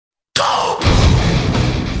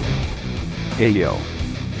Ayo.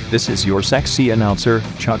 This is your sexy announcer,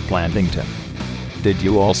 Chuck Blandington. Did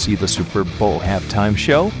you all see the Super Bowl halftime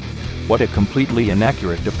show? What a completely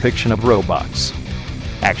inaccurate depiction of robots.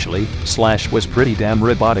 Actually, Slash was pretty damn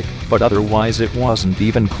robotic, but otherwise it wasn't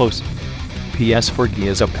even close. P.S. Fergie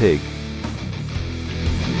is a pig.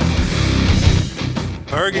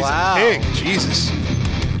 Fergie's a pig. Jesus.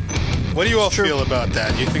 What do you all feel about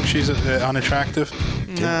that? You think she's unattractive?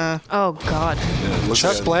 Nah. Oh, God.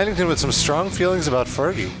 Chuck Blandington with some strong feelings about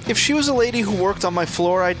Fergie. If she was a lady who worked on my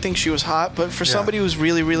floor, I'd think she was hot. But for somebody who's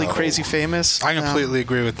really, really crazy famous... I completely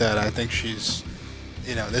agree with that. I think she's...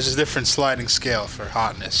 there's a different sliding scale for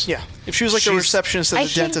hotness. Yeah. If she was like a receptionist at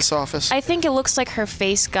the dentist's office. I think it looks like her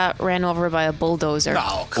face got ran over by a bulldozer.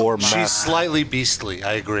 No, she's slightly beastly.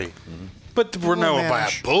 I agree. But we're not by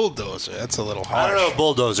a bulldozer. That's a little harsh. I don't know,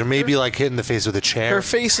 bulldozer. Maybe like hitting the face with a chair. Her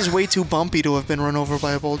face is way too bumpy to have been run over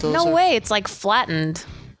by a bulldozer. No way. It's like flattened.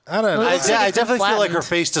 I don't know. I looks like it's definitely feel like her flattened.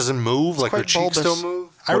 face doesn't move, like her quite cheeks bulbous. don't move.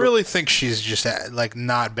 I really think she's just like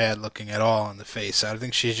not bad looking at all in the face. I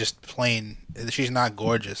think she's just plain. She's not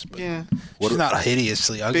gorgeous, but she's not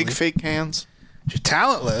hideously ugly. Big fake hands. She's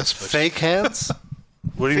talentless. But Fake hands?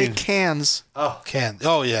 What do you mean? Fake hands. Oh,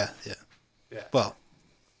 yeah. Well,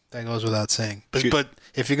 that goes without saying. But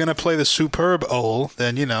if you're gonna play the superb owl,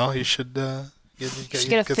 then you should get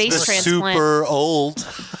a face transplant. Super old.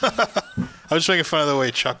 I was just making fun of the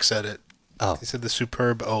way Chuck said it. Oh. He said the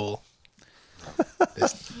superb owl.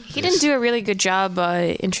 He didn't do a really good job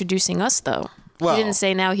introducing us, though. Well- He didn't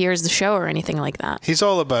say, now here's the show or anything like that. He's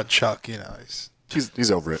all about Chuck,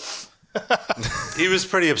 He's over it. He was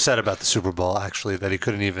pretty upset about the Super Bowl, actually, that he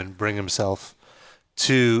couldn't even bring himself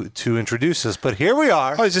to introduce us. But here we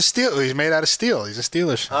are. Oh, he's a steel. He's made out of steel. He's a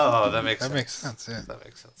Steelers fan. Oh, that makes sense. Makes sense. Yeah. That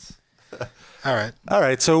makes sense. All right. All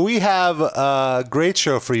right, so we have a great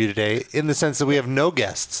show for you today in the sense that we have no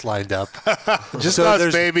guests lined up. Just us,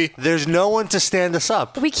 there's, baby. There's no one to stand us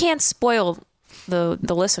up. We can't spoil the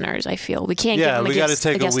listeners, I feel. We can't give them we a gotta guest,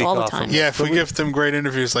 take a a guest week all the off time. of Yeah, if we give them great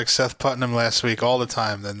interviews like Seth Putnam last week all the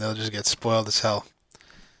time, then they'll just get spoiled as hell.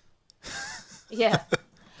 Yeah.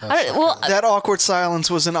 Well, That awkward silence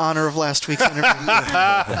was in honor of last week's interview.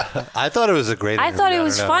 I thought it was a great I interview. thought it don't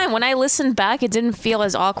was know. fine. When I listened back, it didn't feel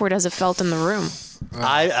as awkward as it felt in the room.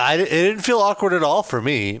 It didn't feel awkward at all for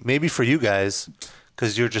me. Maybe for you guys,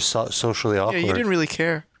 because you're just socially Yeah, awkward. you didn't really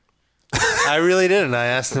care. I really didn't. I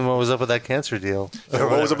asked him what was up with that cancer deal. What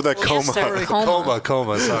was up with that coma? Cancer,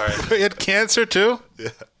 Coma, sorry. He had cancer too?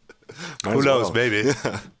 Who knows, maybe.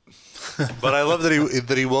 But I love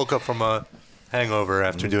that he woke up from a hangover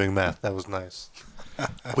after doing meth. That was nice.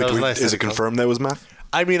 Is it confirmed that was meth?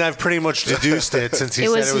 I mean, I've pretty much deduced it since he It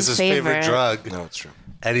said was it was his his favorite favorite. drug. No, it's true.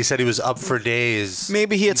 And he said he was up for days.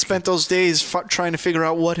 Maybe he had spent those days trying to figure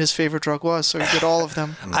out what his favorite drug was, so he did all of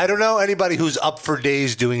them. I don't know anybody who's up for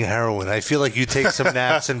days doing heroin. I feel like you take some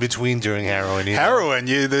naps in between during heroin. You know? Heroin.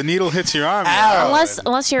 The needle hits your arm.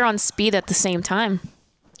 Unless you're on speed at the same time.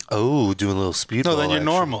 Oh, doing a little speed. No, then you're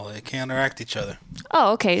normal. They counteract each other.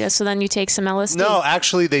 Oh, okay. So then you take some LSD. No,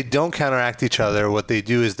 actually, they don't counteract each other. What they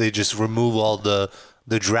do is they just remove all the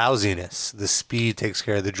drowsiness. The speed takes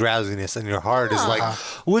care of the drowsiness, and your heart is like,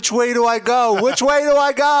 which way do I go? Which way do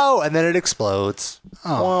I go? And then it explodes.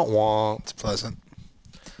 Wah, wah. It's pleasant.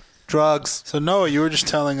 Drugs. So, Noah, you were just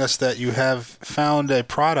telling us that you have found a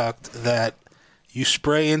product that you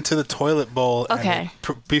spray into the toilet bowl Okay.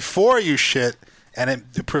 and before you shit, and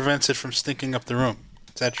it prevents it from stinking up the room.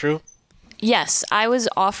 Is that true? Yes, I was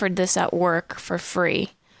offered this at work for free.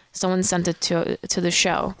 Someone sent it to the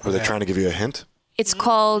show. Were they trying to give you a hint? It's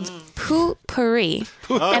called Poo-Pourri.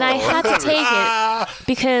 And I had to take it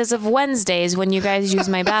because of Wednesdays when you guys use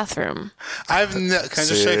my bathroom. Can I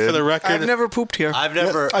just say for the record? I've never pooped here. I've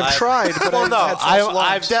never. I've tried, but well, I've no, had false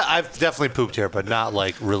alarms. I've definitely pooped here, but not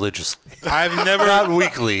like religiously. I've never Not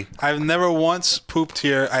weekly. I've never once pooped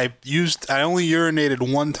here. I only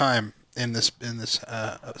urinated one time in this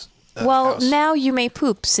Well, house. now you may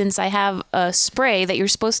poop since I have a spray that you're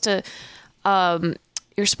supposed to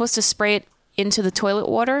spray it into the toilet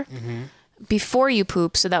water before you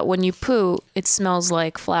poop so that when you poo, it smells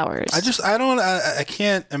like flowers. I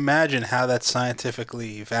can't imagine how that's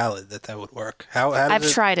scientifically valid that would work. How I've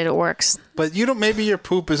tried it. It works. But maybe your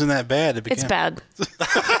poop isn't that bad to begin. It's bad.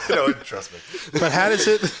 No, trust me. But how does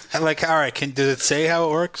it, all right, does it say how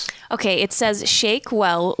it works? Okay, it says shake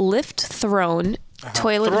well, lift throne,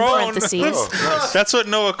 toilet in parentheses. That's what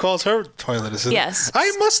Noah calls her toilet, isn't it? Yes.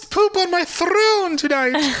 I must poop on my throne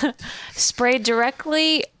tonight. Spray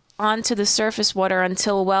directly onto the surface water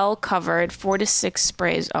until well covered, 4 to 6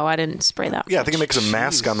 sprays. Oh, I didn't spray that. Yeah, I think it makes a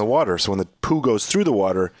mask on the water, so when the poo goes through the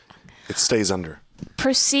water, it stays under.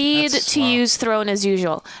 Proceed to use thrown as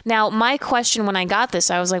usual. Now, my question when I got this,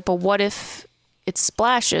 I was like, but what if it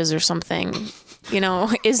splashes or something? You know,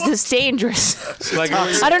 is this dangerous? Like,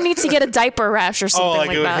 I don't need to get a diaper rash or something like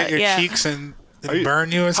it would that. hit your cheeks and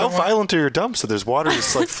burn you or How something? violent are your dumps? So there's water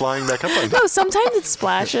just like flying back up on you. No, sometimes it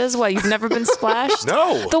splashes. What, you've never been splashed?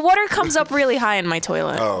 No. The water comes up really high in my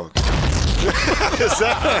toilet. Oh.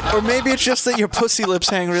 Or maybe it's just that your pussy lips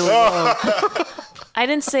hang really low. I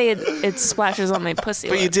didn't say it splashes on my pussy.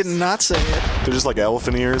 But you lips. did not say it. They're just like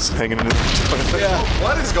elephant ears hanging in the Yeah.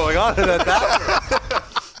 What is going on in that bathroom?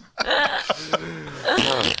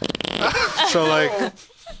 So, like,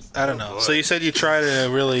 I don't know. So you said you try to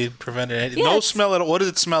really prevent it. Yeah, No it's- smell at all. What does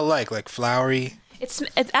it smell like? Like flowery? It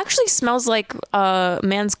actually smells like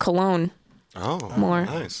man's cologne. Oh, More.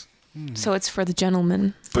 nice. So it's for the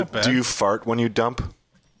gentleman. But bad. do you fart when you dump?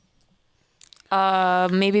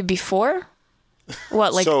 Maybe before?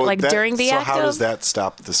 What, like So that- during the so act how of? does that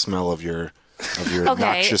stop the smell of your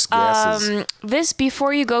noxious gases? This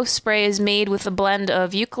Before You Go spray is made with a blend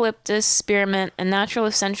of eucalyptus, spearmint, and natural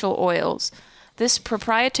essential oils. This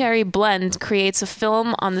proprietary blend creates a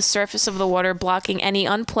film on the surface of the water, blocking any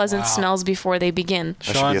unpleasant smells before they begin. I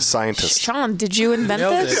should be a scientist. Sean, did you invent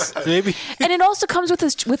Nailed this? it. Maybe. And it also comes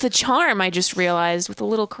with a charm, I just realized, with a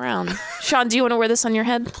little crown. Sean, do you want to wear this on your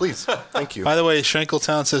head? Please. Thank you. By the way,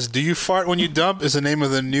 Shankletown says, "Do you fart when you dump?" is the name of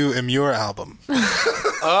the new Immure album.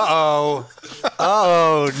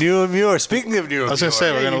 New Muir. Speaking of New I was going to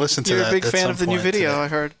say, we're going to listen to You're that. a big at fan some of the new point video, today. I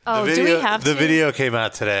heard. Oh, the do video, we have the to? video came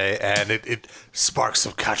out today, and it sparked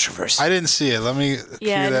some controversy. I didn't see it. Let me Yeah, I cue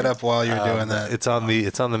that didn't- up while you're doing that. It's on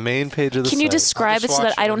the main page of the Can site. you describe I'll it just so that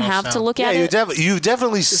watch I it don't with no have to sound. look Yeah, at it? you've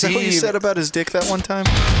definitely Is that seen. what you said about his dick that one time?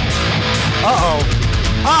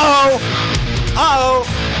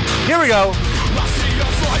 Here we go.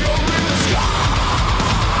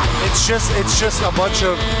 It's just a bunch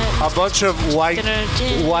of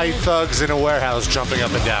white thugs in a warehouse jumping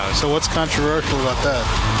up and down. So what's controversial about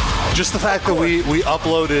that? Just the fact that we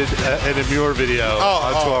uploaded an Immure video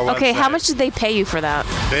onto our website. Okay, how much did they pay you for that?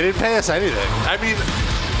 They didn't pay us anything. I mean,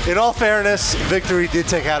 in all fairness, Victory did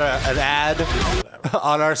take out an ad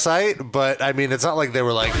on our site, but I mean, it's not like they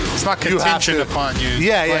were like, It's not you have contingent to- upon you.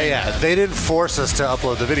 Yeah. They didn't force us to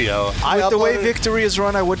upload the video. With the way uploaded- Victory is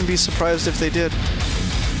run, I wouldn't be surprised if they did.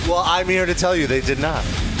 Well, I'm here to tell you they did not.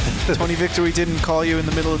 Tony Victory didn't call you in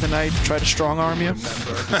the middle of the night to try to strong arm you.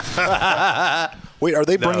 Wait, are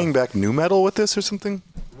they bringing back new metal with this or something?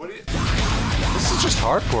 This is just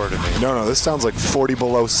hardcore to me. No, this sounds like 40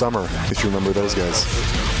 Below Summer, if you remember those guys.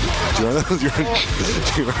 Do you remember those?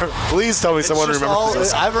 Do you remember? Please tell me someone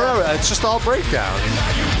remembers. I remember. It's just all breakdown.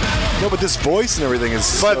 No, but this voice and everything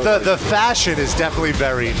is. But so, the fashion is definitely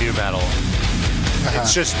very new metal.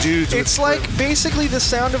 It's just dudes. It's like basically the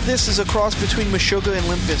sound of this is a cross between Meshuggah and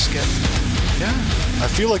Limp Bizkit. I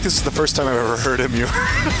feel like this is the first time I've ever heard him.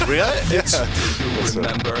 really. It's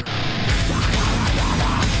Remember.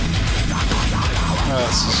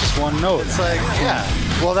 This is just one note. It's like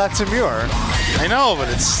Well, that's Immure. I know, but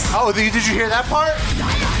it's. Oh, did you hear that part?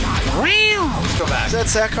 Let's go back. Is that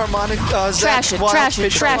Zach Harmonic? Trash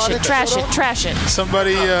it, trash it.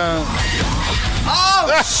 Somebody.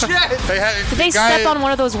 Oh shit! Did they step on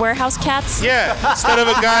one of those warehouse cats? Yeah, instead of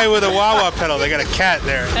a guy with a wah-wah pedal, they got a cat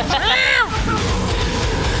there.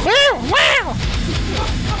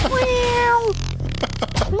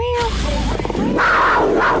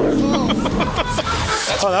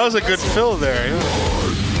 Oh, that was a good fill there.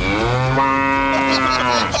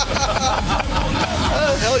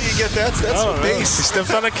 How the hell you get that? That's Oh, some He bass.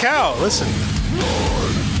 stepped on a cow. Listen.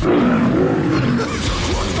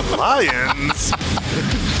 Lions.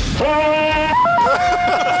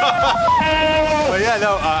 But yeah,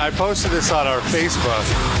 no, I posted this on our Facebook,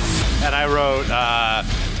 and I wrote,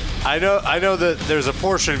 I know that there's a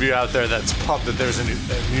portion of you out there that's pumped that there's a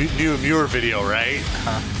new Immure video, right?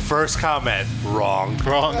 First comment, wrong.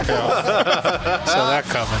 Wrong cow. Saw that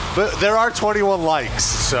coming. But there are 21 likes,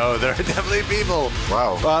 so there are definitely people.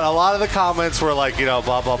 Wow. But a lot of the comments were like, blah,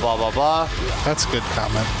 blah, blah, blah, blah. That's a good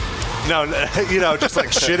comment. No, just like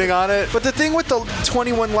shitting on it. But the thing with the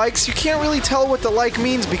 21 likes, you can't really tell what the like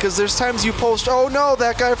means because there's times you post, oh no,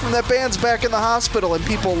 that guy from that band's back in the hospital, and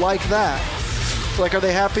people like that. Like, are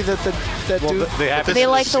they happy that that dude? They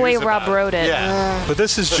like the way Rob wrote it. Yeah. But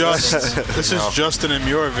this is just just an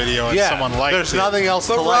Immure video, and Yeah, someone liked there's it. nothing else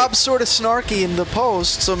But to Rob's sort of snarky in the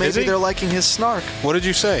post, so Is maybe he? they're liking his snark. What did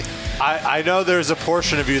you say? I know there's a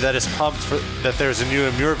portion of you that is pumped that there's a new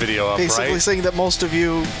Immure video up, Basically right? saying that most of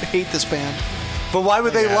you hate this band. But why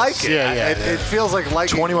would they like it? Yeah, It feels like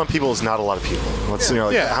 21 people is not a lot of people. Let's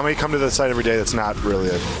how many come to the site every day? That's not really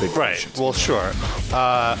a big right. Well, sure.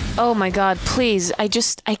 Oh my God! Please, I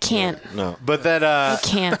can't. No. But then I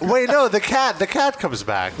can't. Wait, no, the cat comes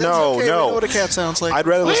back. No, Okay, we know no. what a cat sounds like. I'd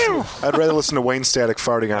rather listen to Wayne Static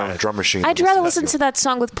farting on a drum machine. I'd rather listen to that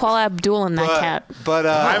song with Paula Abdul and that cat. But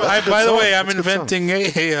by the way, I'm That's a good inventing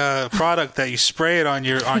a product that you spray it on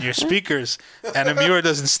your speakers, and a mirror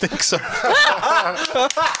doesn't stink. So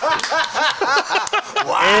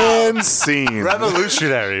And scene.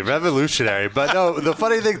 revolutionary. But no, the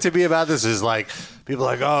funny thing to me about this is like people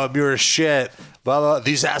are like, oh, you're shit. Blah, blah.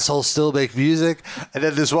 These assholes still make music. And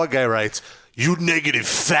then this one guy writes, you negative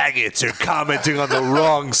faggots are commenting on the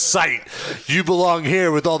wrong site. You belong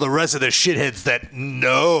here with all the rest of the shitheads that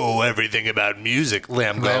know everything about music,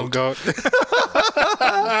 lamb goat.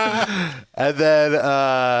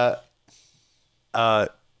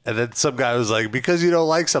 And then some guy was like, because you don't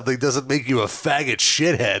like something doesn't make you a faggot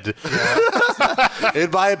shithead. Yeah. In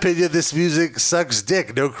my opinion, this music sucks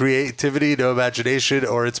dick. No creativity, no imagination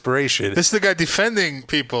or inspiration. This is the guy defending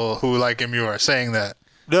people who like Imure, saying that.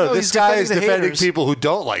 No, this guy is defending haters. people who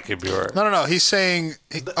don't like Imure. No. He's saying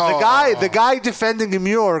The guy defending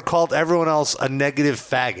Imure called everyone else a negative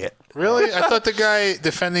faggot. Really? I thought the guy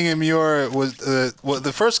defending Imure was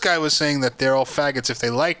the first guy was saying that they're all faggots if they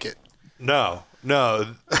like it. No.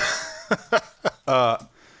 No.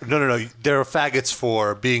 They're faggots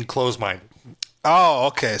for being closed-minded. Oh,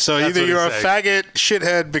 okay. So That's either what you're a he's saying. faggot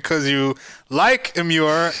shithead because you like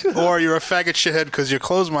Imure, or you're a faggot shithead because you're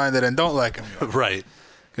closed-minded and don't like Imure. Right.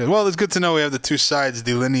 Good. Well, it's good to know we have the two sides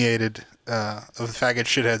delineated of faggot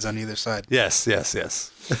shitheads on either side. Yes.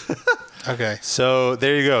 Okay. So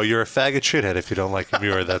there you go. You're a faggot shithead if you don't like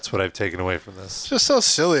Imure. That's what I've taken away from this. It's just so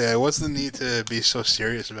silly. What's the need to be so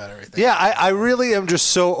serious about everything? Yeah, I really am just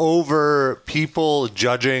so over people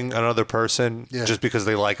judging another person just because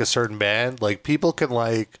they like a certain band. Like, people can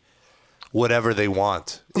like whatever they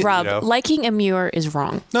want. Rob, you know? liking Imure is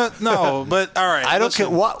wrong. No, but all right. I don't care.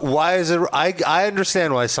 Why is it? I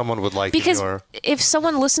understand why someone would like Because Imure. if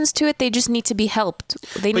someone listens to it, they just need to be helped.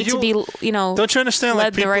 They need to be, Don't you understand? led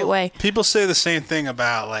Like people, the right way. People say the same thing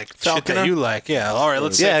about like shit Falconer? that you like. Yeah. All right.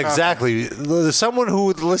 Let's say Yeah, Falconer. exactly. Someone who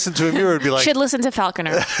would listen to Imure would be like, Should listen to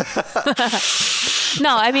Falconer.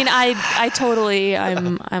 No, I mean, I totally,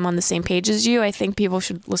 I'm on the same page as you. I think people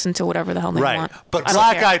should listen to whatever the hell they right. want. But I don't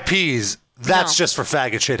Black care. Eyed Peas, that's No. just for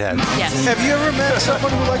faggot shitheads. Yes. Have you ever met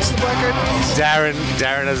someone who likes the Black Eyed Peas?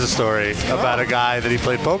 Darren has a story about a guy that he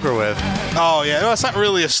played poker with. Oh yeah, no, it's not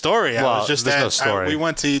really a story. I Well, was just there's no at, story. we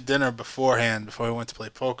went to eat dinner beforehand before we went to play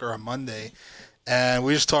poker on Monday, and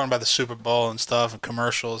we were just talking about the Super Bowl and stuff and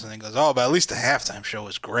commercials. And he goes, "Oh, but at least the halftime show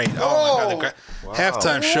was great. Oh my god, the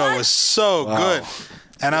halftime show was so good."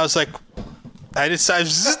 And I was like, I just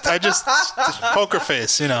poker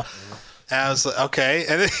face, you know. And I was like, okay.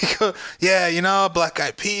 And then he goes, yeah, you know, Black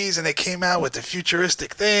Eyed Peas, and they came out with the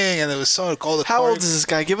futuristic thing, and it was so cool. How old is this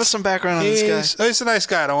guy? Give us some background on this guy. He's a nice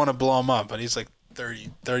guy. I don't want to blow him up, but he's like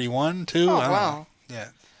 30, 31, too. Oh, I don't wow. know. Yeah.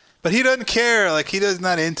 But he doesn't care. Like, he does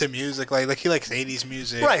not into music. Like he likes 80s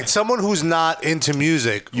music. Right. Someone who's not into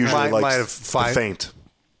music Usually might likes have the faint.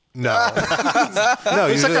 No. No,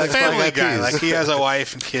 He's like usually a likes family Black Eyed guy. Peas. Like, he has a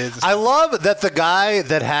wife and kids. I love that the guy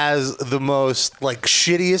that has the most like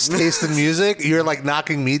shittiest taste in music, you're like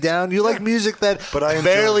knocking me down. You like music that But I enjoy-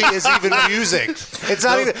 barely is even music. It's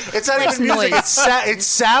not even even music. It's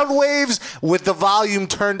sound waves with the volume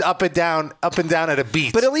turned up and down at a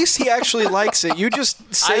beat. But at least he actually likes it. You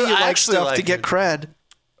just say I you like actually stuff like to get it. cred.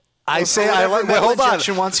 I say I like. Wait, Metal hold on.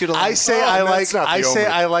 Injection wants you to I like. say Oh, I that's like. not the I say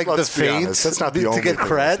only- I like the let's be Faint. honest, that's not the to only get thing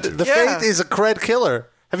cred. that's The Yeah. Faint is a cred killer.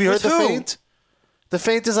 Have you heard With the who? Faint? The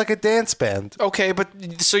Faint is like a dance band. Okay, but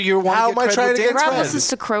so you want How to am get I cred trying with to get dance Rob cred? bands? listens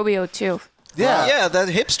to Crobio too. Yeah. Yeah, that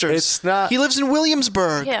hipsters. It's not- He lives in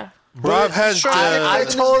Williamsburg. Yeah. Rob has. I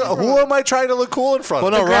told. Who am I trying to look cool in front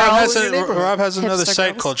well, of? no, the Rob girl has, in your neighborhood. Rob has another Hipster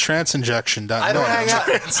site girls. called transinjection.net. I don't hang out.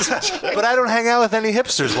 But I don't hang out with any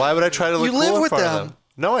hipsters. Why would I try to look You cool live in with front them. of them?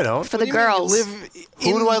 No, I don't. For the What do you mean? girls. You live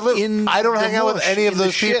Who do I live? in I don't the hang out with mush, any of in the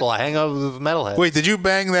those shit. people. I hang out with metalheads. Wait, did you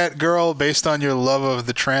bang that girl based on your love of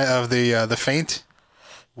the Faint?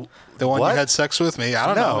 The one What? you had sex with me? I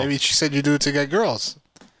don't No. know. Maybe she said you do it to get girls.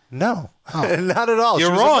 No, not at all. She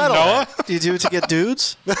You're was a wrong, metalhead. Noah. Do you do it to get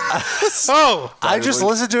dudes? Oh, I just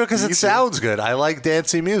listen to it because it sounds good. I like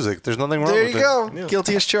dancey music. There's nothing wrong There with you it. go.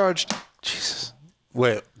 Guilty as charged.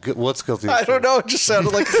 Wait, what's guilty? I don't know. It just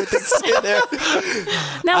sounded like a good thing to say there.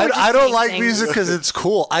 Now we're just I don't saying like things. music because it's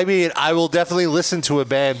cool. I mean, I will definitely listen to a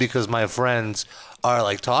band because my friends are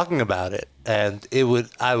like talking about it, and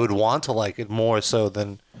I would want to like it more so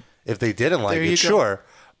than If they didn't like There it, you go. sure.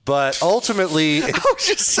 But ultimately, I was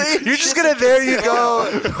just saying. you're just gonna there you go,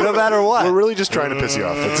 no matter what. We're really just trying to piss you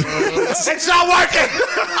off. That's, It's not working.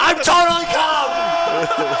 I'm totally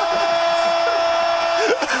calm.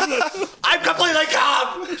 I'm completely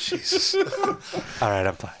calm. Jesus. All right,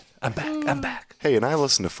 I'm fine. I'm back. I'm back. hey, and I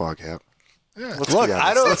listen to Foghat. Let's Look, be honest.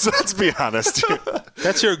 I don't- Let's be honest.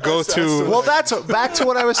 That's your go-to. Well, that's back to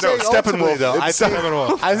what I was saying. Steppenwolf. Ultimately, though, It's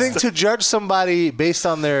I think to judge somebody based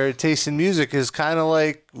on their taste in music is kind of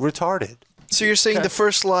like retarded. So you're saying the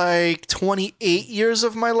first like 28 years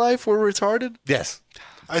of my life were retarded? Yes.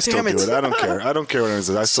 I still Damn do it. it. I don't care. I don't care what it is.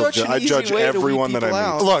 I still Such an I easy judge way to weed everyone that I people meet.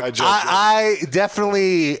 out. Look, judge I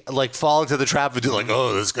definitely like fall into the trap of doing like,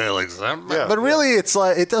 oh, this guy likes that. Yeah, But really, it's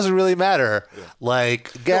like it doesn't really matter.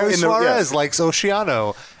 Like Gary in the- Suarez likes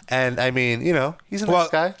Oceano, and I mean, you know, he's a nice Well,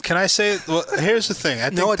 guy. can I say? Well, here's the thing. I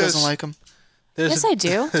think No, it there's- doesn't like him. there's Yes, a- I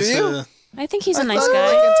do. there's you? a- I think he's a nice thought you guy.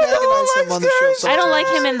 like antagonize him on the show. I don't like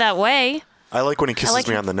him in that way. I like when he kisses like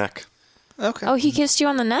me him. on the neck. Okay. Oh, he kissed you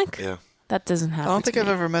on the neck? Yeah. That doesn't happen. I don't think to I've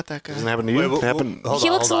me. ever met that guy. Doesn't happen to you. Wait, It happened. hold He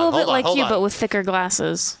on, looks a hold little on, bit like hold you, on. but with thicker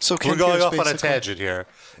glasses. So We're going Pierce, off on a basically. tangent here.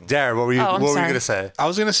 Darren, what were you? Oh, I'm what were you sorry. gonna say? I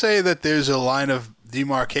was gonna say that there's a line of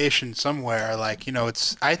demarcation somewhere. Like, you know,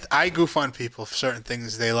 it's I goof on people for certain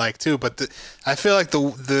things they like too, but I feel like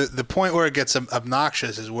the point where it gets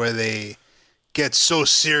obnoxious is where they get so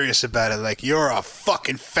serious about it. Like, you're a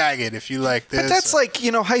fucking faggot if you like this. But that's like, you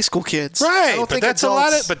know, high school kids. I right. don't But think that's a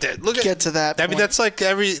lot of. adults But look at get to that I mean, point. that's like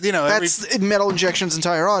every. That's Metal Injection's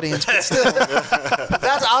entire audience, but still.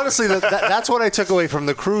 That's honestly that's what I took away from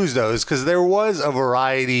the cruise, though, is because there was a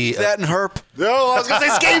variety. that and Herp. No, I was gonna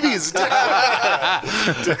say scabies.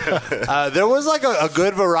 There was like a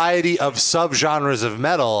good variety of subgenres of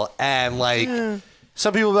metal, and like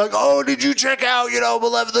some people be like, "Oh, did you check out,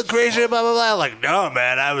 Malevolent the Creation?" Blah blah blah. Like, no,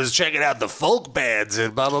 man, I was checking out the folk bands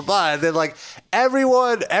and blah blah blah. And then like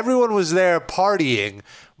everyone was there partying,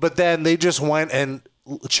 but then they just went and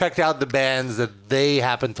checked out the bands that they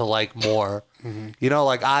happened to like more.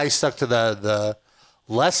 Like I stuck to the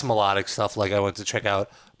less melodic stuff. Like I went to check out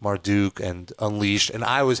Marduk and Unleashed, and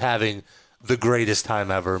I was having the greatest time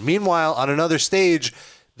ever. Meanwhile, on another stage,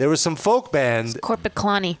 there was some folk band.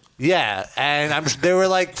 Corpiclani. Yeah, and there were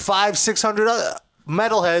like 500-600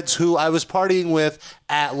 metalheads who I was partying with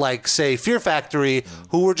at, like, say, Fear Factory,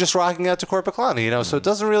 who were just rocking out to Corpiclani, So it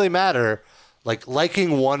doesn't really matter, like,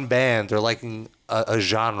 liking one band or liking a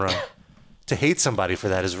genre. To hate somebody for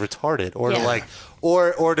that is retarded, or to Yeah. like,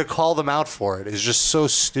 or to call them out for it is just so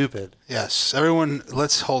stupid. Yes, everyone,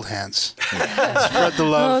 let's hold hands. Spread the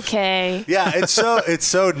love. Okay. Yeah, it's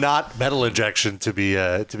so not Metal Injection to be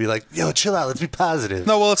like, yo, chill out, let's be positive.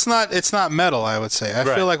 No, well, it's not metal, I would say. I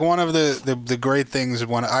Right. feel like one of the great things,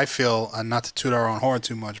 when I feel, not to toot our own horn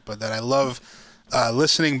too much, but that I love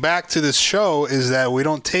listening back to this show is that we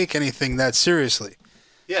don't take anything that seriously.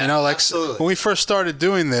 Yeah, absolutely. When we first started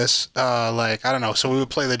doing this, I don't know, so we would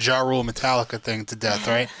play the Ja Rule Metallica thing to death,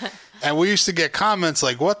 right? And we used to get comments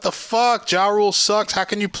like, "What the fuck? Ja Rule sucks. How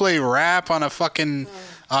can you play rap on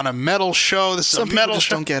a metal show? This is Some a people metal just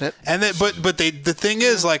show." don't get it. And then, the thing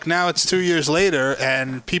is, like, now it's 2 years later,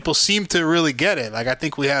 and people seem to really get it. Like, I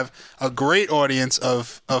think we have a great audience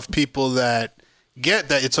of people that get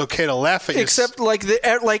that it's okay to laugh at you. Except like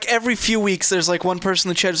every few weeks, there's like one person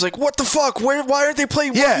in the chat who's like, "What the fuck? Why aren't they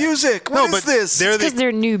playing more music? What is this?" They're Because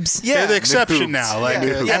they're noobs. Yeah. they're the exception now. Like,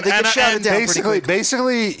 Yeah, they get shouted down pretty quick.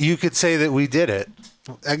 Basically, you could say that we did it.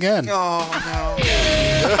 again. Oh no.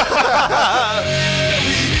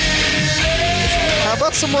 How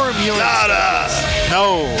about some more Emelian?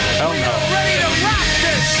 No, hell no.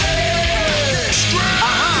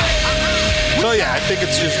 So yeah, I think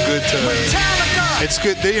it's just good to. It's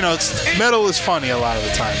good. Metal is funny a lot of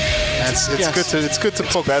the time. And it's good to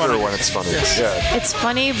poke fun Better at when it. it's funny. Yeah. It's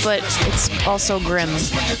funny, but it's also grim.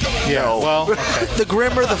 Yeah. Well, okay. The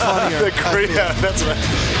grimmer, the funnier. Yeah, that's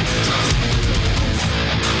right.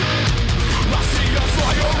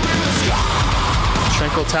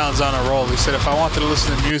 Shankletown's on a roll. He said, if I wanted to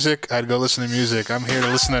listen to music, I'd go listen to music. I'm here to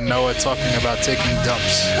listen to Noah talking about taking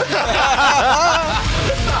dumps.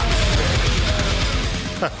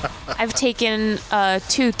 I've taken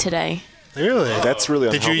 2 today. Really? That's really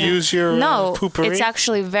Did you unhealthy. use your No, poopery? it's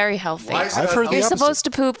actually very healthy. I've heard the You're opposite. supposed to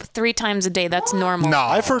poop 3 times a day. That's normal. No.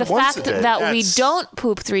 I've heard The once fact a day. that we That's- don't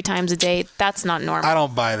poop 3 times a day, that's not normal. I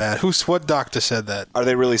don't buy that. What doctor said that? Are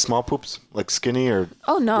they really small poops? Like skinny or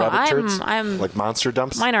Oh, no, rabbit I'm- turds? I'm- like monster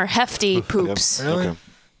dumps? Mine are hefty poops. Really? Okay.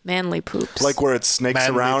 Manly poops. Like where it snakes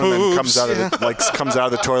Manly around and then poops. comes out of comes out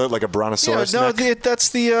of the toilet like a Yeah, brontosaurus no, neck. that's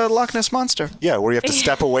the Loch Ness monster. Yeah, where you have to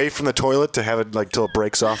step away from the toilet to have it like till it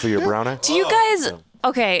breaks off of your brown eye. Do you guys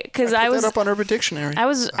Okay, because I Put was that up on Urban Dictionary. I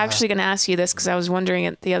was actually going to ask you this because I was wondering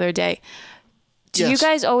it the other day. Do you Yes.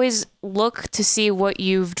 guys always look to see what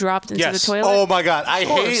you've dropped into Yes. the toilet? Oh my god, I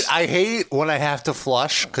course. hate when I have to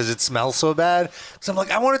flush because it smells so bad. Because I'm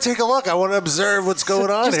like, I want to take a look. I want to observe what's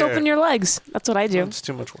going on Just here. open your legs. That's what I do. It's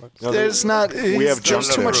too much work. There's not. We have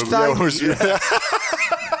just too much thigh meat.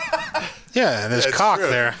 Yeah, and there's cock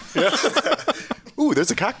there. Ooh,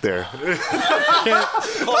 there's a cock there.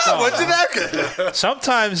 What's in that?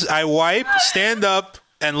 Sometimes I wipe, stand up,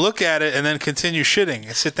 and look at it, and then continue shitting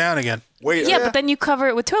and sit down again. Wait, Yeah, but then you cover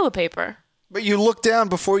it with toilet paper. But you look down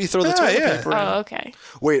before you throw the Yeah, toilet yeah. paper in. Oh, okay.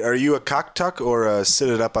 wait, are you a cock tuck or a sit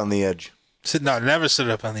it up on the edge? No, never sit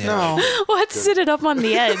up on the edge. No. What's sit it up on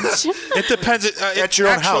the edge? It depends. At your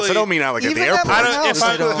own house. I don't mean out like at the Even at airport. my I don't, house, if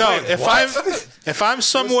I I don't. no, if I'm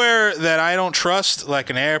somewhere that I don't trust, like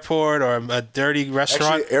an airport or a dirty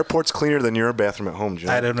restaurant, Actually, airport's cleaner than your bathroom at home, John.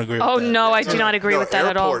 I don't agree with Oh, that. no, I do not agree with that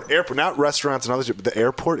at all. Airport, not restaurants and others, but the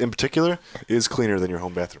airport in particular is cleaner than your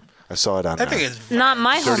home bathroom. I saw it on. I think it's Not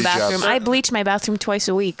my home Dirty bathroom. job. I bleach my bathroom twice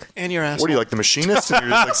a week. And your ass. What are you like the machinist? And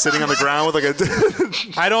you're just like sitting on the ground with like a.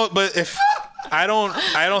 I don't. But if I don't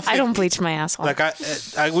think, I don't bleach my asshole. Like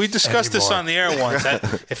we discussed this on the air once.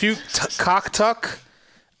 If you cock tuck,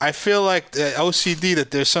 I feel like OCD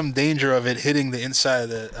that there's some danger of it hitting the inside of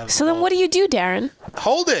the. So then what do you do, Darren?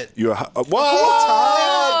 Hold it. You what?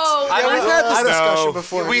 Yeah, we've had this No. discussion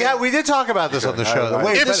before. We did talk about this on the show. I-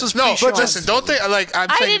 Wait, If, this was no, pre-show. but listen, don't think like I'm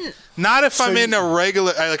I saying. didn't- Not if I'm in a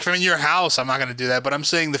regular, like if I'm in your house, I'm not going to do that. But I'm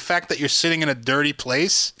saying the fact that you're sitting in a dirty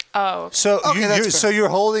place. Oh. so Okay, that's fair. so you're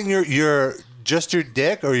holding your just your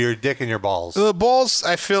dick or your dick and your balls? The balls,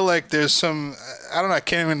 I feel like there's some. I don't know. I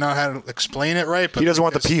can't even know how to explain it right. But He doesn't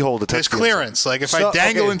want the there's- pee hole to touch There's the clearance. Like if So, I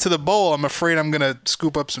dangle okay. into the bowl, I'm afraid I'm going to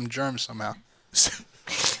scoop up some germs somehow.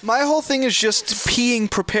 My whole thing is just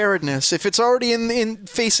peeing preparedness. If it's already in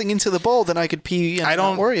facing into the bowl, then I could pee and I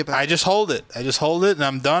don't not worry about I it. just hold it. I just hold it, and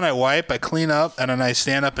I'm done. I wipe, I clean up, and then I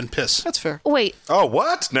stand up and piss. That's fair. Wait. Oh,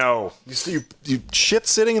 what? No. You shit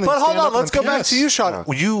sitting and then But you hold stand on, up let's and go back piss. to you, Sean.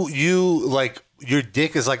 No. You like your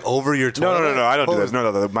dick is like over your No, toilet? I don't do that.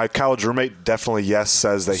 No. My college roommate definitely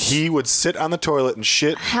says that he would sit on the toilet and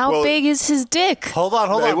shit. How Well, big is his dick? Hold on.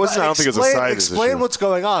 It wasn't- I don't think it was a Explain- size Explain issue. what's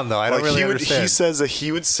going on, though. I don't Like really he understand. says that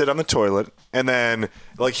he would sit on the toilet and then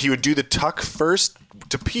like he would do the tuck first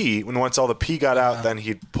to pee. When once all the pee got out, then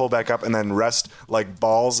he'd pull back up and then rest like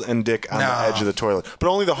balls and dick on the No. edge of the toilet. But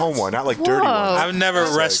only the home one, not like dirty Whoa. ones. I've never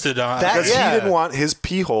rested on That- Because Yeah. he didn't want his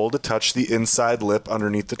pee hole to touch the inside lip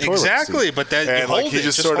underneath the toilet Exactly, seat. but that- you and like hold he it,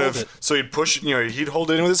 just just sort hold of it. so he'd push, he'd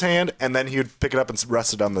hold it in with his hand and then he would pick it up and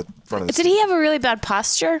rest it on the front of the Did seat. he have a really bad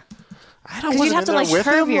posture? I don't Because you'd have to like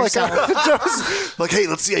curve yourself. like, hey,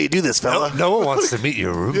 let's see how you do this, fella. no one wants to meet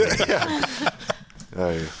your roommate.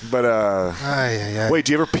 But wait,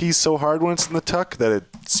 do you ever pee so hard when it's in the tuck that it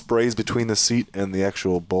sprays between the seat and the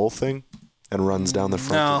actual bowl thing and runs down the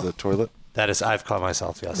front of No. the toilet? That is, I've caught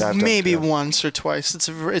myself. Yes. That- Maybe yeah. once or twice. It's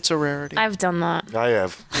a rarity. I've done that. I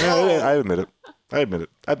have. Yeah, I admit it.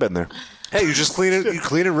 I've been there. Hey, you just clean it. You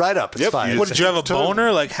clean it right up. It's Yep, fine. you What did you have a Totally.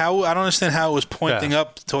 boner? Like how? I don't understand how it was pointing Yeah.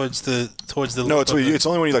 up towards the. No, lip of the- it's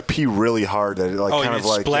only when you like pee really hard that it like Oh, kind and of it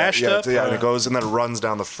like splashed yeah, up, yeah, and or- it goes and then it runs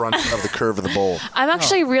down the front of the curve of the bowl. I'm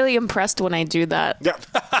actually really impressed when I do that. Yeah,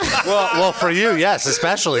 well, for you, yes,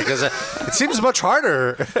 especially because it seems much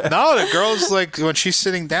harder. No, the girl's like when she's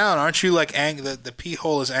sitting down, aren't you like the pee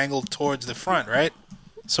hole is angled towards the front, right?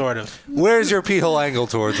 Sort of. Where's your pee hole angle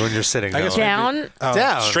towards when you're sitting? I guess Noah? Down. Oh,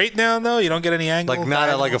 Down. straight down though. You don't get any angle. Like not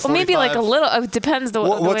at like a 45? Well, maybe like a little. It depends the,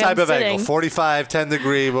 What, the what way type I'm of sitting. angle? 45, 10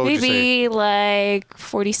 degree? What would you say? Maybe like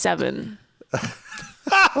 47.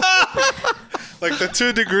 Like the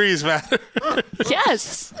 2 degrees matter.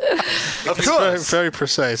 Yes. Of Very, very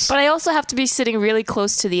precise. But I also have to be sitting really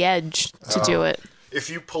close to the edge to do it. if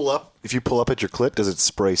you pull up at your clit, does it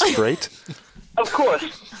spray straight? Of course.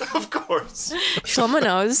 Of course. Shlomo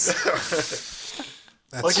knows.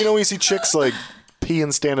 Like when you see chicks like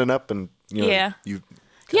peeing standing up and Yeah. you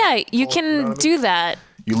Yeah, you can do that.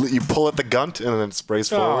 you pull at the gunt and then it sprays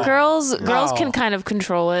forward. Girls Oh. can kind of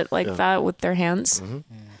control it like that with their hands.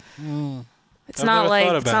 It's I've not never like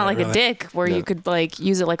thought it's about not it, like a really. dick where you could like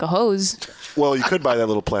use it like a hose. Well, you could buy that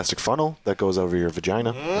little plastic funnel that goes over your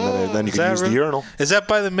vagina, and then you Is can that use the really- urinal. Is that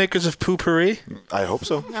by the makers of Poopery? I hope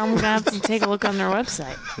so. I'm gonna have to take a look on their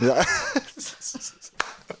website.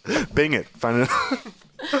 Bing it. Find it.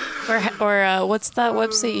 Or what's that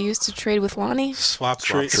website you used to trade with Lonnie? Swap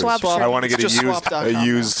Tree. Swap I Tree. want to get Just a swap.com.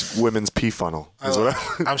 used women's pee funnel. Is what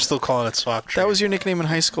I'm still calling it Swap Tree. That was your nickname in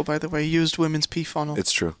high school, by the way. Used women's pee funnel.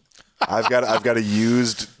 it's true. I've got a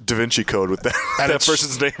used Da Vinci Code with that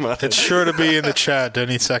person's name on it. It's sure to be in the chat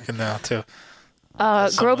any second now, too.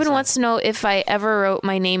 Groban wants to know if I ever wrote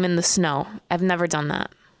my name in the snow. I've never done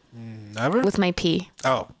that. Never? With my pee.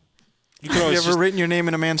 Oh. You could Have you always ever written your name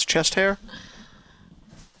in a man's chest hair?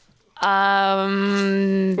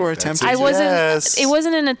 Or attempted? I wasn't. Yes. It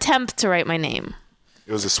wasn't an attempt to write my name,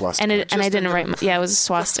 It was a swastika. and I didn't write. Yeah, it was a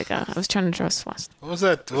swastika. I was trying to draw a swastika. What was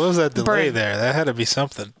that delay Bird. there? That had to be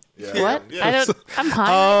something. What? I don't. I'm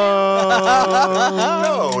high.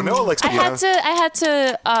 No one likes I peeing had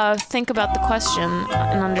to think about the question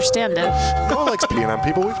and understand it. No one likes peeing on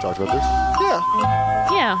people. We've talked about this. Yeah.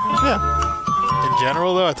 Yeah. In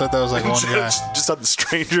general, though, I thought that was like one guy. Just on the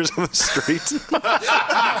strangers on the street.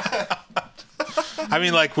 I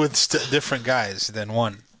mean, like with different guys than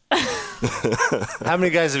one. How many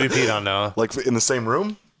guys have you peed on, Noah? Like in the same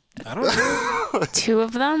room? I don't know. 2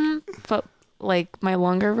 of them, but like my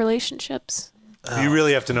longer relationships. You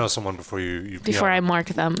really have to know someone before you pee Before on I them. mark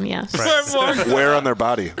them, yes. Where on their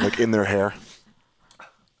body? Like in their hair?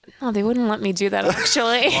 No, they wouldn't let me do that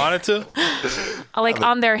actually. Wanted to? Like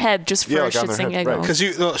on their head, just for like on shits their and head, right. giggles. Because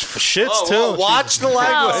you for shits too. Watch the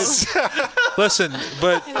language. Listen,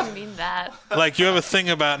 but I didn't mean that. like you have a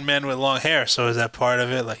thing about men with long hair, so is that part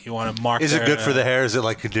of it? Like you want to mark? Is it their, good for the hair? Is it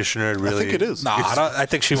like conditioner? It really? I think it is. No, I don't. I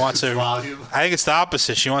think she wants to. I think it's the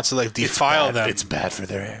opposite. She wants to like defile them. It's bad for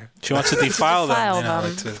their hair. She wants to defile them. File You know,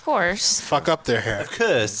 them, like to of course. fuck up their hair.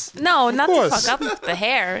 Cause No, not to course. fuck up the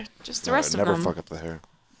hair, just the rest of Never them. fuck up the hair.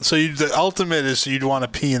 So the ultimate is you'd want to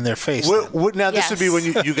pee in their face. what now? This would be when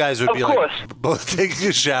you guys would be like both taking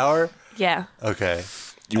a shower. Yeah, Okay.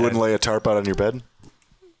 You wouldn't lay a tarp out on your bed?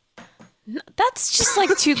 that's just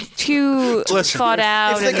like too Listen, thought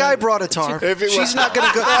out. If the guy brought a tarp, she's not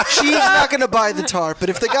gonna go. She's not gonna buy the tarp. But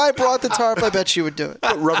if the guy brought the tarp, I bet she would do it.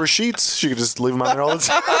 Rubber sheets? She could just leave them on there all the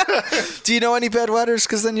time. Do you know any bedwetters?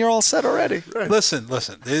 Because then you're all set already. Listen.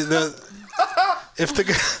 If the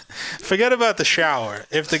guy, forget about the shower.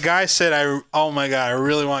 If the guy said, "Oh my god, I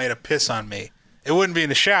really want you to piss on me," it wouldn't be in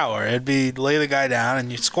the shower. It'd be lay the guy down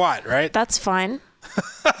and you squat, right? That's fine.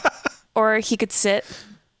 Or he could sit.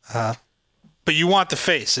 But you want the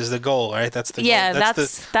face is the goal, right? That's the Yeah, goal.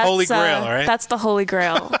 that's the holy grail, right? That's the holy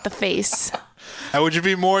grail, the face. And would you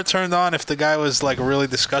be more turned on if the guy was like really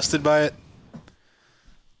disgusted by it?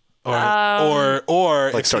 Or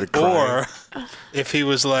Like if, started crying. or if he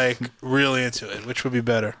was like really into it, which would be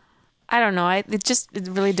better? I don't know. It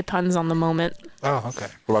really depends on the moment. Oh, okay.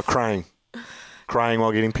 What about crying? Crying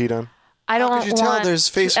while getting peed on? I don't could you tell? want His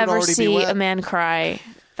face to would ever already be see wet. a man cry.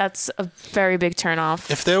 That's a very big turnoff.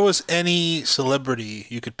 If there was any celebrity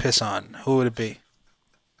you could piss on, who would it be?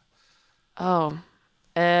 Oh.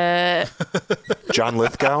 John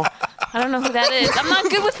Lithgow? I don't know who that is. I'm not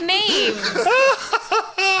good with names.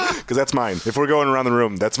 Because that's mine. If we're going around the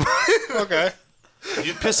room, that's mine. Okay.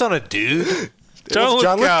 You piss on a dude?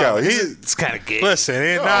 John Lithgow. It's kind of gay. Listen,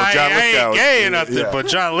 John I ain't Lithgow. gay or nothing, Yeah. but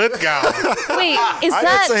John Lithgow. Wait, is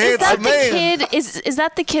that's that a is that handsome the man. kid? Is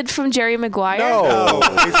that the kid from Jerry Maguire? No.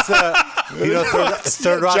 It's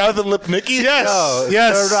Third Rock. Jonathan Lipnicki? Yes, No,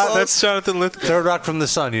 yes, Third Rock. that's Jonathan Lithgow. Third Rock from the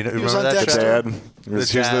Sun. You know, was remember on that The Dexter. show? dad. He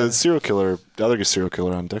was the dad. serial killer, the other serial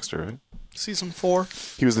killer on Dexter, right? Season 4.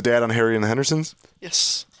 He was the dad on Harry and the Hendersons?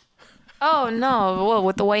 Yes. Oh no! Whoa,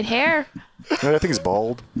 with the white hair? No, I think he's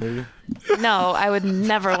bald, maybe. No, I would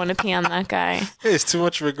never want to pee on that guy. Hey, he's too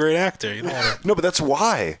much of a great actor. You know what? No, but that's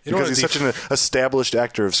why. You don't Because he's wanna such an established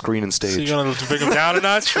actor of screen and So stage. you gonna bring him down a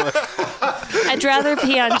notch? I'd rather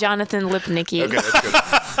pee on Jonathan Lipnicki. Okay,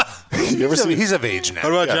 that's good. You ever see? He's of age now.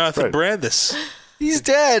 What about Yeah, Jonathan right. Brandis? He's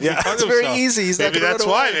dead. Yeah. It's very easy. He's Maybe not gonna that's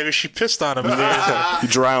run why. away. Maybe she pissed on him. He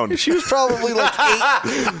drowned. She was probably like 8.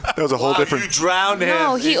 That was a whole You different. drowned him.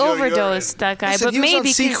 No, he in your overdosed that guy. Listen, but he was maybe on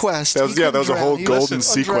 'cause- Sequest. That was, He yeah, that was a couldn't whole drown. He was golden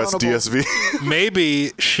Sequest undrownable. DSV.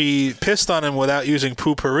 Maybe she pissed on him without using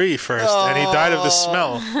poopery first, and he died of the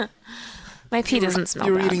smell. my pee doesn't smell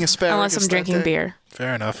you were bad, eating asparagus unless I'm that drinking day. beer.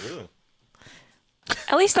 Fair enough.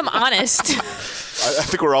 At least I'm honest. I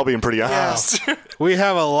think we're all being pretty honest. We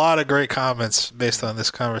have a lot of great comments based on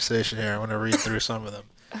this conversation here. I want to read through some of them.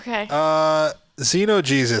 Okay. Zeno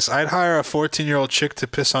Jesus, I'd hire a 14-year-old chick to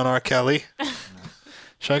piss on R. Kelly.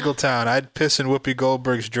 Shankletown, I'd piss in Whoopi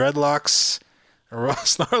Goldberg's dreadlocks.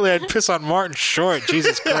 Ross Gnarly, I'd piss on Martin Short.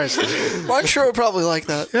 Jesus Christ. I'm sure would probably like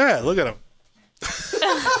that. Yeah, look at him.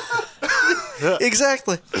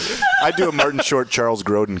 Exactly. I'd do a Martin Short Charles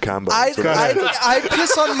Grodin combo. I'd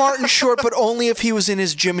piss on Martin Short, but only if he was in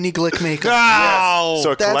his Jiminy Glick makeup. Ow! So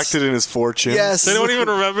That's- collected in his fortune. Yes. They don't even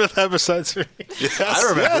remember that besides me. I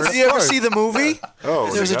remember. Did you ever see the movie?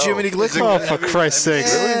 Oh, There was a no. Jiminy Glick Oh, movie. for Christ's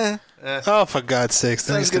sakes. Yeah. Oh, for God's sakes!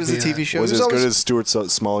 Not as good as the TV show. Was It it as always- good as Stuart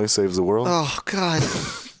Smalley Saves the World? Oh God.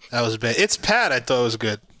 That was bad. It's Pat. I thought was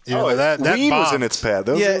good. You know, Oh, that Lean was bombed. in its pad.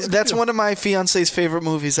 That was- Yeah, that was that's good. one of my fiance's favorite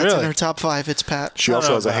movies. That's in Really? her top 5. It's Pat. She also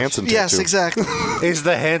know has a about- Hanson tattoo. Yes, exactly. Is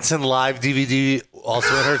the Hanson live DVD also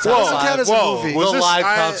in her top Doesn't five? count as a Whoa, movie. was The this- live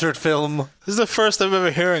I- concert film. This is the first I'm ever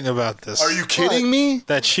hearing about this. Are you kidding me?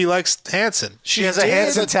 That she likes Hanson. She has a did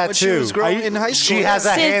Hanson when she tattoo. was growing in high school. She has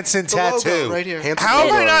a Sid- Hanson The logo tattoo. right here. Hanson How have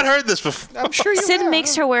I logo. not heard this before? I'm sure you Sid have.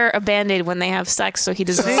 makes her wear a Band-Aid when they have sex so he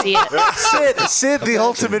doesn't see it. Sid, the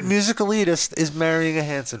ultimate musical elitist, is marrying a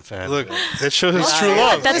Hanson fan. Look, it shows his true Yeah,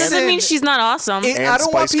 love. that doesn't Listen, mean she's not awesome. It- And I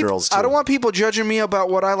don't want Spice people. Girls, I too. don't want people judging me about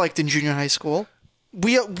what I liked in junior high school.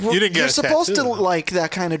 You're didn't get a supposed tattoo, to though. like that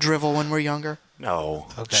kind of drivel when we're younger. No.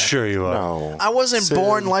 Sure you are. No. I wasn't Sid,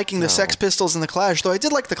 born liking the no. Sex Pistols and the Clash, though I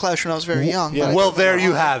did like the Clash when I was very young. yeah. but- Well, there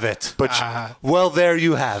you have it. But Well, there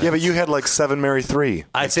you have it. yeah, but you had like 7 Marry 3.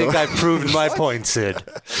 I think I've proven my point, Sid.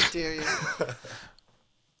 Dare you.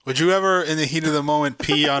 Would you ever, in the heat of the moment,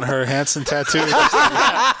 pee on her Hanson tattoo?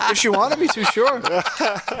 If she wanted me to, sure.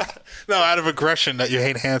 No, out of aggression that you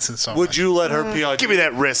hate Hanson so much. Would you let her pee on? Give me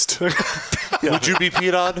that wrist. Would you be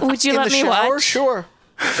peed on Would you In let the me shower, watch? sure.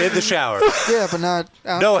 in the shower? Yeah, but not.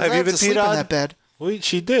 No, 'cause have I you been to sleep peed on? in that bed? Well,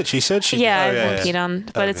 she did. She said she Yeah, did. I've yeah, been yeah. peed on,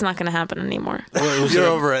 but it's not going to happen anymore. Was You're it,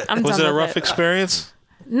 over it. I'm Was done it a with rough experience?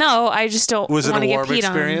 No, I just don't Was it want a to get warm peed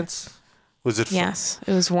experience? Was it? on. Yes,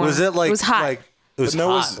 it was warm. Was it like? It was hot. Like, it was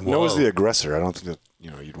Noah's, hot. Noah's Whoa. the aggressor. I don't think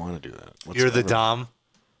that you'd want to do that. You're the whatsoever. dom.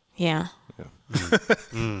 Yeah.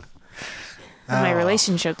 My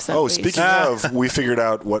relationships. at Oh, least. speaking of, we figured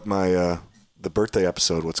out what my the birthday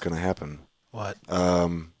episode. What's going to happen? What?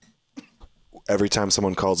 Every time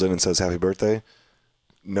someone calls in and says happy birthday,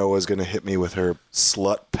 Noah's going to hit me with her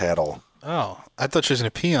slut paddle. Oh, I thought she was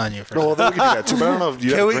going to pee on you for a Oh, well, second. then we can do that too. But I don't know if you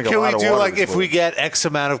have Can to we drink a lot of do water like if before. we get X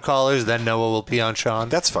amount of callers, then Noah will pee on Sean?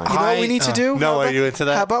 That's fine. You know what we need to do? No, How are about- you into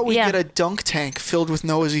that? How about we Yeah. get a dunk tank filled with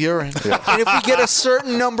Noah's urine? And if we get a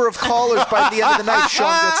certain number of callers by the end of the night,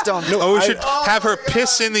 Sean gets dunked. Oh, we should have her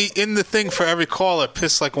piss in the thing for every caller.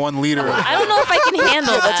 Piss like 1 liter. I don't know if I can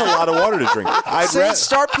handle that. That's a lot of water to drink.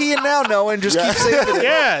 Start peeing now, Noah, and just keep saving it.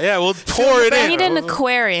 Yeah, we'll pour it I in. need an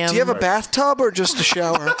aquarium. Do you have a bathtub or just a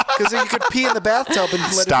shower? Because you could pee in the bathtub and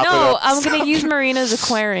let Stop it. it No, up. I'm going to use Marina's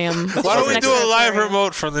aquarium. Why don't we Next do a to live aquarium.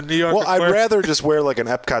 remote from the New York Well, I'd Aquarium? rather just wear like an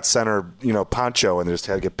Epcot Center, poncho and just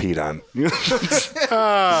have to get peed on.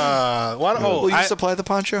 Oh, Will you I supply the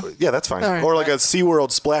poncho? Yeah, that's fine. All right. Or like a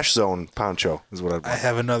SeaWorld splash zone poncho is what I'd want.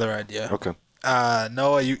 have another idea. Okay.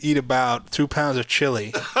 Noah, you eat about 2 pounds of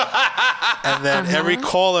chili, and then every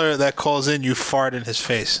caller that calls in, you fart in his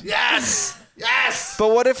face. Yes. Yes. But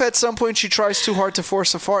what if at some point she tries too hard to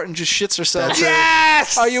force a fart and just shits herself?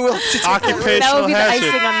 Yes. Are you willing to take that risk? That Occupational would be the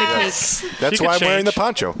icing hazard. on the cake. That's could why I'm wearing the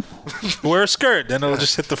change. poncho. Wear a skirt, then it'll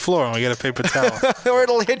just hit the floor, and we get a paper towel. Or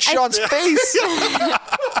it'll hit Sean's face.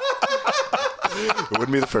 It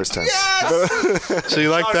wouldn't be the first time. So you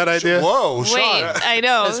like that idea? Whoa, Wait, Sean. I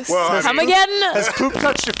know. well, Come again? Has poop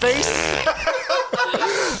touched your face?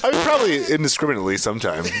 I mean, probably indiscriminately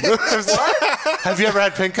sometime. Have you ever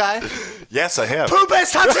had pink eye? Yes, I have. Poop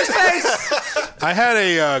has touched his face. I had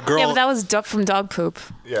a Yeah, girl. but that was from dog poop.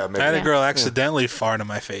 Yeah, maybe. I had a girl accidentally fart in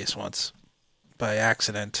my face once, by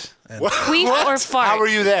accident. And Queef or fart? How were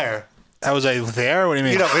you there? I was there. What do you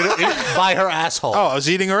mean? By her asshole. Oh, I was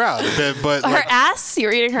eating her out, but Her like, ass?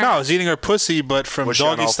 You're eating her no, I ass? was eating her pussy, but from Was she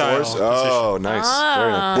on doggy all style. fours? Oh, nice.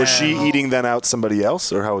 Very nice. Was she eating then out somebody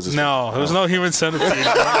else, or how was this? No, there was no human centipede.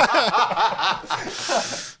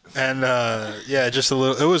 And yeah, just a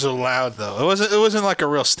little. It was loud though. It wasn't like a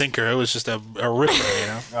real stinker. It was just a ripper, you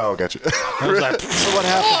know. Oh, gotcha. It was like, So what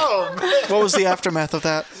happened? What was the aftermath of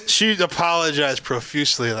that? she apologized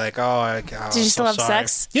profusely, like, "Oh, Did you still have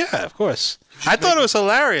sex? Yeah, of course. I thought it was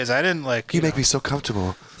hilarious. I didn't like. You make me so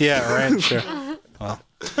comfortable. Yeah, right. Sure. Well,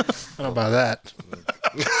 I don't know about that.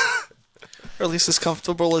 Or at least as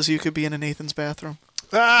comfortable as you could be in a Nathan's bathroom.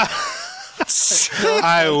 I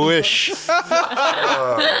wish.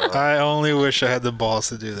 I only wish I had the balls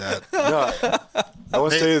to do that. No, I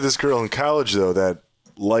once dated this girl in college though that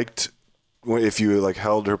liked if you like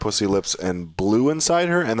held her pussy lips and blew inside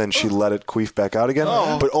her, and then she let it queef back out again.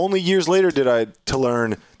 But only years later did I to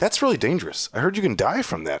learn that's really dangerous. I heard you can die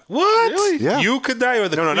from that. What? Really? Yeah. You could die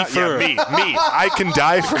with a No, not queefer. me. I can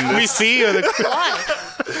die from this. Queefy or the.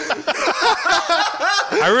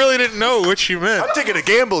 I really didn't know what you meant. I'm taking a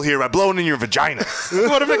gamble here by blowing in your vagina.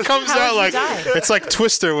 What if it comes How out would like you die? it's like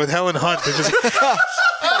Twister with Helen Hunt? It just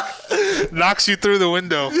knocks you through the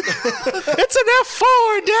window. It's an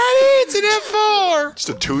F4, Daddy. It's an F4. Just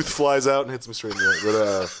a tooth flies out and hits me straight in the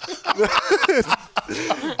eye. But,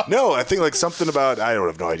 No, I think like something about I don't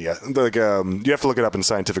have no idea. Like you have to look it up in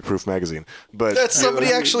Scientific Proof magazine. But That's somebody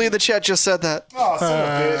actually in the chat just said that.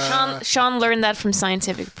 Sean learned that from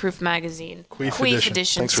Scientific Proof magazine. Queef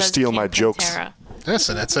edition. Thanks for says stealing King my jokes. Pantera.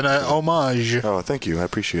 Listen, it's an homage. Oh, thank you. I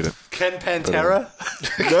appreciate it. Ken Pantera?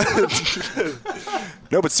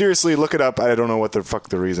 No, but seriously, look it up. I don't know what the fuck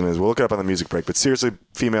the reason is. We'll look it up on the music break. But seriously,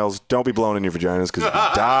 females, don't be blown in your vaginas because you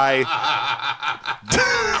die.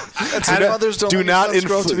 That's why mothers don't do let not themselves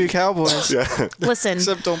grow up to infl- be cowboys. Yeah. Listen,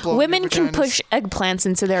 Except don't blow women their can vaginas. push eggplants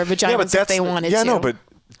into their vaginas if they wanted yeah, to. no, but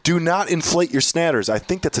do not inflate your snatters. I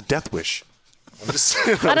think that's a death wish. I'm just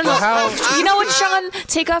I don't know. You know what, Sean?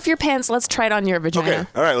 Take off your pants. Let's try it on your vagina. Okay,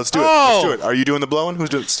 all right, let's do it. Let's do it. Are you doing the blowing? Who's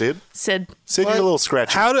doing it? Sid? Sid. Sid, you're a little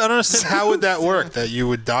scratchy. I don't understand. How would that work? That you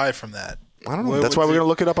would die from that? I don't know. That's why we're gonna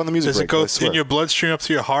look it up on the music Does break. it go I swear. in your bloodstream up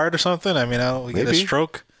to your heart or something? I mean, we get a Maybe.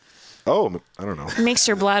 stroke. Oh, I don't know. It makes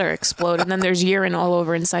your bladder explode, and then there's urine all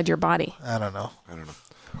over inside your body. I don't know.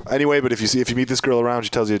 Anyway, but if you meet this girl around, she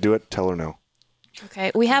tells you to do it. Tell her no. Okay,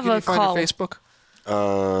 we have Can a you find call. her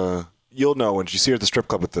Facebook? You'll know when you see her at the strip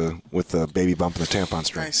club with the baby bump and the tampon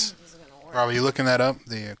string. Nice. Rob, are you looking that up?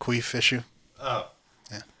 The queef issue?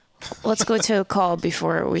 Let's go to a call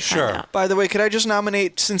before we Sure. find out. By the way, could I just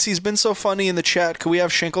nominate, since he's been so funny in the chat, could we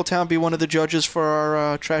have Shinkletown be one of the judges for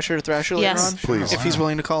our Trasher to Thrasher later Yes. on? Please. If he's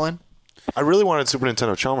willing to call in. I really wanted Super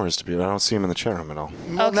Nintendo Chalmers to be, but I don't see him in the chat room at all.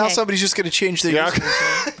 Well, now Okay. somebody's just going to change their Yeah.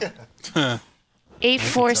 username.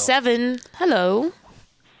 847. Hello.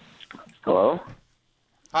 Hello?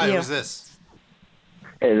 Hi, Yeah. who's this?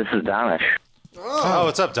 Hey, this is Donish. Oh,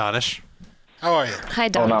 what's up, Donish? How are you? Hi, Oh,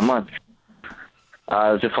 Don. not much.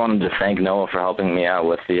 I just wanted to thank Noah for helping me out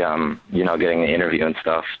with the, getting the interview and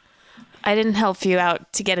stuff. I didn't help you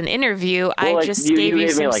out to get an interview. Well, I like, just you gave you gave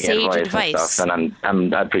me, some like, sage And advice. stuff,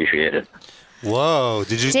 and I appreciate it. Whoa,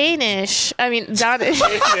 did you? Danish. I mean, Danish.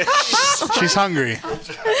 She's hungry.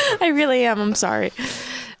 I really am. I'm sorry.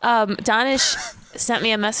 Danish sent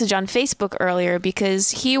me a message on Facebook earlier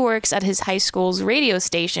because he works at his high school's radio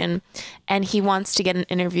station and he wants to get an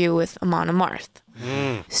interview with Amon Amarth.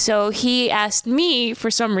 So he asked me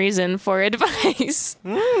for some reason for advice.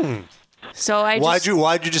 So I just...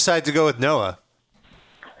 Why'd you decide to go with Noah?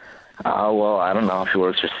 Well, I don't know if he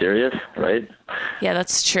works for Sirius, right? Yeah,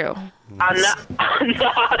 that's true.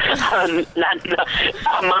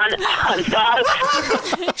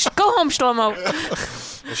 Go home, Shlomo.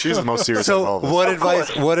 She's the most serious of all of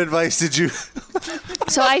us. What advice did you?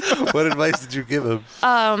 So I What advice did you give him?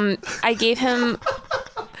 I gave him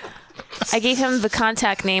the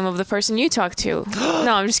contact name of the person you talked to.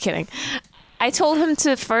 No, I'm just kidding. I told him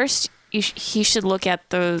to first he should look at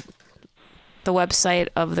the website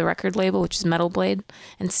of the record label, which is Metal Blade,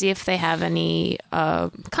 and see if they have any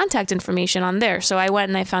contact information on there. So I went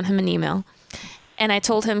and I found him an email, and I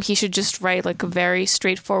told him he should just write like a very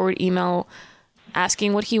straightforward email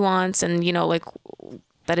asking what he wants, and like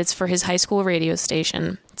that it's for his high school radio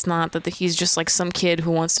station. It's not that he's just like some kid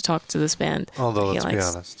who wants to talk to this band. Although, he let's be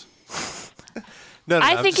likes. honest. No,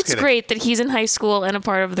 I I'm think just it's kidding. great that he's in high school and a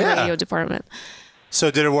part of the Yeah. radio department.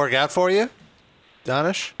 So did it work out for you,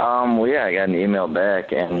 Donish? Well, yeah, I got an email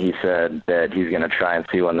back, and he said that he's going to try and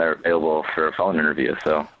see when they're available for a phone interview,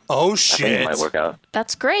 so Oh I think it shit! might work out.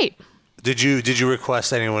 That's great. Did you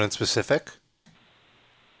request anyone in specific?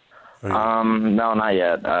 No, not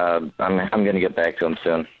yet. I'm going to get back to him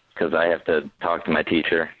soon, because I have to talk to my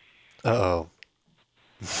teacher. Uh-oh.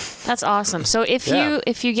 That's awesome. So if Yeah.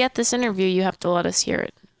 you get this interview, you have to let us hear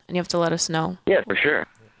it, and you have to let us know. Yeah, for sure.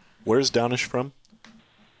 Where's Donish from?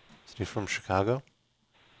 Is he from Chicago?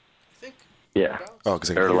 Yeah. Oh,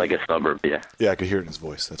 because Or like a suburb, yeah. I could hear it in his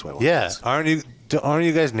voice. That's why I wanted to Yeah. ask. Aren't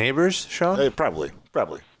you guys neighbors, Sean? Probably.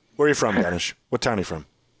 Where are you from, Donish? What town are you from?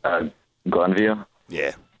 Glenview?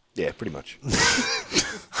 Yeah, pretty much.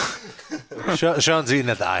 Sean's eating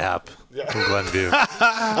at the IHOP in Glenview.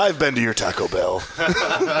 I've been to your Taco Bell.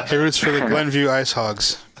 He roots for the Glenview Ice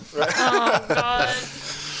Hogs.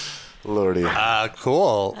 Lordy.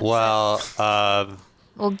 Cool. Well,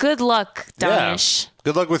 Well, good luck, Danish.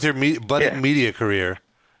 good luck with your budding media career.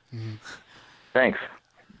 Thanks.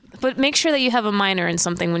 But make sure that you have a minor in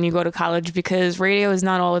something when you go to college, because radio is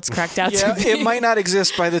not all it's cracked out Yeah, to be. it might not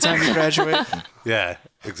exist by the time you graduate. Yeah,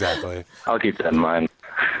 exactly. I'll keep that in mind.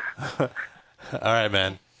 All right,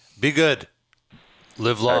 man. Be good.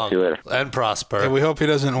 Live Talk long to you later. and prosper. Yeah, we hope he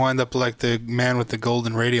doesn't wind up like the man with the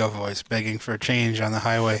golden radio voice begging for a change on the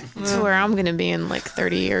highway. That's where I'm going to be in like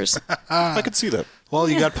 30 years. I could see that. Well,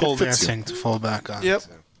 you got pole dancing to fall back on. Yep.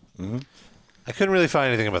 I couldn't really find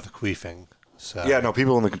anything about the queefing, So. Yeah, no,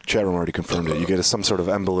 people in the chat room already confirmed it. You get some sort of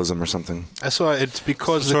embolism or something. I saw it's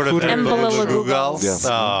because the Sort of cooter, Embologugals. Yeah.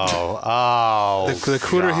 Oh. the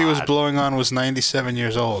cooter he was God. blowing on was 97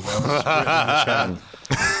 years old. That was written in the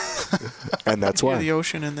chat. And that's Hear why. the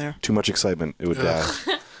ocean in there. Too much excitement. It would die.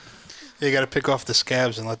 You got to pick off the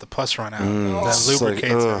scabs and let the pus run out. That It's like,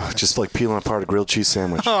 lubricates it. just like peeling apart a grilled cheese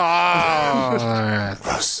sandwich. Oh, all right.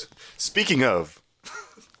 Gross. Speaking of,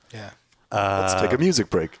 Yeah. let's take a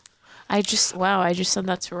music break. I just said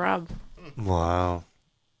that to Rob. Wow.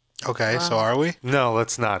 Okay, so are we? No,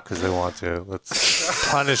 let's not because they want to.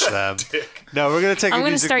 Let's punish them. No, we're going to take I'm a going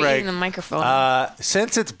to music start break. eating the microphone.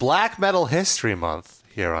 Since it's Black Metal History Month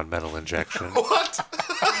here on Metal Injection. What?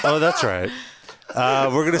 Oh, that's right. We're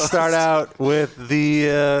going to start out with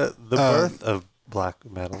the birth of black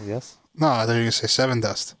metal, yes? No, I thought you were going to say Seven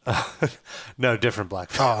Dust. No, different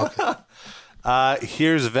black metal. Oh, okay.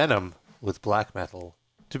 Here's Venom with black metal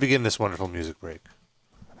to begin this wonderful music break.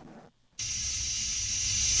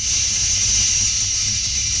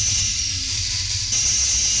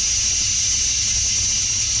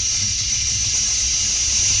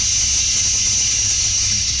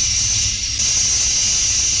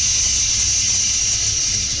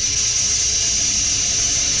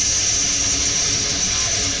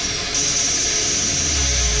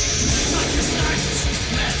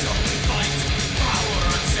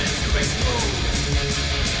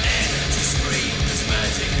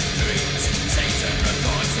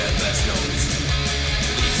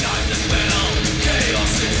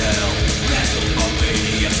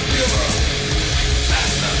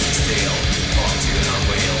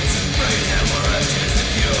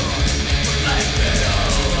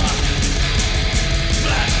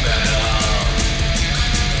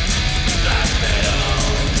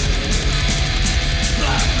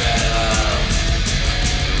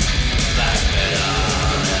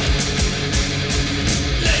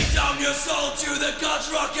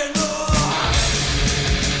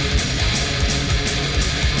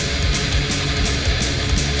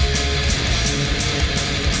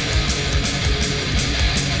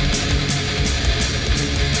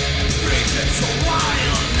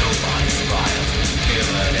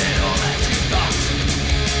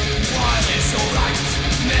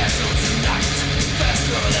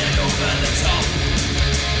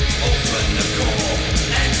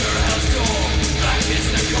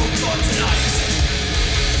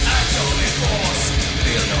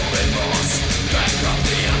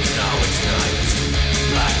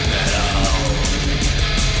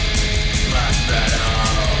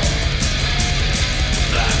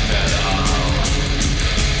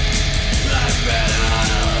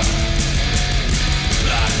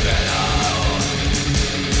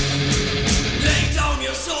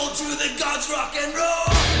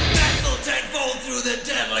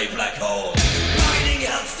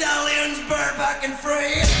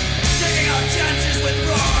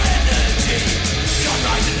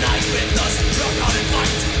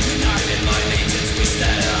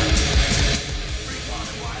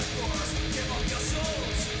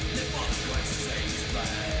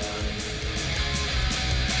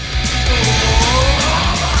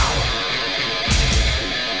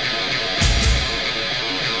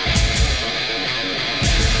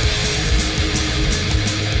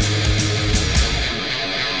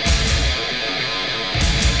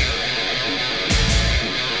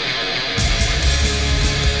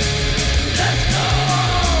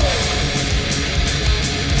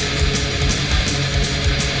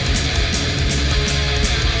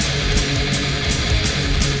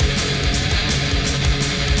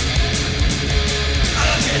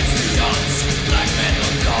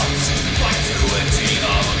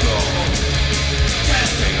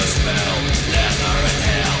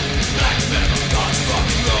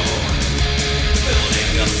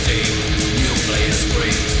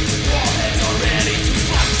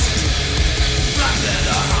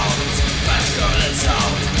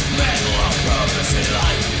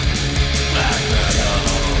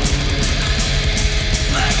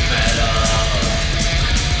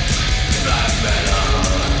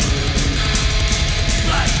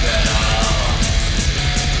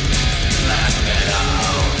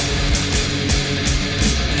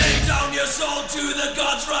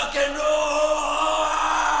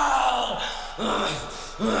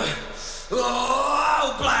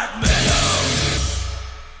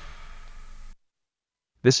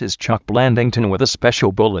 This is Chuck Blandington with a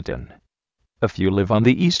special bulletin. If you live on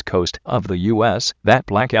the East Coast of the U.S., that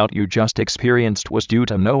blackout you just experienced was due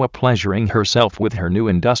to Noah pleasuring herself with her new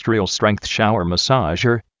industrial strength shower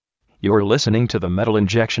massager. You're listening to the Metal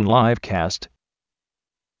Injection Livecast.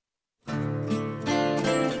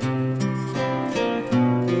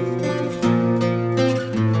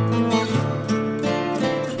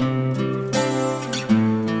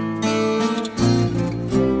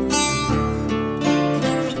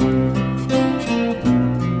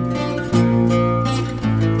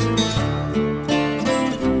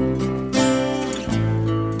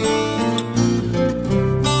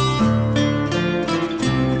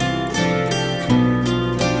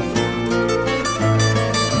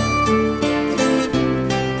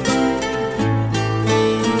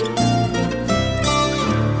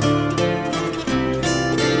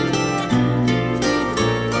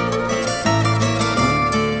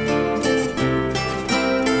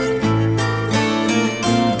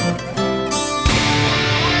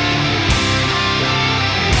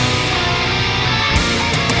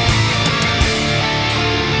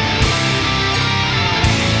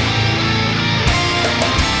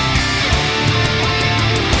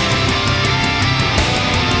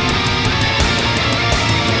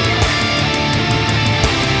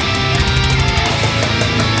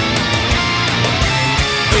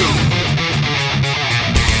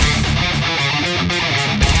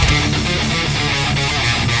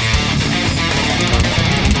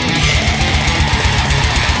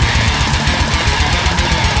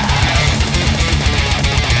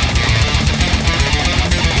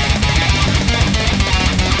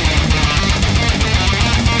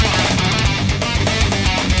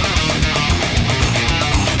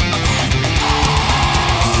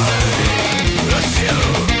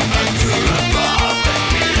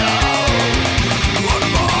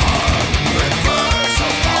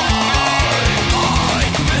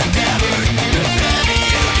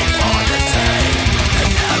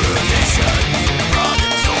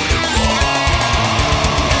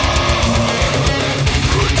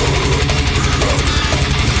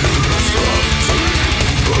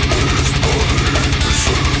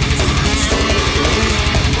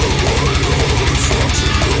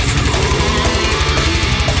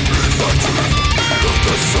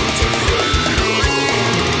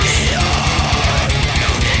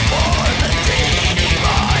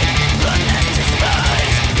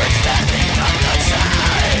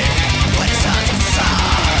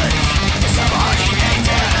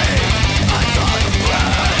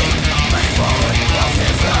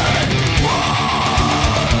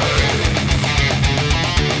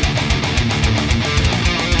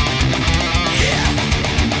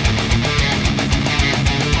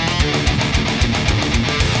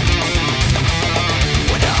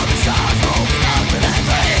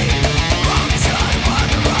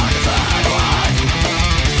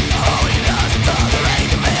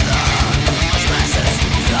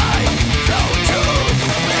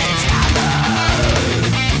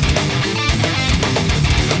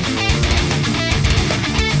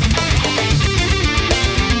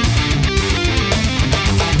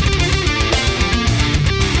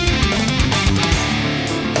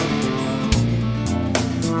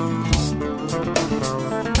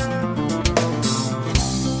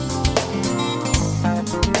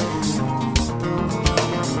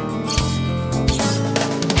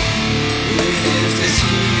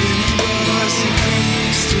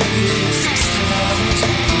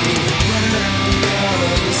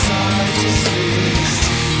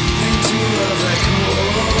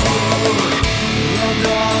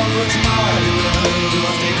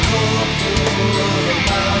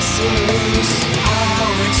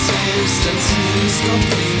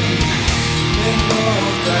 complete. Make more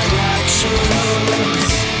of that actions.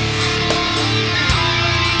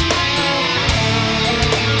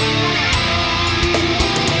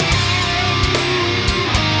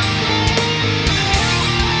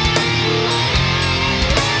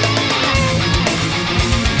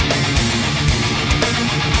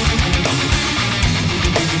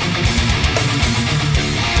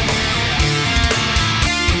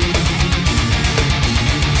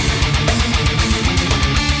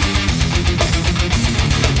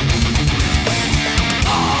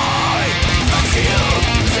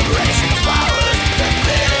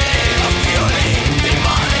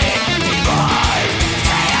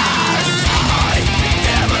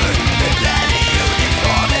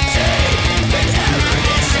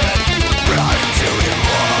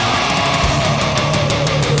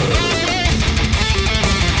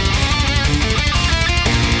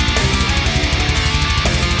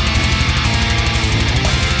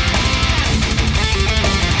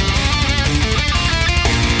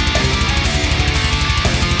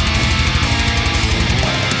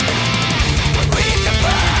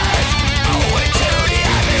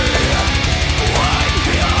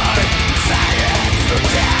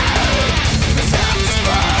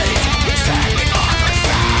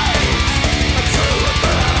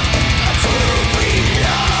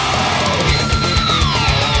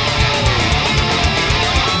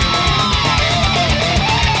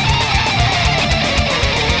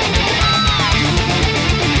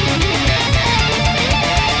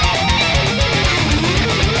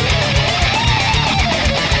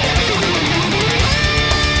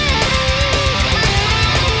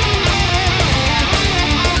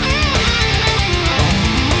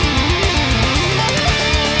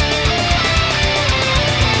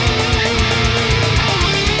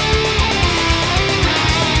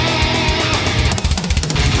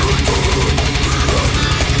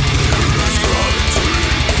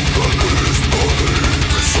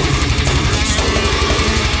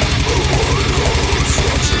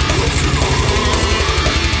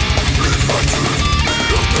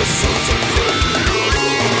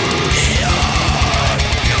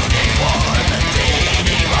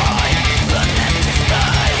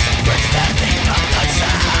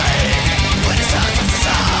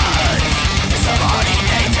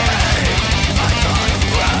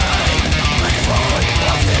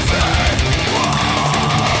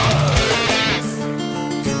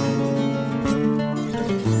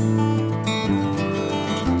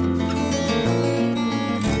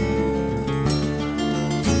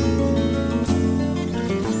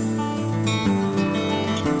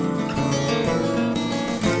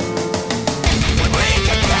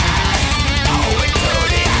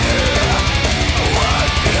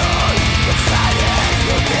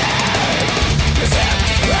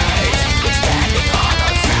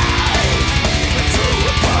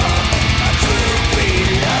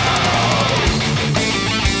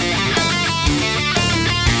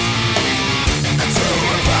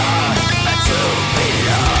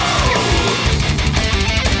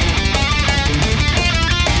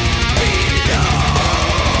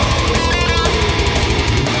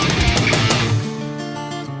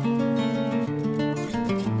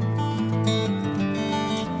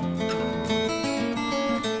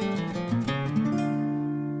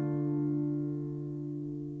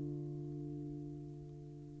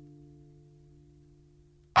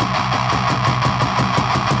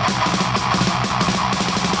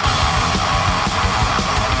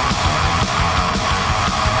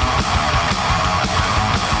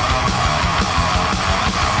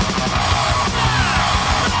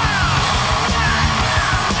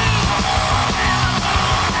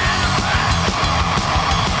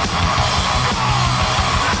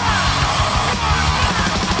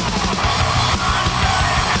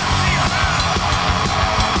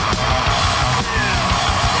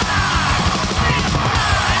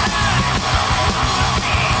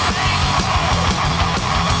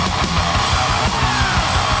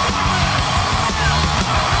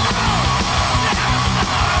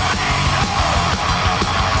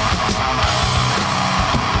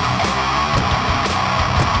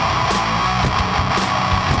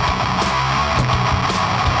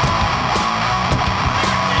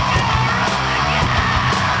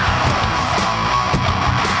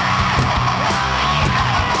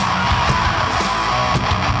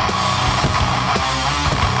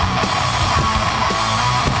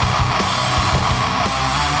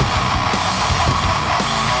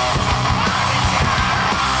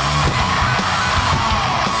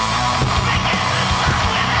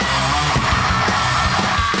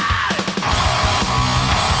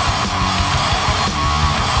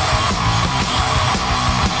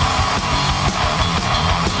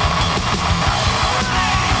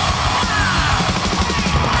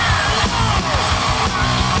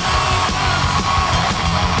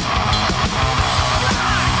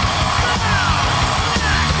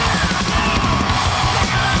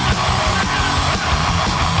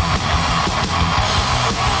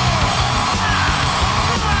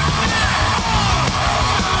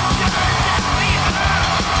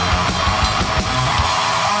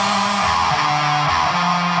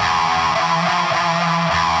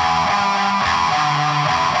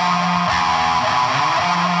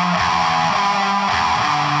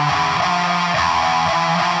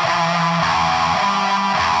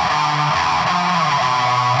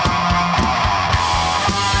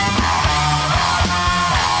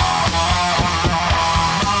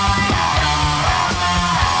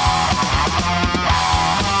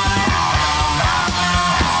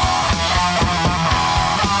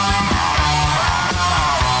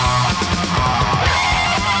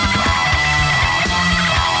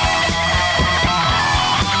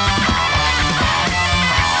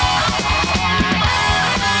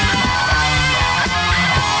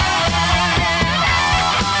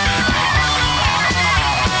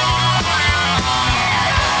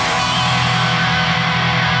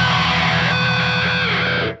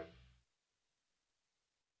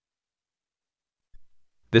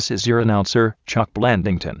 This is your announcer, Chuck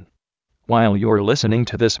Blandington. While you're listening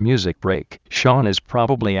to this music break, Sean is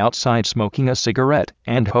probably outside smoking a cigarette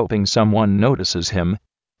and hoping someone notices him.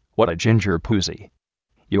 What a ginger poozy.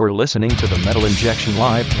 You're listening to the Metal Injection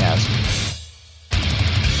Livecast.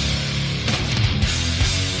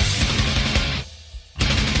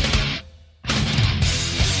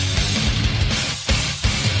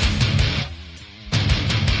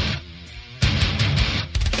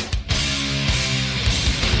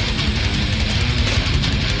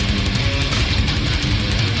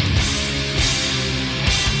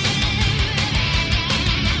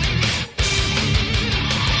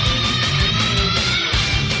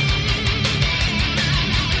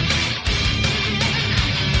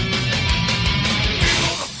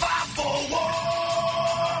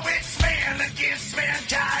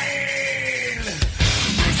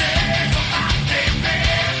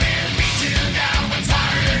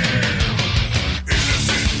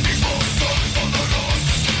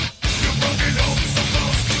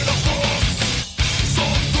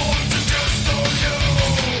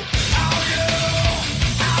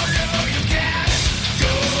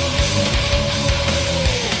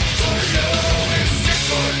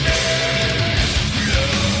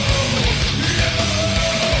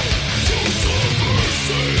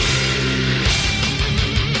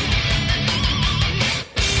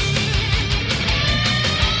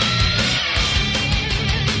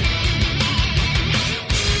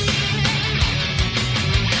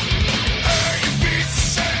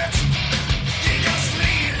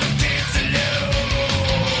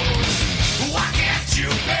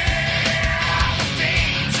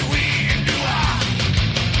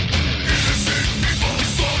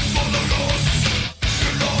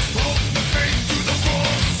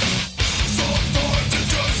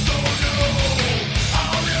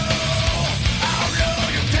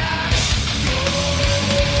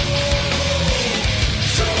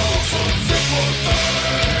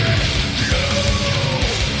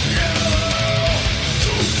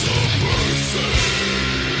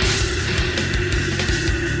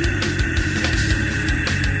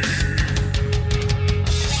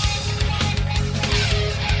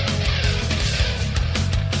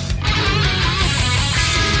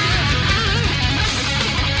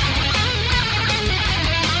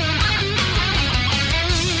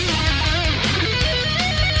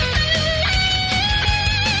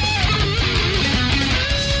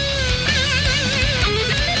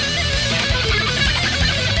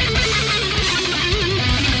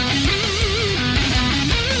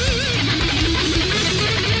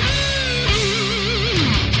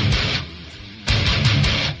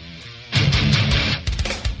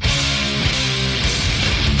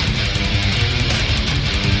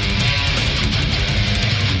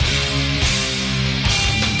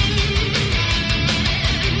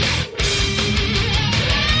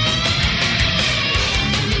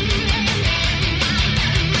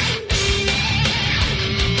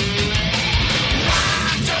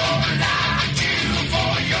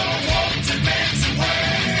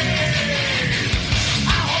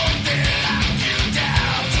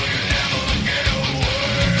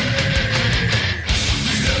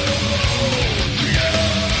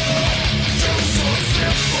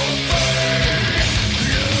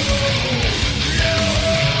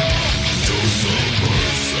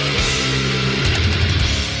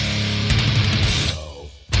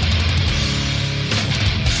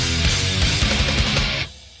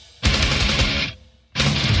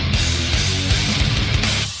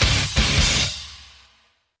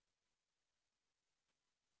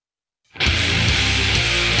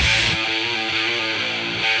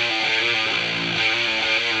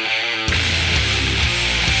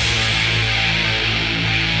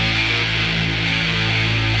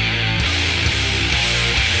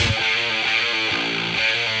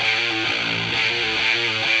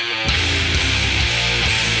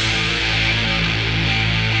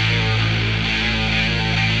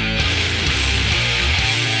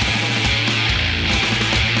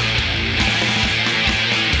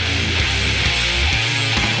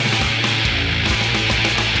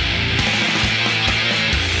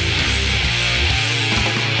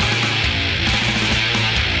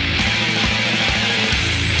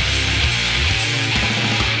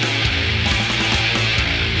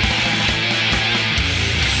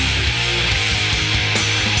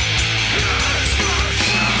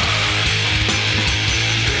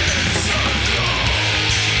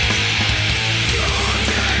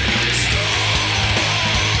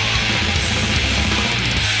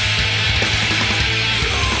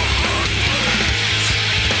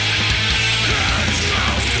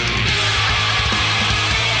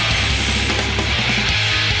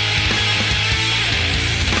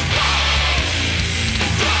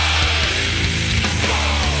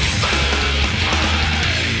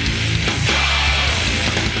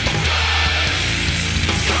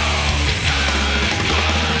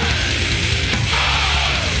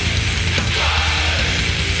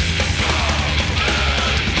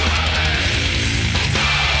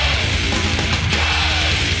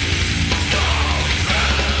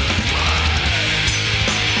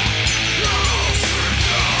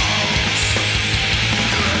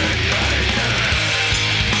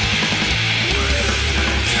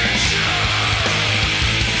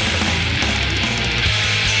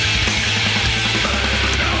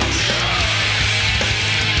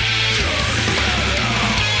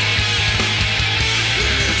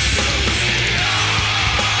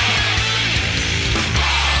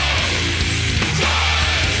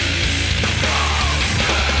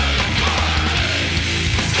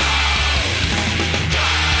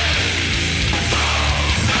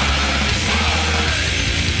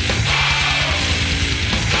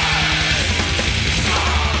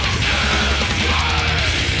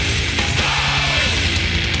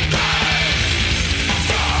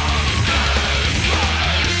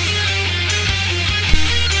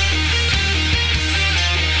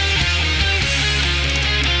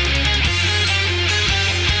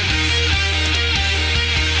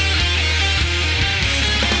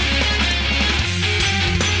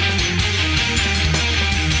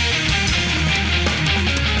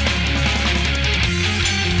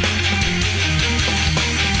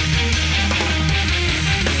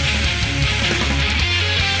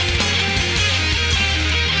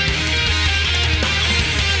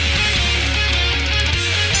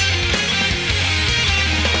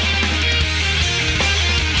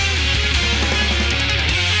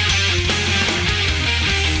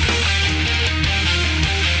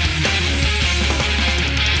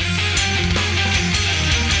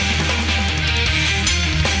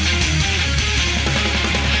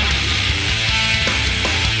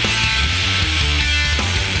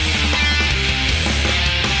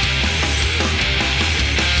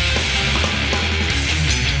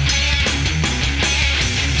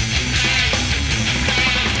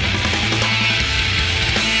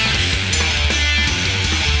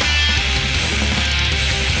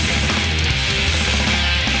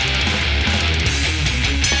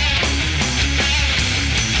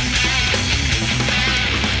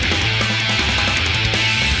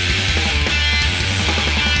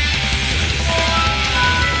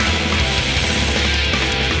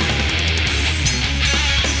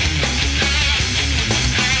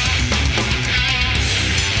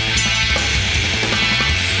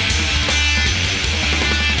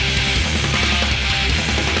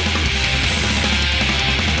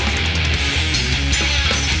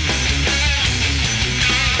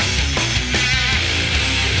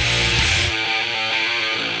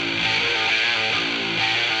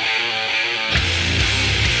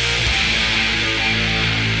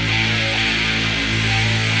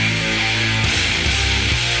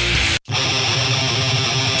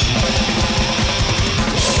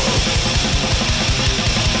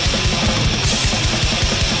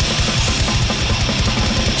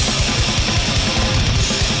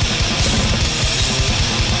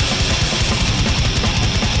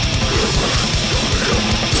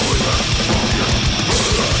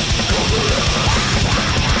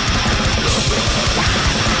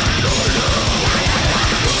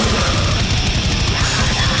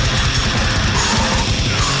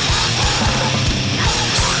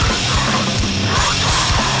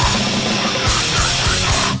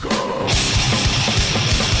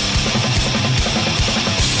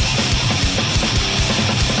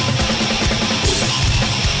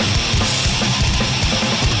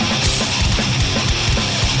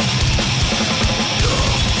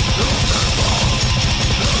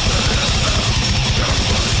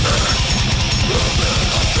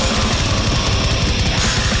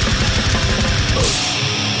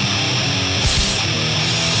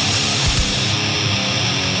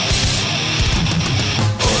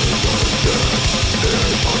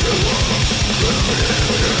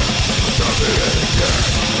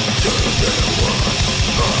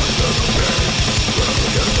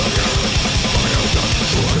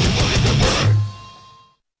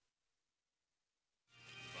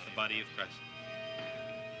 The body of Christ.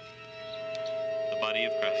 The body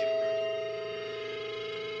of Christ.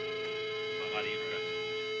 The body of Christ.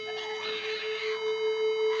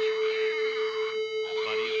 The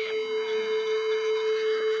body of Christ.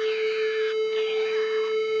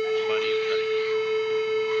 The body of Christ.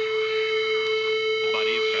 The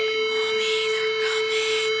body of Christ.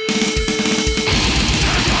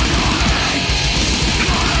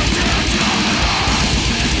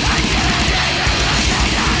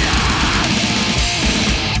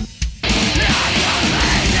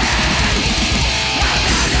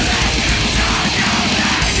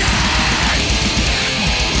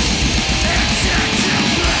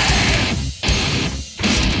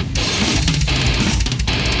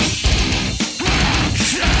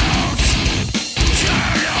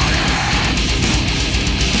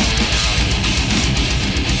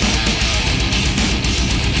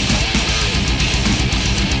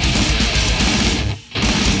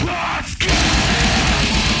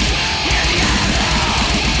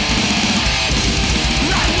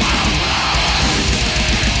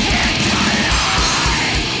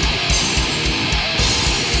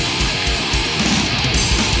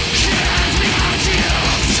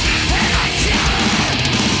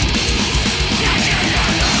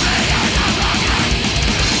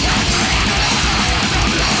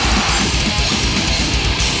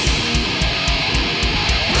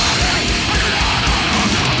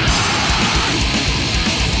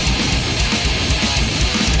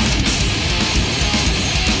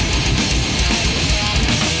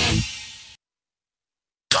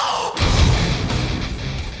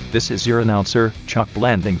 This is your announcer, Chuck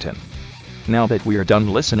Blandington. Now that we are done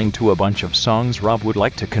listening to a bunch of songs Rob would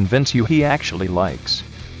like to convince you he actually likes,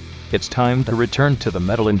 it's time to return to the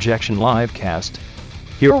Metal Injection livecast.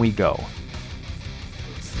 Here we go.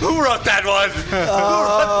 Who wrote that one?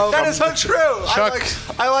 That is untrue.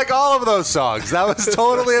 I like all of those songs. That was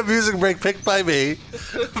totally a music break picked by me.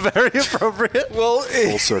 Very appropriate. Well,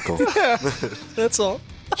 Full circle. yeah, that's all.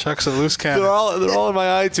 Chuck's a loose cannon. They're all in my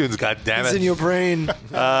iTunes. God damn It's it. in your brain.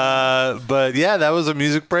 But yeah, that was a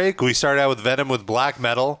music break. We started out with Venom with Black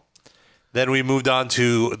Metal. Then we moved on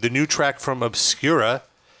to the new track from Obscura.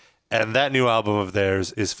 And that new album of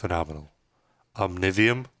theirs is phenomenal.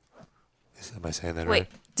 Omnivium. Am I saying that right? Wait,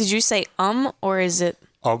 did you say or is it?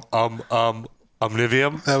 Omnivium?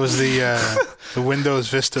 That was the Windows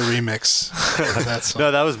Vista remix of that song.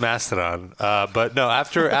 No, that was Mastodon. But no,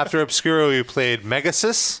 after Obscura, we played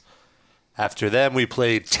Megasis. After them, we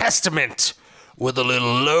played Testament with a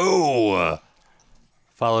little low.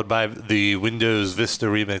 Followed by the Windows Vista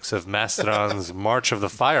remix of Mastodon's March of the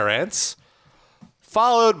Fire Ants.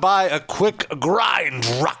 Followed by a quick grind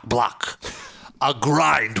rock block. A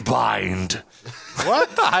grind bind. What?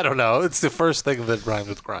 I don't know. It's the first thing that rhymed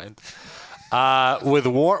with grind. With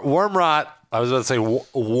Warm Rot. I was about to say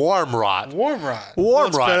Warm Rot. Warm Rot. Warm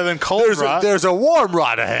It's Rot. better than Cold Rot. There's a Warm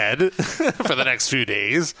Rot ahead for the next few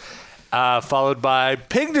days. Followed by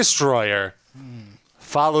Pig Destroyer.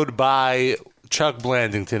 Followed by Chuck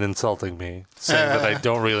Blandington insulting me, saying that I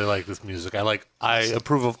don't really like this music. I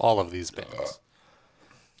approve of all of these bands.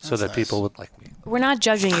 So that people would like me. We're not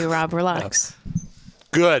judging you, Rob. Relax.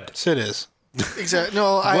 Good. Sid is. Exactly.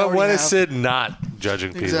 No, When is Sid not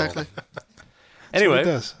judging people? Exactly. Anyway,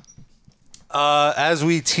 That's what it does. as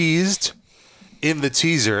we teased in the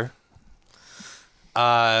teaser,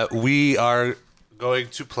 we are going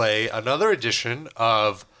to play another edition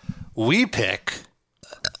of We Pick.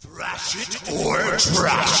 Thrash it or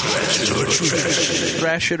trash it.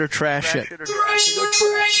 Thrash it or trash it.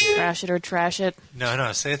 Thrash it or trash it.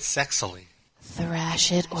 No, say it sexily.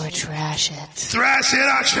 Thrash it or trash it. Thrash it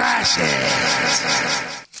or trash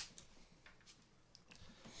it.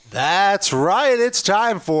 That's right. It's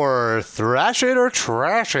time for Thrash It or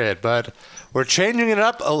Trash It. But we're changing it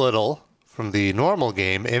up a little from the normal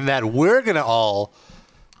game in that we're going to all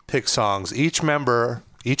pick songs. Each member,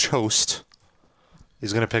 each host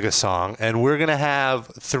is going to pick a song. And we're going to have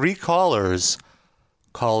 3 callers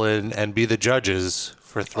call in and be the judges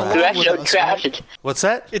for Thrash It or Trash It. What's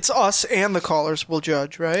that? It's us and the callers will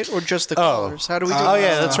judge, right? Or just the callers? How do we do Oh, that?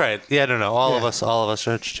 yeah, that's right. Yeah, no. All of us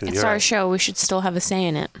judge too. It's You're our right. show. We should still have a say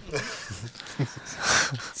in it.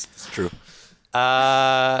 It's true.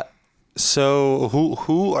 So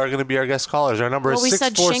who are going to be our guest callers? Our number Well, is we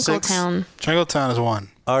said 646. Shinkletown. Shinkletown is 1.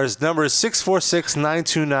 Our number is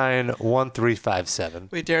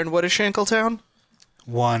 646-929-1357. Wait, Darren, what is Shankletown?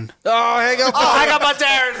 1. Oh, hang up. Oh, hang up on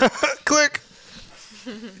Darren. Click.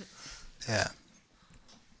 Yeah.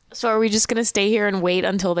 So are we just gonna stay here and wait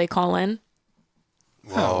until they call in?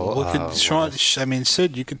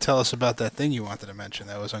 Sid, you could tell us about that thing you wanted to mention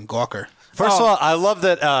that was on Gawker. First of all, I love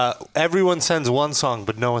that everyone sends one song,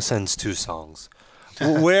 but Noah sends two songs.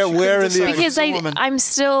 Where in the Because I'm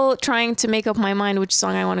still trying to make up my mind which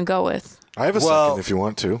song I want to go with. I have a second if you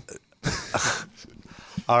want to.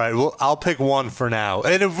 All right, well, I'll pick one for now,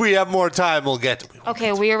 and if we have more time, we'll get to it.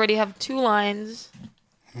 Okay, we already have 2 lines.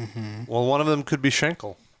 Well, one of them could be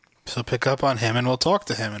Schenkel. So pick up on him, and we'll talk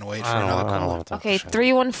to him and wait for another call. Okay,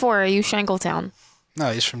 314. Are you Shankletown?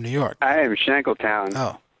 No, he's from New York. I am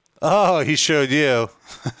Shankletown. Oh, he showed you.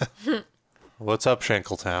 What's up,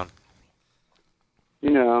 Shankletown?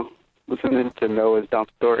 You know, listening to Noah's dumb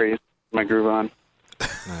stories. My groove on.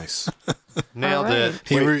 Nice. Nailed it.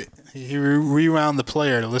 He rewound the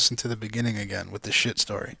player to listen to the beginning again with the shit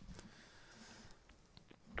story.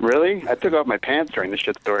 Really? I took off my pants during the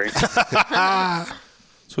shit story. So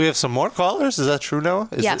we have some more callers? Is that true, Noah?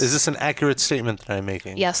 Yes. Is this an accurate statement that I'm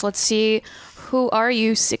making? Yes, let's see. Who are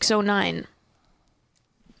you, 609?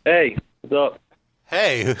 Hey, what's up?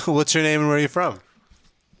 Hey, what's your name and where are you from?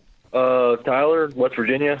 Tyler, West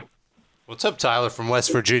Virginia. What's up, Tyler from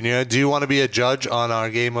West Virginia? Do you want to be a judge on our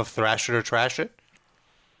game of Thrash It or Trash It?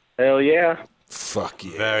 Hell yeah. Fuck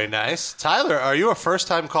yeah. Very nice. Tyler, are you a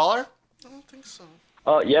first-time caller? I don't think so.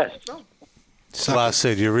 Yes. Wow,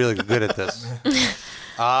 Sid, you're really good at this.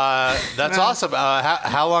 That's awesome.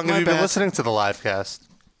 How long have you been listening to the live cast?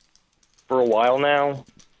 For a while now.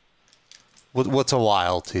 What's a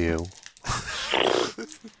while to you?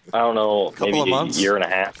 I don't know, Couple maybe of months? a year and a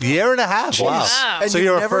half. Year and a half? Wow. And So you've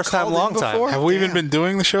you're a never first-time, called in long-time. before? Have we even been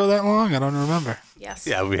doing the show that long? I don't remember. Yes.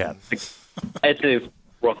 Yeah, we have. It's a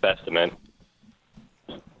rough estimate.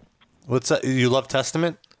 What's that? You love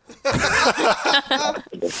Testament?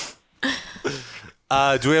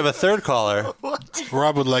 Do we have a third caller?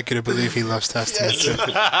 Rob would like you to believe he loves Testament. too.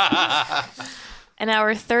 And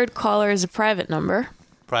our third caller is a private number.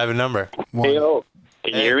 Private number. Hey, yo.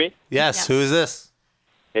 Can you hear me? Yes. Who is this?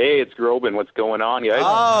 Hey, it's Groban. What's going on, guys? Oh,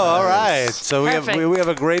 all right. So we Perfect. have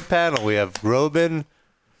a great panel. We have Groban,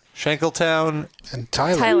 Shankletown, and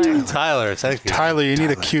Tyler. Tyler. Tyler, thank you. Tyler, you need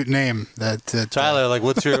a cute name. Tyler, like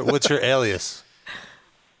what's your alias?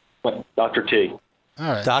 Dr. T.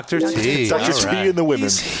 All right. Dr. T. Dr. T and the women.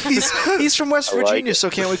 He's from West I like Virginia, it. so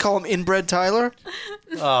can't we call him Inbred Tyler?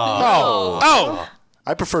 Oh.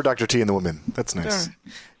 I prefer Dr. T and the women. That's nice.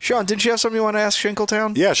 Sean, didn't you have something you want to ask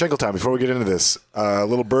Shankletown? Yeah, Shankletown, before we get into this,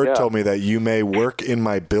 Little Bird told me that you may work in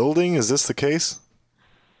my building. Is this the case?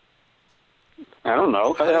 I don't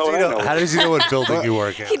know. How the hell would I know? How does he know what building you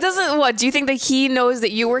work in? He doesn't. What? Do you think that he knows that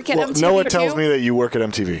you work at MTV? Noah too? tells me that you work at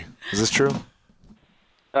MTV. Is this true?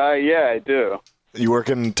 Yeah, I do. You work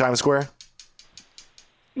in Times Square?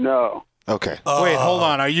 No. Okay. Wait, hold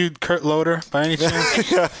on. Are you Kurt Loder by any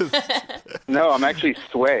chance? No, I'm actually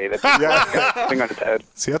Sway. That's got a thing on his head.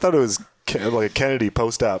 See, I thought it was like a Kennedy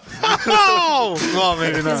post-op. Oh! Well,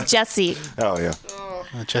 maybe It's not. Jesse. Oh, yeah.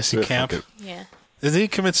 Jesse Camp. Yeah. Did he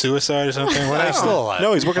commit suicide or something? What He's still alive.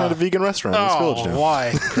 No, he's working at a vegan restaurant in East Village now.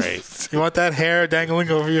 Why? Great. You want that hair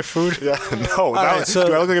dangling over your food? Yeah, no. right, so-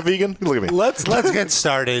 do I look like a vegan? Look at me. Let's get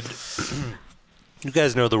started. You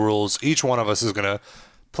guys know the rules. Each one of us is gonna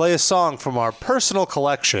play a song from our personal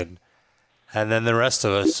collection, and then the rest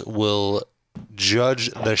of us will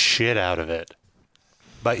judge the shit out of it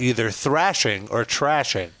by either thrashing or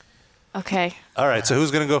trashing. Okay. All right, so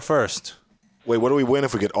who's gonna go first? Wait, what do we win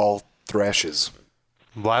if we get all thrashes?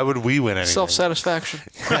 Why would we win anything? Self-satisfaction.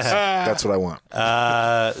 That's what I want.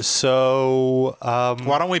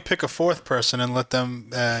 Why don't we pick a fourth person and let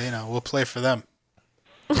them, we'll play for them.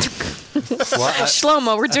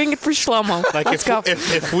 Shlomo. We're doing it for Shlomo. Like Let's go.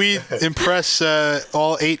 if we impress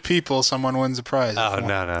all 8 people, someone wins a prize. Oh,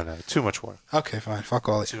 no. Too much work. Okay, fine. Fuck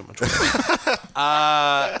all 8. Too much work.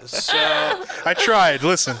 I tried.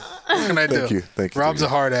 Listen. What can I do? Thank you. Rob's a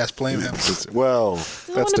hard ass. Blame him. Well, I that's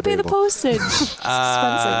want to pay the debatable. postage. It's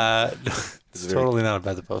expensive. It's totally not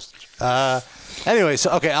about the postage. Anyway,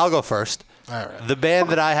 so, okay, I'll go first. All right. The band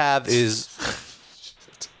that I have is...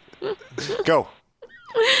 Go.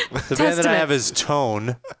 The band that I have is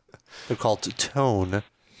Tone. They're called Tone.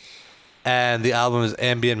 And the album is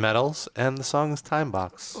Ambient Metals, and the song is Time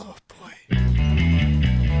Box. Oh, boy.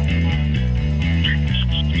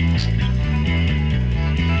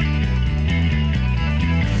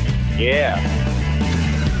 Yeah.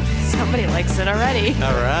 Somebody likes it already.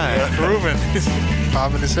 All right. Proven. He's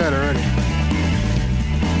popping his head already.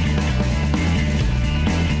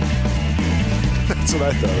 That's what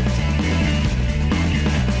I thought.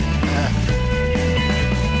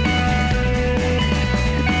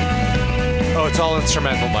 Oh, it's all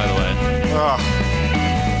instrumental, by the way. Oh,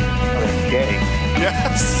 Gay.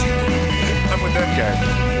 yes. I'm with that guy.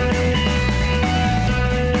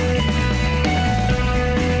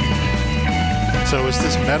 So is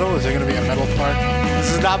this metal? Is there going to be a metal part?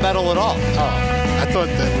 This is not metal at all. Oh, I thought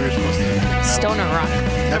that we were supposed to. Stoner rock.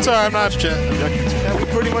 That's all right. I'm not objecting to it. Have we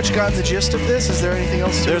pretty much gotten the gist of this? Is there anything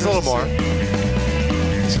else to There's a little more.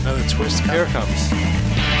 There's another twist. Here it comes.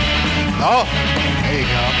 Oh, there you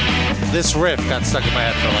go. This riff got stuck in my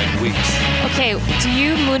head for like weeks. Okay, do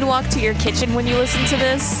you moonwalk to your kitchen when you listen to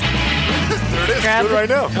this? There it is. Grab- Do it right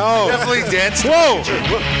now. Oh, Definitely danced. whoa!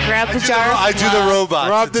 Grab the jar. I do the robot.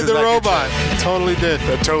 Rob did the robot. Totally did.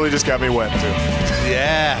 That totally just got me wet too.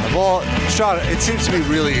 Yeah. Well, Sean, it seems to be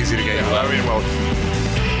really easy to get you I out. mean, well,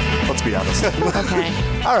 let's be honest. Okay.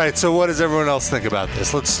 All right. So, what does everyone else think about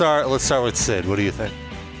this? Let's start with Sid. What do you think?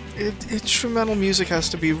 Instrumental music has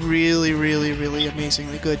to be really, really, really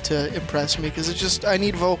amazingly good to impress me because I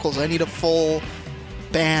need vocals. I need a full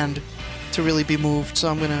band to really be moved, so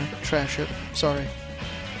I'm going to trash it. Sorry.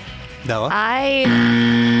 Noah?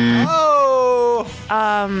 Oh!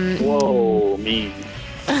 Whoa, me.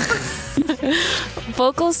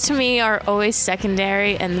 Vocals to me are always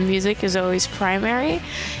secondary and the music is always primary.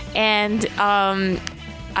 And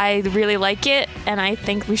I really like it, and I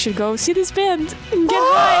think we should go see this band and get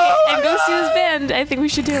high and go see this band. I think we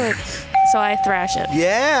should do it. So I thrash it.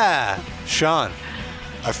 Yeah. Sean?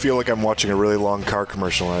 I feel like I'm watching a really long car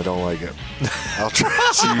commercial and I don't like it. I'll try.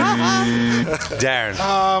 Darren?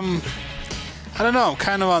 I don't know. I'm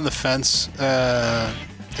kind of on the fence.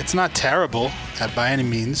 It's not terrible by any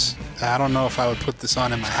means. I don't know if I would put this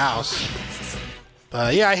on in my house.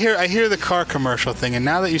 But yeah, I hear the car commercial thing, and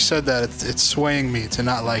now that you said that, it's swaying me to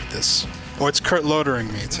not like this, or it's Kurt Loadering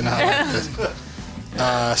me to not like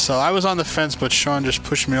this. So I was on the fence, but Sean just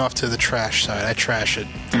pushed me off to the trash side. I trash it.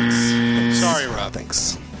 Sorry, Rob.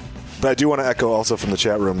 Thanks. But I do want to echo also from the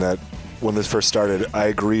chat room that when this first started, I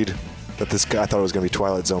agreed that this guy, I thought it was going to be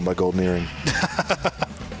Twilight Zone by Golden Earring.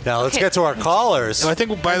 Now let's get to our callers. So I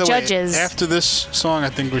think, by the Judges. way, after this song, I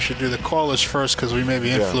think we should do the callers first because we may be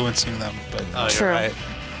influencing them. But True. You're right.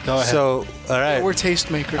 go ahead. So, all right. We're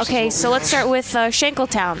tastemakers. Okay, is so what we let's start with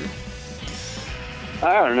Shankletown.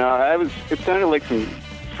 I don't know. It sounded like some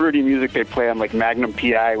fruity music they play on like Magnum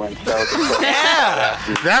PI when it's out.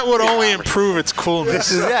 that would only improve its coolness.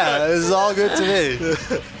 This is all good to me.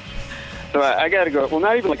 So I got to go. Well,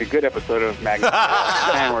 not even like a good episode of Magnum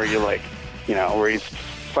PI where you're like, where he's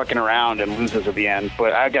fucking around and loses at the end.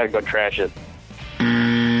 But I got to go trash it.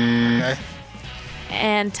 Okay.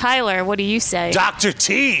 And Tyler, what do you say? Dr.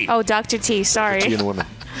 T. Oh, Dr. T, sorry. Tea and women.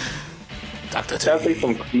 Dr. T. Sounds like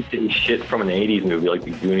some cliche shit from an 80s movie, like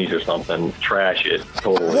The Goonies or something. Trash it.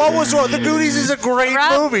 Totally. What was wrong? The Goonies is a great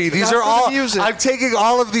Rob, movie. These not are for all. the music. I'm taking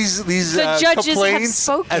all of these The judges have complaints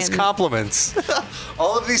spoken. as compliments.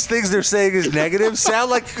 All of these things they're saying is negative sound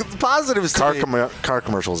like positives to me. Car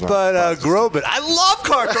commercials now. But Groban, I love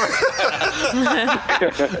car commercials.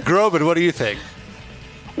 Groban, what do you think?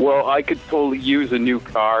 Well, I could totally use a new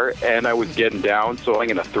car, and I was getting down, so I'm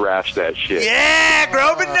going to thrash that shit. Yeah,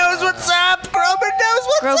 Groban knows what's up. Groban knows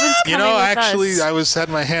what's Groban's up. You know, actually, I had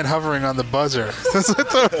my hand hovering on the buzzer.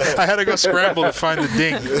 I had to go scramble to find the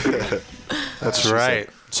ding. That's right.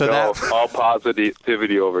 So No, all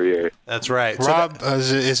positivity over here. that's right. So Rob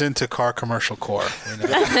is into car commercial core.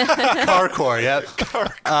 Carcore, yep.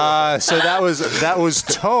 So that was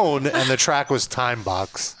Tone, and the track was Time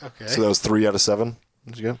Box. Okay. So that was 3 out of 7.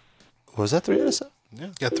 Did you get? Was that 3 out of 7? Yeah.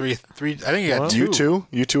 You got three. I think you got You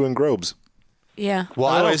two and Grobes. Yeah. Well,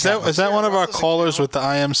 By I the way, don't is that one of our doesn't callers with the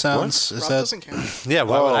IM sounds? Is Rob that doesn't count. Yeah,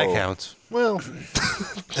 why would I Oh. count? Well,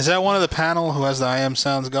 is that one of the panel who has the IM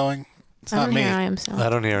sounds going? It's I not don't me. hear IM sound. I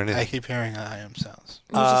don't hear I anything. keep hearing IM sounds.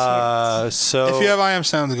 So If you have IM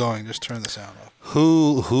sounds going, just turn the sound off.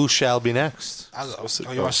 who shall be next? I'll go.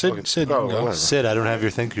 Oh, you want Sid? okay. Sid, you Oh, can go. whatever. Sid, I don't have your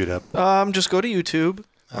thing queued up. Just go to YouTube.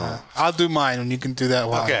 I'll do mine, and you can do that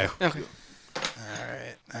while. Okay. Okay. All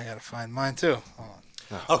right. I gotta find mine too. Hold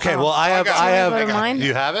on. Okay. Well, I have. Go to mine?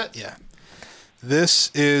 You have it? Yeah. This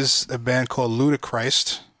is a band called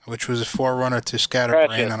Ludachrist, which was a forerunner to Trash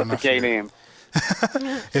Scatterbrain. it. I don't know That's a gay name.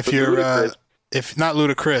 if you're if not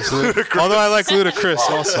Ludacris. Although I like Ludacris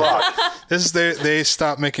also. This is they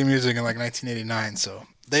stopped making music in like 1989, so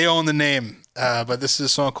they own the name. But this is a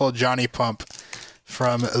song called Johnny Pump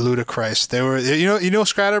from Ludachrist. They were you know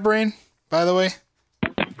Scatterbrain, by the way?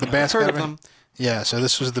 The band I've heard of Scatterbrain? them. Yeah, so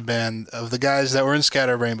this was the band of the guys that were in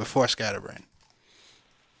Scatterbrain before Scatterbrain.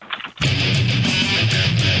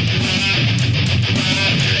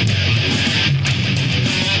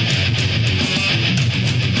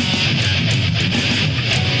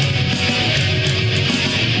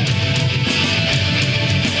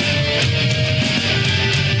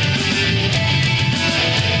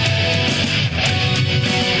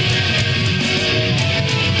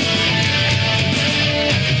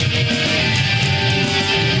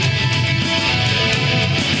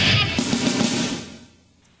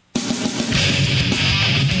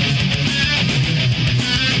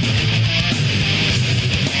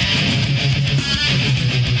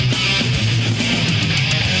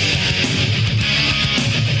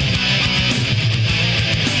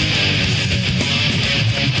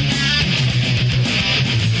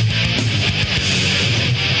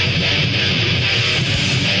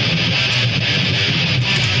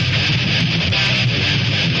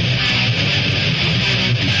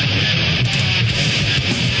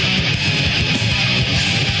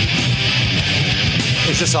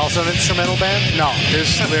 also an instrumental band? No,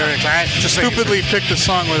 his lyrics. I just stupidly picked a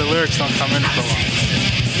song where the lyrics don't come in for long.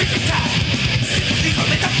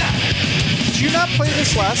 Did you not play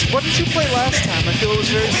this last? What did you play last time? I feel it was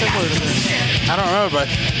very similar to this. I don't remember, but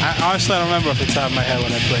honestly, I don't remember off the top of my head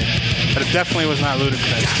what I played. But it definitely was not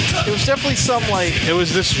Ludacris. It was definitely some like. It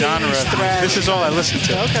was this genre. This is all I listened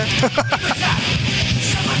to. Okay.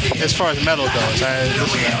 As far as metal goes, I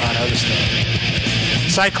listen to a lot of other stuff.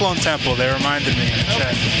 Cyclone Temple, they reminded me in the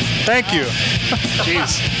chat. Thank you.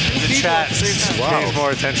 Jeez. The chat pays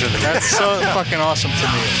more attention than That's so fucking awesome to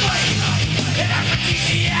me.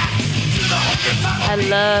 I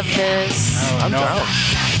love this. I'm down.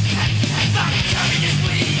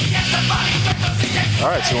 All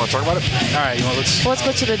right, so you want to talk about it? All right, Let's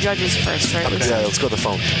go to the judges first, right? Yeah, let's go to the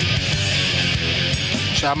phone.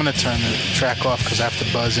 So I'm going to turn the track off because I have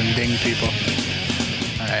to buzz and ding people.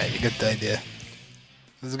 All right, you get the idea.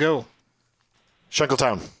 Let's go.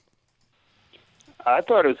 Shankletown. I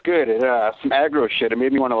thought it was good. It some aggro shit. It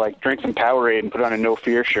made me want to like drink some Powerade and put on a No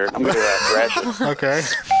Fear shirt. I'm gonna thrash it. Okay.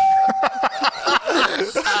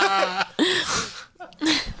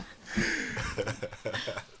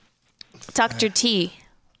 Dr. T.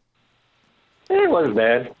 It wasn't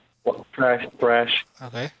bad. Well, thrash.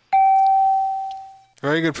 Okay.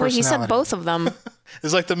 Very good Wait, personality. he said both of them.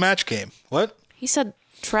 It's like the match game. What? He said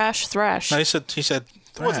thrash. No, he said thrash.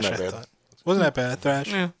 Wasn't that I bad. thought. Wasn't that bad? Thrash.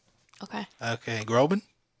 Yeah. Okay. Okay, Groban.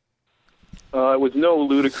 It was no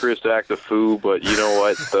Ludacris act of foo, but you know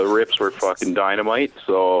what? The rips were fucking dynamite.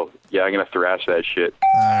 So yeah, I'm gonna thrash that shit.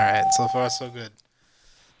 All right, so far so good.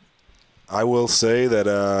 I will say that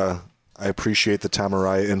I appreciate the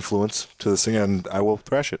Tamaraya influence to this thing, and I will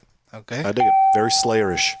thrash it. Okay. I dig it. Very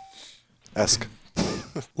Slayerish-esque.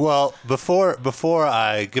 Well, before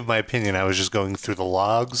I give my opinion, I was just going through the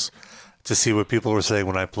logs to see what people were saying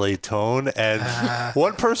when I played Tone, and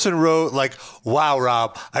one person wrote like, "Wow,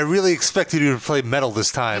 Rob, I really expected you to play metal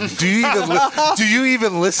this time. Do you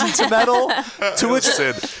even listen to metal?" To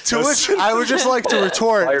which I would just like to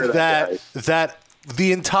retort that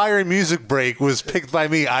the entire music break was picked by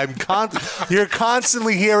me. You're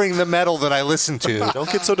constantly hearing the metal that I listen to.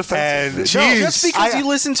 Don't get so defensive. No, just because you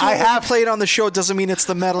listen to it when you play it on the show doesn't mean it's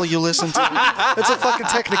the metal you listen to. It's a fucking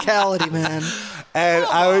technicality, man. And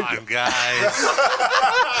guys.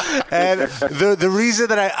 And the reason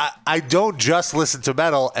that I don't just listen to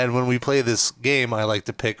metal, and when we play this game, I like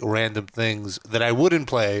to pick random things that I wouldn't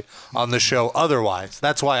play on the show otherwise.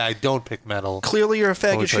 That's why I don't pick metal. Clearly, you're a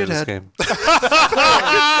when we faggot play this shithead. game.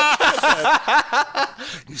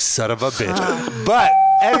 You son of a bitch. But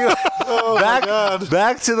anyway,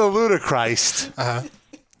 back to the Ludachrist.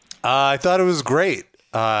 I thought it was great.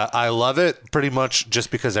 I love it pretty much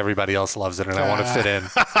just because everybody else loves it and I want to fit in.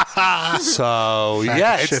 So,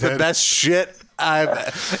 yeah, it's the best shit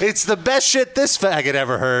it's the best shit this faggot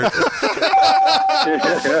ever heard.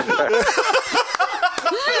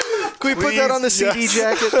 Can we put that on the CD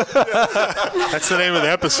jacket? That's the name of the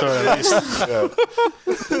episode, at least.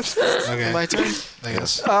 Okay. My turn? I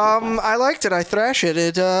guess. I liked it. I thrash it.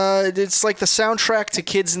 It's like the soundtrack to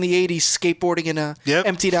kids in the 80s skateboarding in a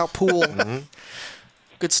emptied out pool.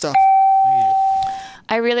 Good stuff.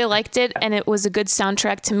 I really liked it, and it was a good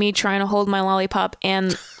soundtrack to me trying to hold my lollipop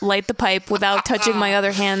and light the pipe without touching my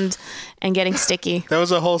other hand and getting sticky. That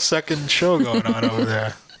was a whole second show going on over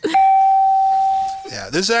there. Yeah,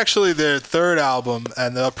 this is actually their third album,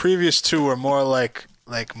 and the previous two were more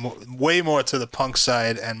way more to the punk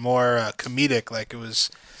side and more comedic. Like it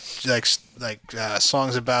was like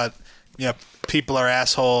songs about people are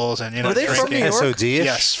assholes and Are they drinking. from New York? SOD-ish?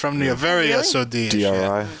 Yes, from New York. Very Really? SOD-ish. DRI.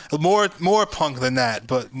 Yeah. More punk than that,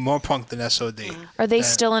 but more punk than SOD. Are they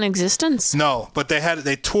still in existence? No, but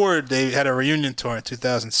they toured. They had a reunion tour in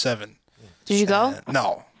 2007. Did you go?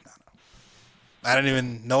 No. I didn't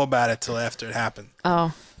even know about it till after it happened.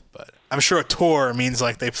 Oh. But I'm sure a tour means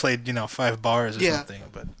like they played 5 bars or something.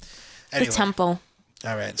 But anyway. The Temple.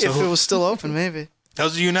 All right. So If it was still open, maybe. that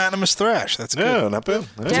was a unanimous thrash. That's good. Yeah, not bad.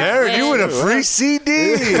 Derek, you win a free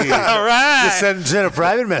CD. All right. Just send a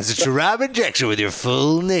private message to Rob Injection with your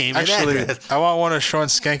full name Actually, and address. I want one of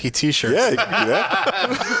Sean's skanky T-shirts. Yeah, you can do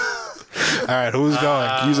that. All right, who's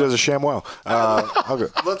going? Use it as a ShamWow. I'll go.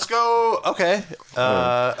 Let's go. Okay.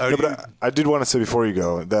 No, but I did want to say before you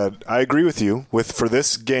go that I agree with you. For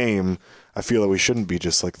this game, I feel that we shouldn't be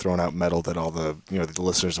just like throwing out metal that all the the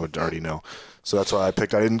listeners would already know. So that's why I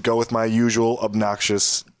picked. I didn't go with my usual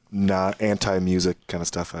obnoxious, not anti-music kind of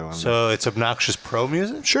stuff. So it's obnoxious pro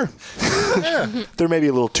music? Sure. Yeah. There may be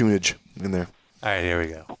a little tunage in there. All right, here we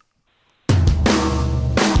go.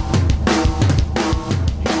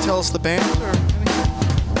 Tell us the band or anything?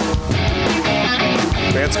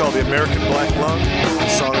 band's called the American Black Lung. The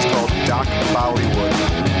song is called Doc Bollywood.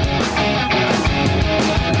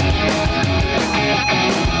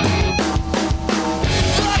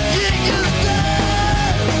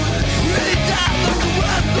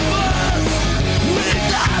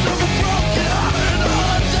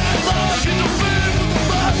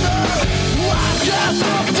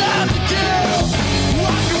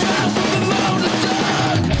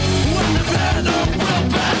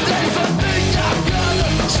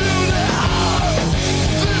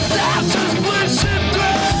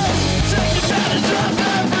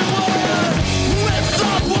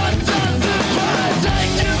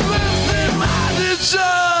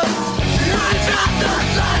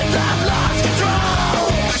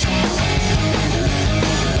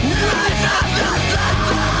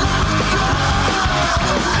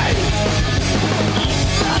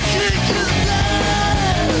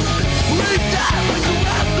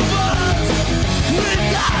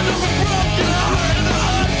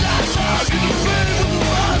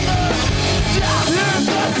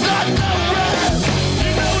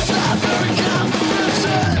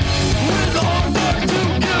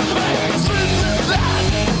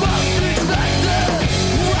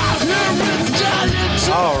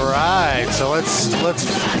 All right, so let's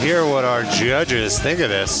hear what our judges think of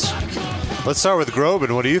this. Let's start with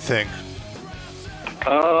Groban. What do you think?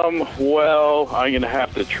 Well, I'm going to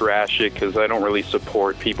have to trash it because I don't really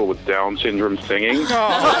support people with Down syndrome singing. I think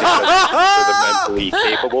that's for the mentally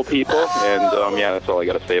capable people. And, yeah, that's all I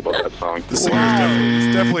got to say about that song. The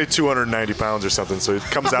singer's definitely 290 pounds or something, so it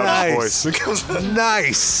comes out in his voice. It comes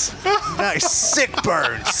Nice. Sick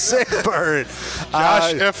burn. Josh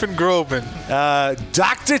effing Groban.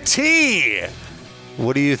 Dr. T,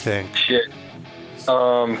 what do you think? Shit.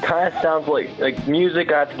 Kind of sounds like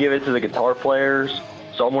music. I have to give it to the guitar players,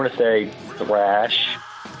 so I'm gonna say thrash.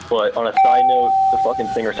 But on a side note, the fucking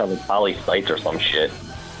singer sounds like Ollie Stites or some shit.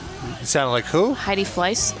 You sound like who? Heidi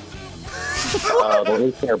Fleiss. The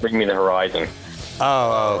lead singer, Bring Me the Horizon.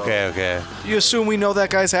 Oh, okay. You assume we know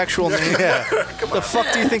that guy's actual name? Yeah. The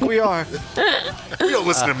fuck do you think we are? We don't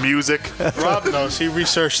listen to music. Rob knows. He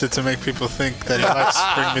researched it to make people think that he likes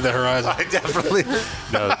Bring Me the Horizon. I definitely.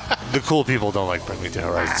 No, the cool people don't like Bring Me to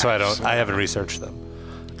Horizon, so I haven't researched them.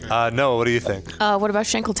 Noah, what do you think? What about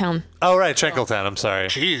Shankletown? Oh, right, Shankletown. I'm sorry.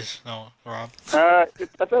 Jeez. No, Rob. I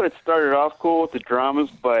thought it started off cool with the dramas,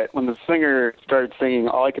 but when the singer started singing,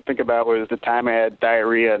 all I could think about was the time I had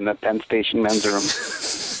diarrhea in the Penn Station men's room.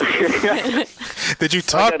 Did you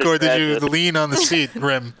talk or did you lean on the seat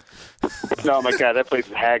rim? No, my God, that place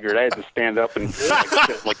is haggard. I had to stand up and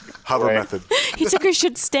like hover method. He took his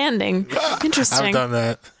shit standing. Interesting. I've done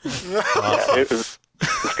that. Yeah, it was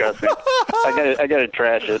disgusting. I gotta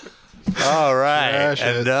trash it. All right, Trash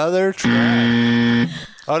it. another trash.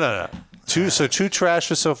 Oh no. Two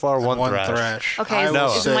trashes so far. One thrash. Okay, No.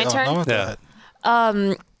 is it my turn? Yeah.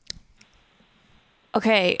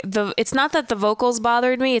 Okay, it's not that the vocals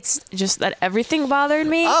bothered me, it's just that everything bothered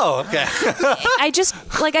me. Oh, okay. I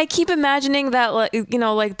keep imagining that,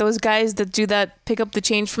 like those guys that do that pick up the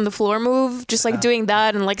change from the floor move, just like doing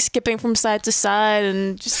that and like skipping from side to side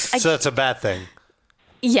and just. So that's a bad thing.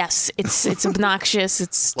 Yes, it's obnoxious,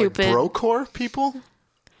 it's stupid. Like brocore people?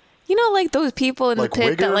 You know, like those people in Like the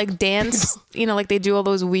pit that Wigger? like dance, like they do all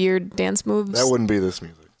those weird dance moves. That wouldn't be this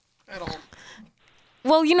music.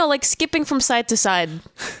 Well, like skipping from side to side.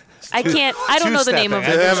 I don't know the name of I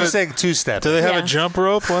it. think you're saying two-step. Do they have Yeah. a jump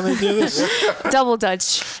rope when they do this? Double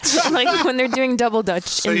Dutch. Like when they're doing double Dutch.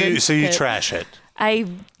 So in the you pit. trash it. I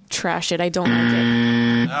trash it. I don't like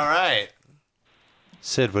it. All right.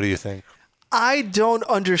 Sid, what do you think? I don't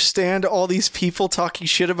understand all these people talking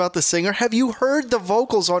shit about the singer. Have you heard the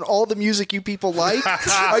vocals on all the music you people like?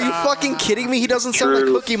 Are you fucking kidding me? He doesn't sound like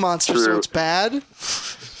Cookie Monster, so it's bad.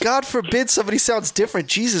 God forbid somebody sounds different.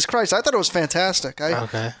 Jesus Christ. I thought it was fantastic.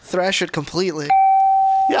 I thrash it completely.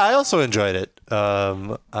 Yeah, I also enjoyed it.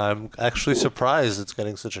 I'm actually surprised it's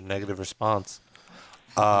getting such a negative response.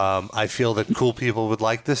 I feel that cool people would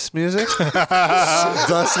like this music.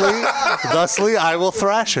 Thusly, I will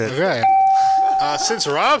thrash it. Okay. Since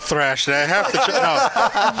Rob thrashed it, I have to.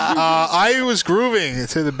 I was grooving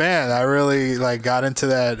to the band. I really got into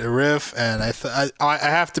that riff, and I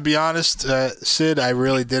have to be honest, Sid. I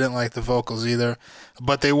really didn't like the vocals either,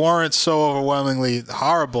 but they weren't so overwhelmingly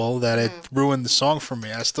horrible that it ruined the song for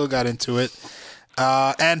me. I still got into it.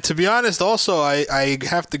 And to be honest, also, I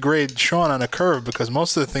have to grade Sean on a curve because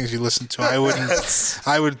most of the things you listen to, I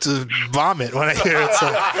would vomit when I hear it.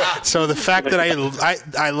 So the fact that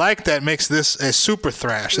I like that makes this a super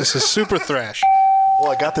thrash. This is super thrash.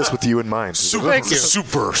 Well, I got this with you in mind. Thank you.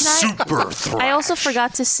 Super thrash. I also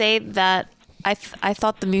forgot to say that I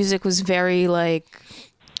thought the music was very like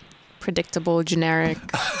predictable, generic.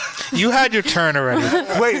 You had your turn already.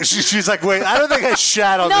 Wait, she's like, wait, I don't think I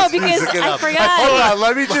shat on No, this because music I enough. forgot. Hold on,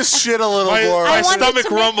 let me just shit a little more. My I wanted stomach to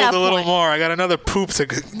make rumbled that a little point. more. I got another poop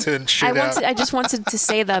to shit out. I just wanted to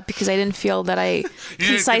say that because I didn't feel that I didn't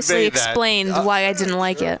concisely convey that. explained why I didn't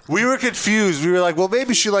like it. We were confused. We were like, well,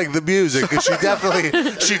 maybe she liked the music because she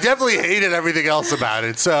definitely hated everything else about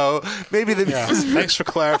it. So maybe the Yeah, music. thanks for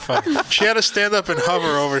clarifying. She had to stand up and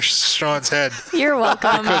hover over Sean's head You're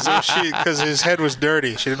welcome. because his head was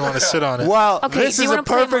dirty. She didn't want to sit on it. Wow, Okay, this do you is a wanna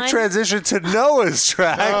play perfect mine? transition to Noah's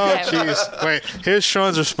track. Oh, Okay. jeez. Wait, here's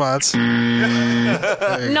Sean's response.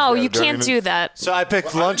 No, you can't do that. So I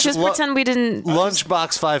picked lunch. Just pretend we didn't.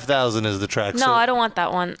 Lunchbox 5000 is the track. No, I don't want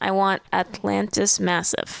that one. I want Atlantis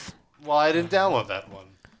Massive. Well, I didn't download that one.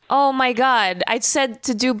 Oh my God! I said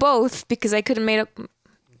to do both because I couldn't make up.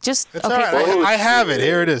 Just It's okay. all right. I have it.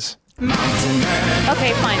 Here it is.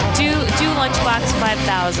 Okay, fine. Do Lunchbox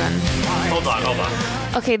 5000. Hold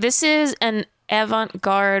on. Okay, this is an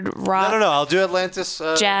avant-garde rock No. I'll do Atlantis.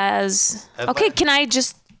 jazz. Atlantis. Okay,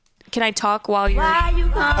 can I talk while you're? Why you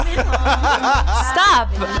coming home? Stop.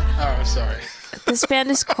 Oh, sorry. This band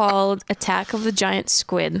is called Attack of the Giant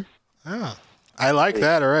Squid, Oh, I like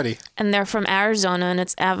that already. and they're from Arizona, and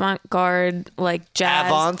it's avant-garde like jazz,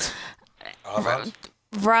 Avant.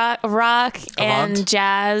 rock Avant? and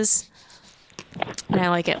jazz, and I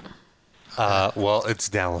like it. Well, it's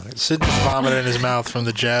downloading. Sid just vomited in his mouth from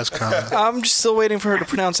the jazz comment. I'm just still waiting for her to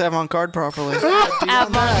pronounce avant-garde properly. Avant-garde.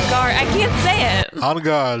 I can't say it. On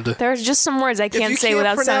guard. There's just some words I If can't you say can't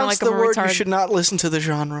without sounding pronounce like I'm the a word, retard. you should not listen to the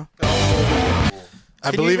genre. I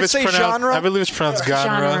Can you believe even it's say pronounced. genre? I believe it's pronounced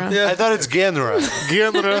genre. Genre. I thought it's Genre.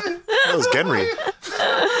 Genre. That was Genry.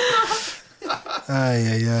 Ay,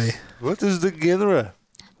 ay, ay. What is the genre?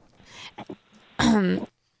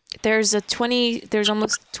 There's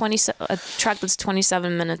almost 20 a track that's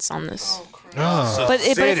 27 minutes on this. Oh. But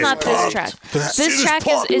it's not this track. But- This track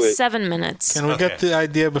is 7 minutes. Can we get the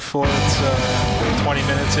idea before it's 20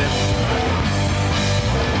 minutes in?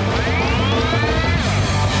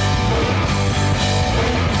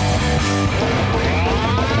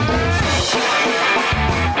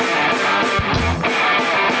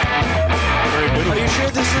 Are you sure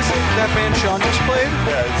this isn't that band Sean just played?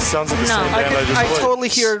 Yeah, it sounds like the No. same band I just I played. totally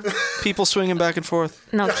hear people swinging back and forth.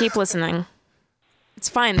 No, keep listening. It's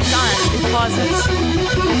fine. It's on. It pauses.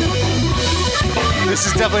 This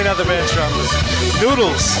is definitely not the band Sean was.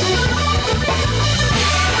 Noodles.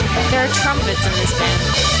 There are trumpets in this band.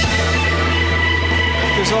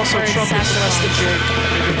 There's also Or trumpets in saxophone. the Jake.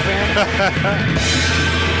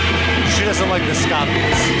 She doesn't like the ska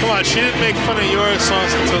beats. Come on, she didn't make fun of your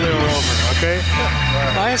songs until they were over, okay?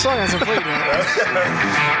 My song hasn't played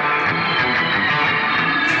yet.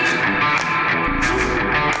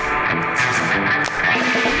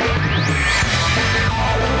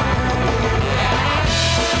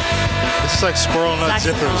 This is like Squirrel Nut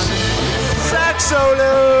Zippers. Sax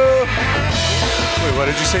solo. Wait, what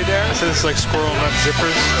did you say, Darren? I said it's like Squirrel Nut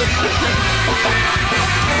Zippers.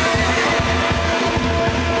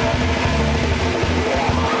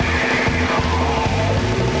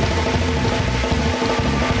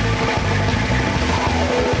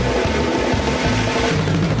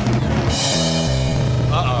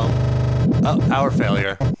 Our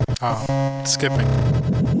failure. Oh, skipping.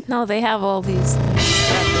 No, they have all these things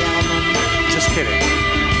throughout the album. Just kidding.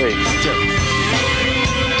 Hey,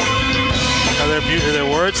 Are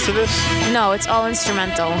there words to this? No, it's all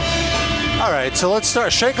instrumental. All right, so let's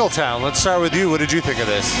start. Shankletown, let's start with you. What did you think of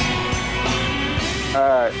this?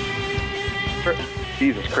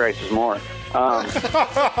 Jesus Christ, there's more.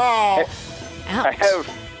 I have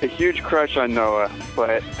a huge crush on Noah,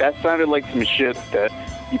 but that sounded like some shit that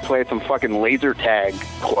you play at some fucking laser tag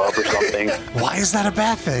club or something. Why is that a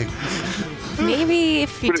bad thing? Maybe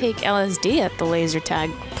if you take LSD at the laser tag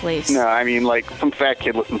place. No, I mean, like, some fat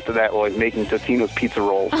kid listens to that while he's making Totino's pizza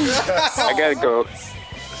rolls. I gotta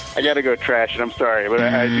go trash it. I'm sorry, but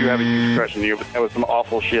I do have a huge crush on you, but that was some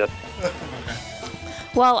awful shit.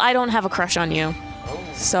 Well, I don't have a crush on you.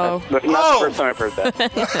 So. That's not the first time I've heard that.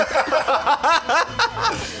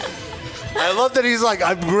 I love that he's like,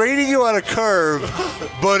 I'm grading you on a curve,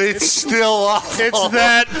 but it's still awful. It's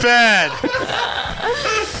that bad.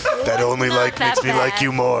 that only like that makes me bad. like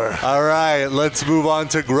you more. All right, let's move on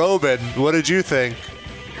to Groban. What did you think?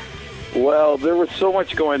 Well, there was so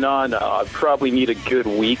much going on. I probably need a good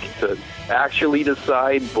week to actually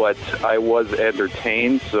decide, but I was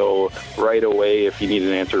entertained. So right away, if you need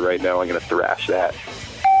an answer right now, I'm going to thrash that.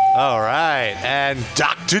 All right, and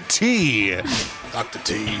Dr. T. Dr.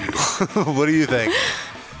 T. What do you think?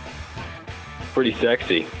 pretty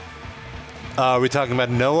sexy. Are we talking about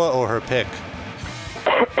Noah or her pick?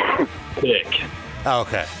 Pick. Oh,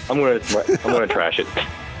 okay. I'm gonna trash it.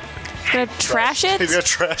 Gonna trash it? He's gonna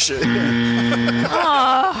trash it.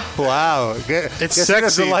 Oh. Wow. It's Guess he sexy.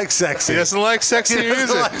 doesn't like sexy. He doesn't like sexy He doesn't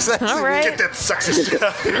music. like sexy. All right. Get that sexy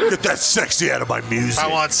Get that sexy out of my music. If I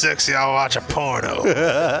want sexy, I'll watch a porno.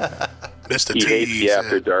 Mr. He T. hates the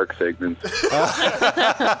After Dark segment.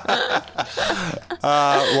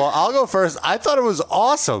 Well, I'll go first. I thought it was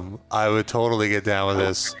awesome. I would totally get down with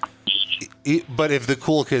this. But if the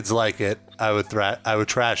cool kids like it, I would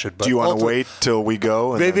trash it. But Do you want to ultimately- wait till we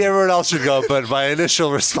go? and Maybe then- everyone else should go, but my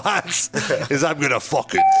initial response is I'm gonna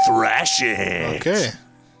fucking thrash it. Okay.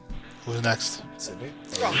 Who's next?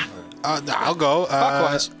 I'll go.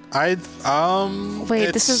 Clockwise.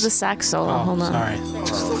 Wait, this is the sax solo. Hold on. Sorry.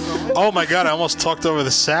 Oh my god, I almost talked over the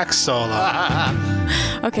sax solo.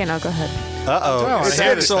 Okay, now go ahead. Uh-oh. It's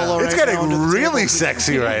getting solo It's right getting now under the really table.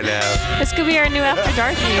 sexy right now. This could be our new After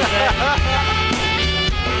Dark music.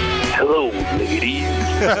 Hello, ladies.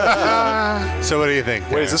 So what do you think?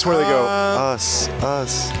 Wait, is this where they go? Us.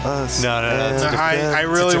 No. I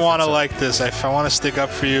really want to like this. I want to stick up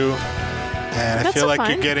for you. And I That's feel so like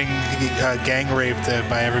fine. you're getting gang raped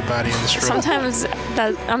by everybody in this room. Sometimes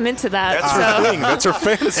I'm into that. That's so. her thing. That's her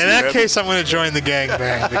fantasy. In that man. case, I'm going to join the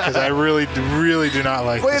gangbang because I really do not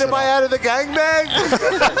like Wait, this. am I out of the gangbang?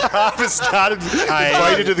 Travis got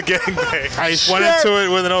invited to the gangbang. I went into it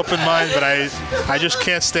with an open mind, but I just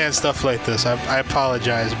can't stand stuff like this. I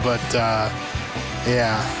apologize, but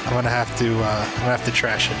yeah, I'm gonna have to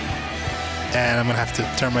trash it, and I'm gonna have to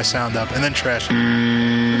turn my sound up and then trash it.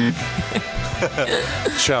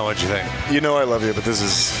 Sean, what'd you think? You know I love you, but this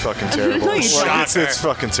is fucking terrible. No, you Like, don't. it's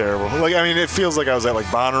fucking terrible. Like, I mean, it feels like I was at like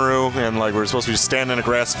Bonnaroo and like we were supposed to be just standing in a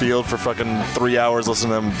grass field for fucking 3 hours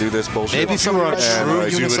listening to them do this bullshit. Maybe if you were on And,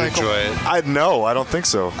 shrooms, you would unicycle. enjoy it. I don't think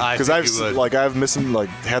so. I Because think I've you would.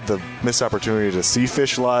 had the missed opportunity to see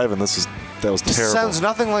Fish live, and that was terrible. Sounds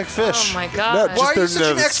nothing like fish. Oh my No, god. just Why are you there's such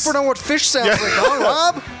an no- expert on what fish sounds like, huh,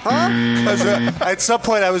 Rob? Huh? Because at some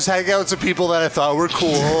point I was hanging out with some people that I thought were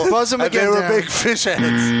cool. Buzz 'em and they again were down. big fish heads.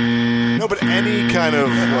 No, but any kind of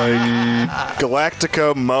like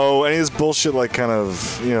Galactica, Mo, any of this bullshit, like kind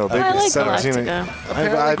of big I like 17. Galactica.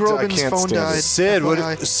 Apparently Groban's can't phone stand died.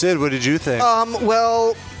 it. Sid, what did you think?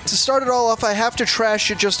 Well, to start it all off, I have to trash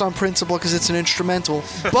it just on principle because it's an instrumental.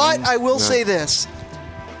 But I will say this.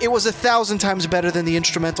 It was 1,000 times better than the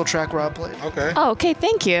instrumental track Rob played. Okay. Oh, okay,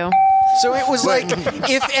 thank you. So it was like,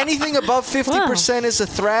 if anything above 50% is a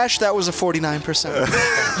thrash, that was a 49%.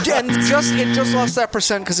 And it just lost that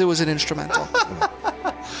percent because it was an instrumental.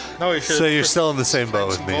 No, you should. So you're still in the same boat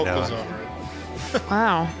with me vocals now. over it.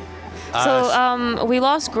 Wow. So we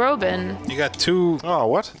lost Groban. You got two. Oh,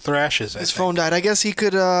 what? Thrashes. His phone died. I guess he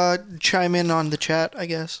could chime in on the chat, I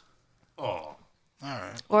guess.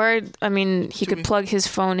 Or, I mean, he could plug his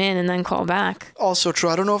phone in and then call back. Also true.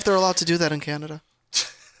 I don't know if they're allowed to do that in Canada.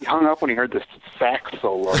 He hung up when he heard the sax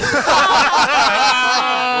solo. He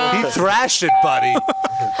thrashed it, buddy.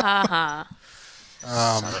 Haha.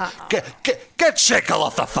 Get Shackle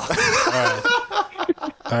off the fuck.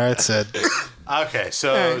 All right, Sid. Okay,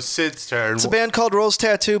 so Alright. Sid's turn. It's a band called Rose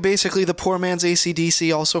Tattoo, basically the poor man's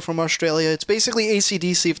AC/DC, also from Australia. It's basically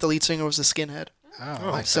AC/DC if the lead singer was a skinhead. Oh, I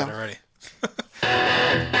like So- that already.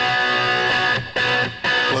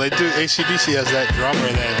 Well, they do. AC/DC has that drummer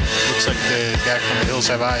that looks like the guy from The Hills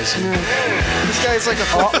Have Eyes. This guy's like a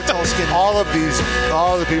 4 foot tall skinhead. All of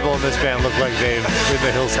the people in this band look like they've in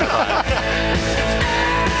the Hills Have Eyes.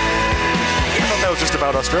 I thought that was just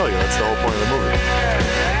about Australia. That's the whole point of the movie.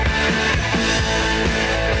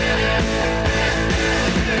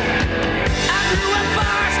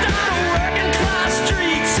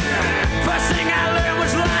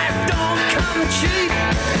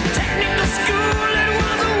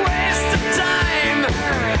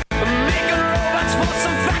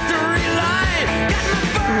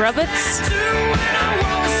 Rubbits?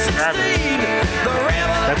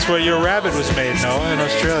 That's where your rabbit was made, Noah, in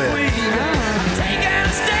Australia.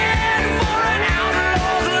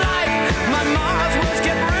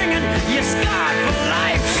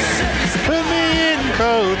 Put me in,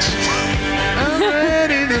 coach. I'm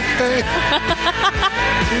ready to play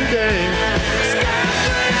today.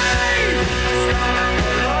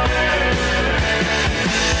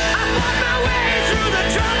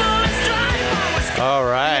 All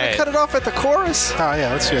right. Cut it off at the chorus. Oh,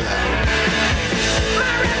 yeah, let's hear that.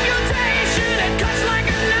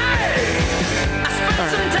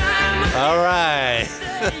 All right.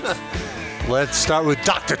 Let's start with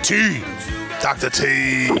Dr. T. Dr.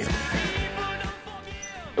 T.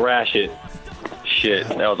 Thrash it. Shit,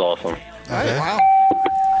 that was awesome. Okay. Wow.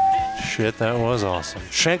 Shit, that was awesome.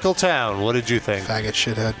 Shankletown, what did you think? Faggot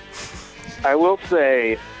shithead. I will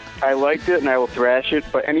say, I liked it and I will thrash it,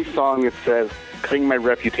 but any song that says cutting my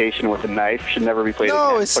reputation with a knife should never be played No,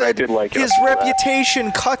 again. it But I said did like his it.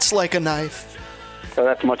 reputation cuts like a knife. So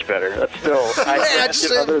that's much better. That's still, I Yeah, thrashed just it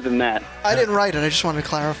said- other than that. I didn't write it. I just wanted to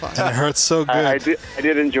clarify. And it hurts so good. I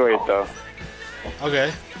did enjoy it, though.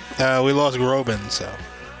 Okay. We lost Groban, so.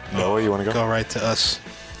 Noah, you want to go? Go right to us.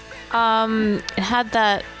 It had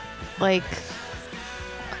that, like,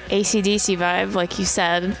 AC/DC vibe, like you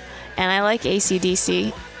said, and I like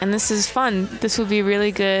AC/DC, and this is fun. This would be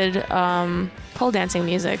really good pole dancing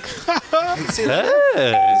music. Hey. I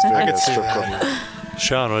could see that.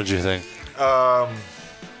 Sean, what did you think?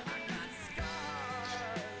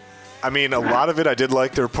 I mean, a lot of it I did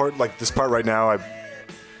like. Their part, like this part right now, I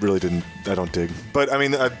really didn't. I don't dig. But I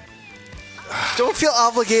mean, Don't feel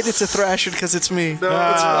obligated to thrash it because it's me. The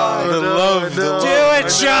love. Do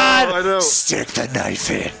it, Sean! I know. Stick the knife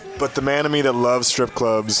in. But the man in me that loves strip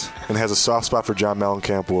clubs and has a soft spot for John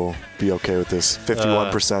Mellencamp will be okay with this.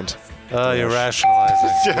 51%. Oh, you're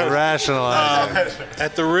rationalizing. You're rationalizing.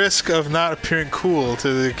 At the risk of not appearing cool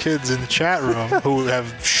to the kids in the chat room who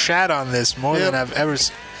have shat on this more than I've ever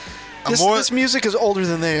seen. This music is older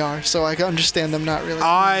than they are, so I can understand them not really.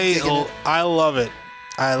 digging it. I love it.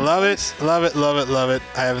 I love it. Love it. Love it. Love it.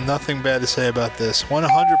 I have nothing bad to say about this.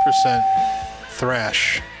 100%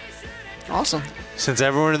 thrash. Awesome. Since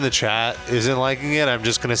everyone in the chat isn't liking it, I'm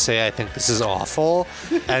just going to say I think this is awful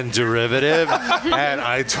and derivative, and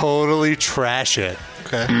I totally trash it.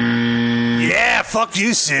 Okay. Yeah, fuck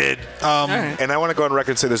you, Sid. And I want to go on record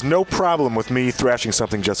and say there's no problem with me thrashing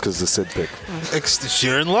something just because it's a Sid pick.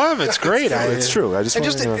 You're in love. It's great. It's true. I just And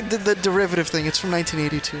want just to the derivative thing, it's from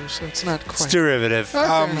 1982, so it's not quite. It's derivative. Fair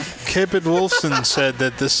enough. Kipid Wolfson said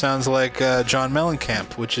that this sounds like John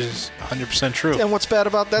Mellencamp, which is 100% true. And what's bad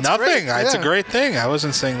about that? Nothing. It's a Yeah. great thing. I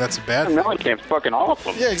wasn't saying that's a bad thing. Mellencamp's fucking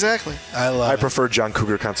awesome. Yeah, exactly. I prefer John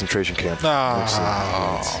Cougar concentration camp.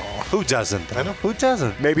 Who doesn't? I know. Who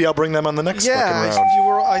doesn't? Maybe I'll bring them on the next Yeah, fucking I round.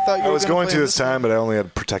 thought you I were was gonna going play to this this time, but I only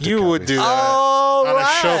had protected You would copies. do that. All On a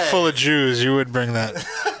show right. full of Jews, you would bring that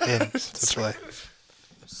in to play.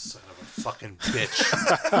 Son of a fucking bitch.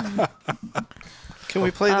 Can we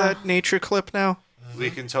play that nature clip now? We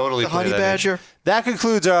can totally The play honey that. badger. That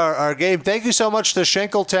concludes our game. Thank you so much to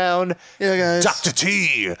Shankletown, Yeah, guys. Dr.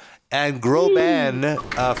 T, and Groban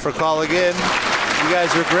for calling in. You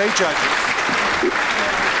guys are great judges.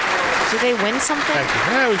 Do they win something? Thank you.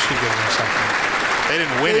 Yeah, we should give them something. They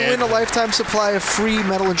didn't win They it. win a lifetime supply of free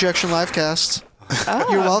Metal Injection livecasts.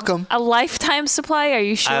 Oh. You're welcome. A lifetime supply? Are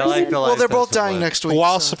you sure? I like the Well, they're lifetime both dying supply. next week.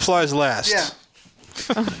 While so- supplies last. Yeah.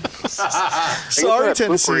 Sorry,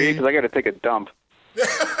 Tennessee. because I got to take a dump.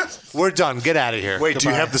 We're done. Get out of here. Wait, do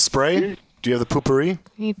you have the spray? Do you have the poopery?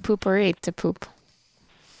 You need poopery to poop.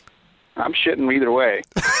 I'm shitting either way.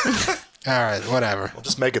 All right, whatever. Well,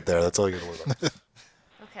 just make it there. That's all you got to worry about.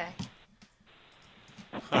 Okay.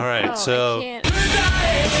 All right, Oh, so I can't.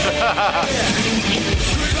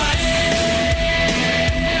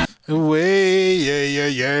 Way, yeah,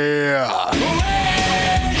 yeah.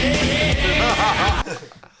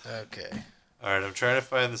 Okay. all right, I'm trying to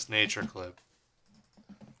find this nature clip.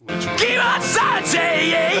 Keep on searching,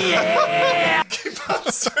 yeah.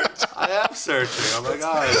 I am searching. Oh my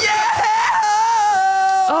god.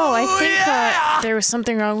 Oh, I think there was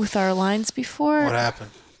something wrong with our lines before. What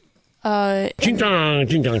happened? That's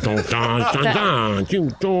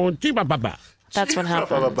what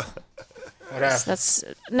happened. What happened? That's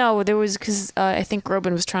no. There was because I think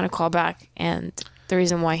Groban was trying to call back, and the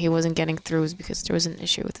reason why he wasn't getting through is because there was an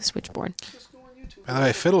issue with the switchboard. By the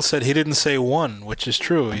way, Fiddle said he didn't say one, which is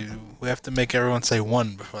true. We have to make everyone say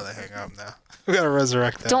one before they hang up now. We got to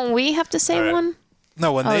resurrect that. Don't we have to say one?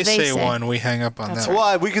 No, when Oh, they they say say. one, we hang up on That's them.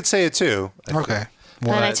 Well, we could say it too. Okay.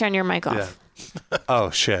 Then I turn your mic off. Yeah.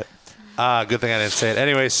 Oh shit. Good thing I didn't say it.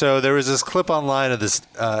 Anyway, so there was this clip online of this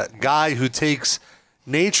guy who takes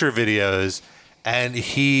nature videos and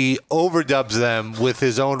he overdubs them with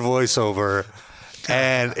his own voiceover.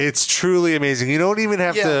 And it's truly amazing. You don't even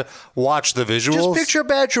have to watch the visuals. Just picture a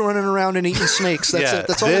badger running around and eating snakes. That's it.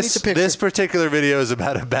 That's all I need to picture. This particular video is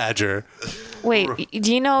about a badger. Wait,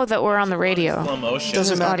 do you know that we're on the radio? Slow motion.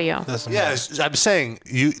 This is audio. Yeah, I'm saying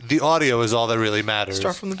the audio is all that really matters.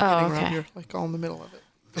 Start from the beginning around here, like all in the middle of it.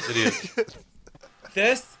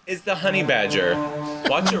 This is the honey badger.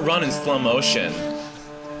 Watch it run in slow motion.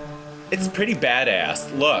 It's pretty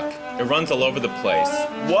badass. Look, it runs all over the place.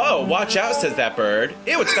 Whoa, watch out, says that bird.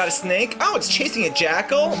 Ew, it's got a snake. Oh, it's chasing a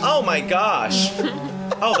jackal. Oh my gosh.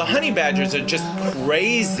 Oh, the honey badgers are just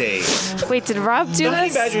crazy. Wait, did Rob do The honey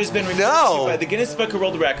this? badger has been referred to by the Guinness Book of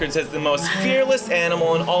World Records as the most fearless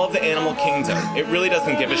animal in all of the animal kingdom. It really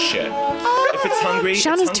doesn't give a shit. If it's hungry,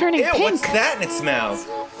 Sean it's is turning Ew, pink. What's that in its mouth?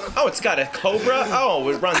 Oh, it's got a cobra. Oh,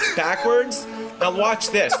 it runs backwards. Now watch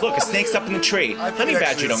this. Look, a snake's up in the tree. Honey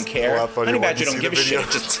badger don't care. Honey badger don't give a shit. It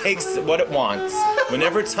just takes what it wants.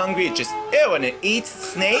 Whenever it's hungry, it just ew, and it eats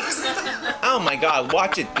snakes. Oh my God!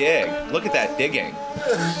 Watch it dig. Look at that digging.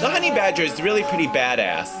 The honey badger is really pretty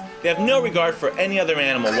badass. They have no regard for any other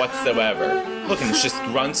animal whatsoever. Look, and it's just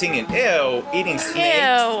grunting and ew, eating snakes.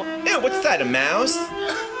 Ew, what's that? A mouse?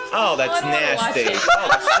 Oh, that's nasty. Oh,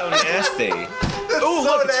 that's so nasty. Oh,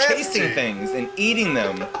 look, it's chasing things and eating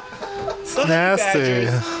them. The honey badgers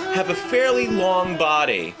have a fairly long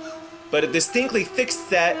body, but a distinctly thick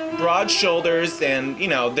set, broad shoulders, and, you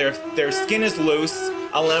know, their skin is loose,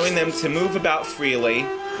 allowing them to move about freely,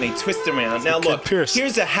 and they twist around. Now look,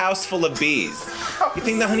 here's a house full of bees. You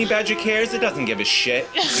think the honey badger cares? It doesn't give a shit.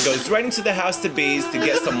 It goes right into the house of bees to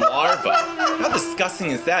get some larvae. How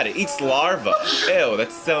disgusting is that? It eats larvae. Ew,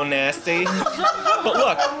 that's so nasty. But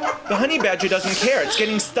look, the honey badger doesn't care. It's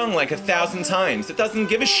getting stung like 1,000 times. It doesn't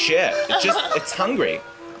give a shit. It's hungry.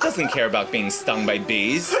 It doesn't care about being stung by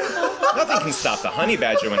bees. Nothing can stop the honey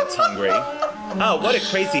badger when it's hungry. Oh, what a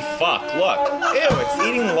crazy fuck. Look. Ew, it's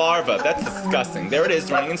eating larvae. That's disgusting. There it is,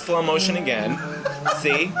 running in slow motion again.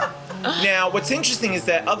 See? Now, what's interesting is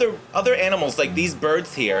that other animals, like these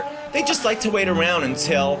birds here, they just like to wait around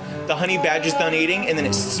until the honey badger's done eating, and then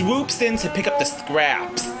it swoops in to pick up the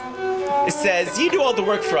scraps. It says, you do all the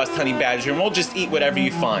work for us, honey badger, and we'll just eat whatever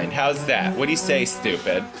you find. How's that? What do you say,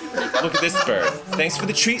 stupid? Look at this bird. Thanks for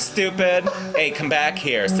the treat, stupid. Hey, come back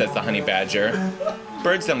here, says the honey badger.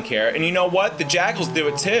 Birds don't care. And you know what? The jackals do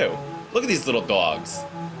it too. Look at these little dogs.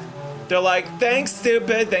 They're like, thanks,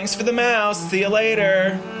 stupid. Thanks for the mouse. See you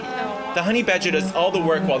later. The honey badger does all the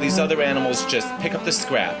work while these other animals just pick up the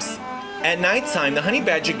scraps. At nighttime, the honey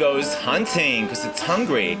badger goes hunting because it's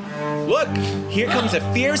hungry. Look, here comes a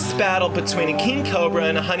fierce battle between a king cobra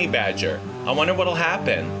and a honey badger. I wonder what'll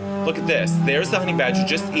happen. Look at this. There's the honey badger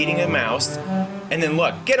just eating a mouse. And then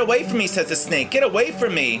look, get away from me, says the snake. Get away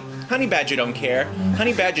from me. Honey badger don't care.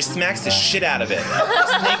 Honey badger smacks the shit out of it.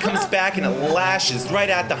 The snake comes back and it lashes right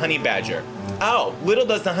at the honey badger. Oh, little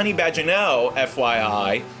does the honey badger know,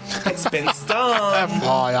 FYI, it's been stung.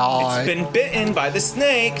 FYI. It's been bitten by the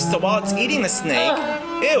snake, so while it's eating the snake,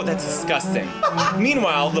 ew, that's disgusting.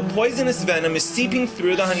 Meanwhile, the poisonous venom is seeping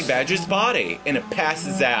through the honey badger's body, and it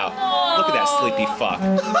passes out. Look at that sleepy fuck.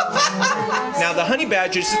 Now, the honey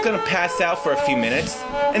badger's just gonna pass out for a few minutes,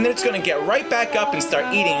 and then it's gonna get right back up and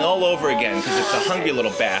start eating all over again, because it's a hungry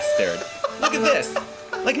little bastard. Look at this.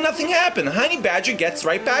 Like nothing happened. The honey badger gets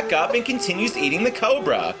right back up and continues eating the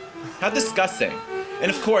cobra. How disgusting.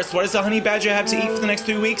 And of course, what does the honey badger have to eat for the next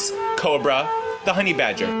 3 weeks? Cobra. The honey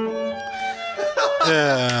badger.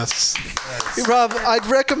 Yes. Hey, Rob, I'd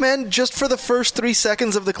recommend just for the first 3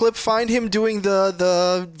 seconds of the clip, find him doing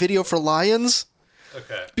the video for Lions.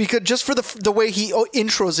 Okay. Because just for the way he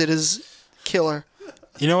intros it is killer.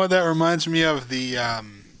 You know what that reminds me of? The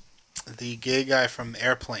gay guy from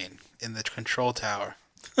Airplane in the control tower.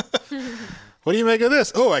 What do you make of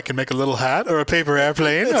this? Oh, I can make a little hat or a paper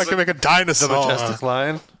airplane. I can make a dinosaur. The majestic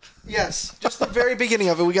lion. Yes, just the very beginning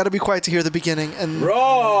of it. We got to be quiet to hear the beginning. And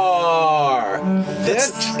roar!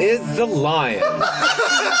 This is the lion.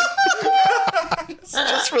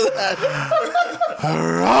 Just for that.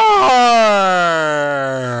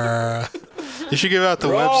 Roar! You should give out the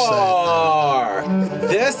website. Roar!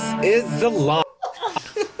 This is the lion.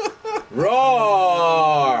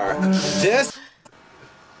 Roar! This.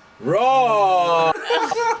 Roar!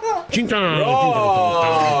 Roar!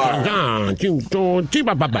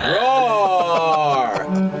 Roar!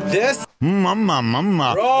 This.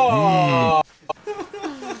 Mama. Roar!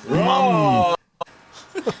 Roar!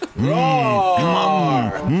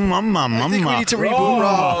 Roar! Mama. I think we need to reboot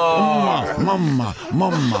Rob. Mama.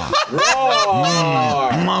 Mama.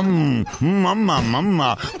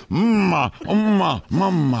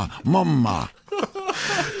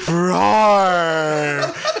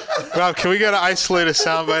 Roar! Rob, can we get an isolated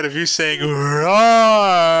soundbite of you saying roar?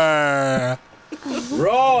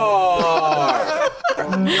 Roar!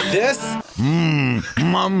 This.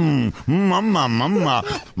 Mama.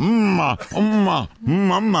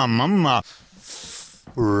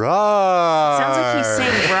 Rob. Sounds like he's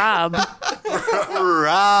saying Rob.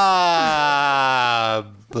 Rob.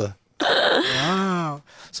 Wow.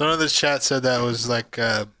 Someone in the chat said that was like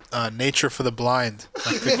Nature for the Blind.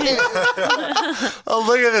 Oh,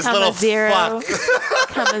 look at this Comma little zero. fuck.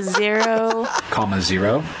 Comma zero. Comma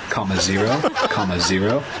 0, comma 0, comma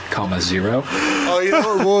 0, comma 0. Oh, you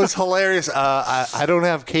know what was hilarious? I don't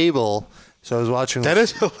have cable, so I was watching. That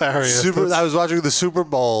is hilarious. I was watching the Super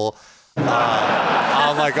Bowl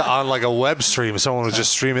on like a web stream. Someone was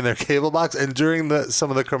just streaming their cable box, and during some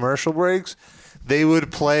of the commercial breaks, they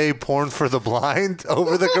would play "Porn for the Blind"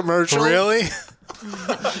 over the commercial. Really?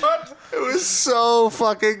 It was so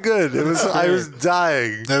fucking good. I was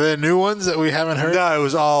dying. Are there new ones that we haven't heard? No, it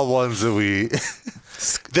was all ones that we.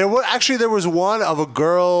 There was one of a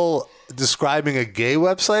girl describing a gay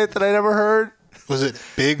website that I never heard. Was it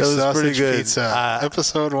Big That was Sausage pretty good. Pizza?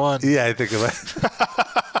 Episode 1. Yeah, I think it was.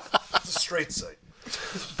 It's a straight site.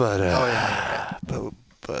 But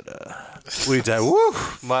we died. Woo!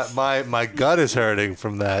 My gut is hurting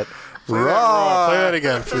from that. Play that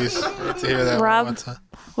again, please. I need to hear that one Rob, more time.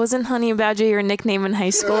 wasn't Honey Badger your nickname in high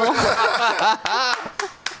school?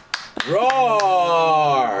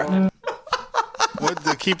 Roar!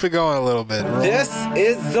 Keep it going a little bit. Roar. This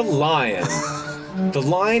is the lion. The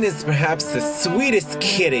lion is perhaps the sweetest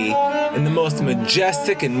kitty and the most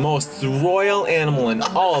majestic and most royal animal in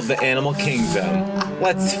all of the animal kingdom.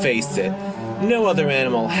 Let's face it, no other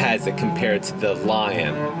animal has it compared to the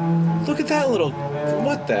lion. Look at that little...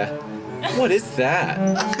 What is that?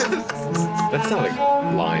 That's not a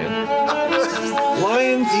lion.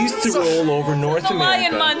 Lions used to rule over North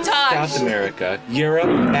Lion America, montage. South America, Europe,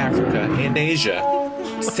 Africa, and Asia.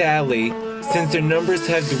 Sadly, since their numbers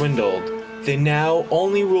have dwindled, they now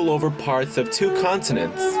only rule over parts of 2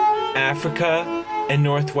 continents, Africa and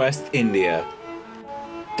Northwest India.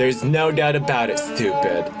 There's no doubt about it,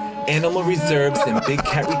 stupid. Animal reserves and big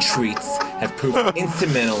cat retreats have proven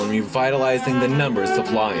instrumental in revitalizing the numbers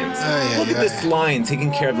of lions. Look at this lion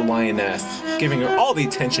taking care of the lioness, giving her all the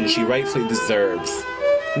attention she rightfully deserves.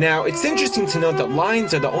 Now, it's interesting to note that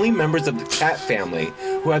lions are the only members of the cat family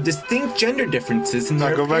who have distinct gender differences in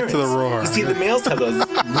their appearance. Go back to the roar. You see, the males have those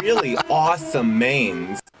really awesome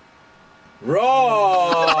manes.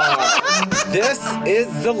 Roar! This is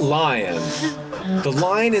the lion. The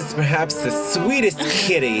lion is perhaps the sweetest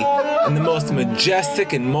kitty and the most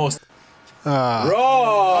majestic and most... Roar!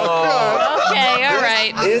 Okay, all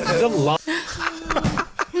right. Is the lion.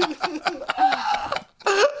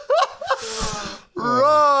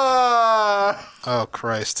 Roar! Oh,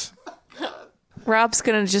 Christ. Rob's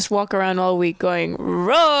gonna just walk around all week going,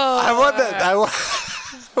 roar! I want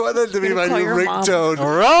that to be my Call new your mom. ringtone.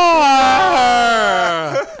 Roar!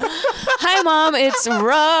 Hi, Mom, it's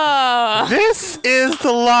roar! This is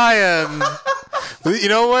the lion. You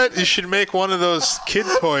know what? You should make one of those kid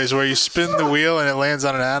toys where you spin the wheel and it lands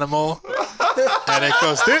on an animal. And it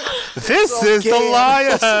goes, this is the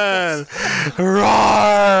lion.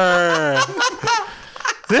 Roar.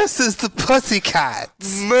 This is the pussycat.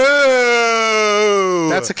 Moo!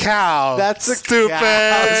 That's a cow. That's a stupid.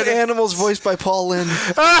 This animal's voiced by Paul Lynde.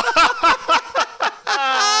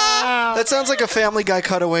 That sounds like a Family Guy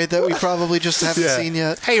cutaway that we probably just haven't seen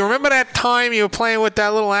yet. Hey, remember that time you were playing with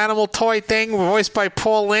that little animal toy thing voiced by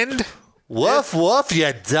Paul Lynde? Woof, woof,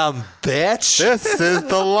 you dumb bitch. This is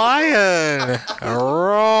the lion.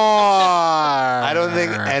 Roar. I don't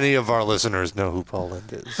think any of our listeners know who Paul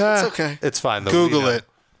Lynde is. It's okay. It's fine, though. Google it.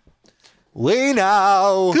 We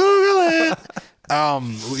know. Google it.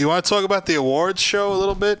 You want to talk about the awards show a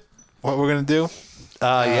little bit? What we're going to do?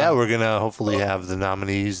 Yeah, we're going to hopefully have the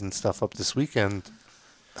nominees and stuff up this weekend.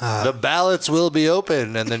 The ballots will be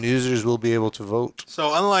open, and then users will be able to vote.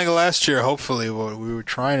 So unlike last year, hopefully what we were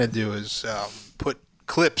trying to do is put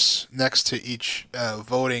clips next to each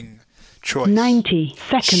voting choice. 90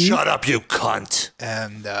 seconds. Shut up, you cunt.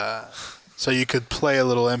 And so you could play a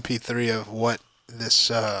little MP3 of what this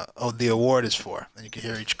the award is for, and you can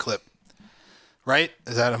hear each clip. Right?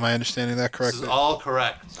 Am I understanding that correctly? This is all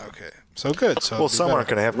correct. Okay. So good. So Well, some aren't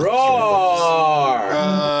going to have Roar!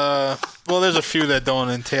 well, there's a few that don't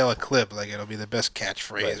entail a clip. Like it'll be the best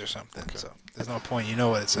catchphrase or something. Okay. So there's no point. You know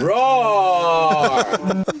what it says.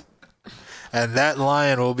 Roar! And that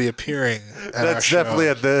lion will be appearing at our That's show. definitely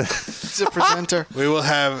at the... He's a presenter. We will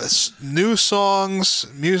have new songs,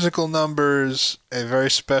 musical numbers, a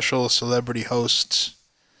very special celebrity host,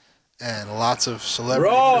 and lots of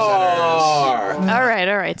celebrity presenters. All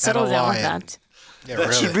right. Settle And a down with lion. that. Yeah, That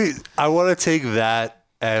really. should be... I want to take that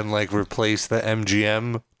and like replace the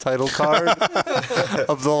MGM title card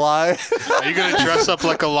of the lion. Are you going to dress up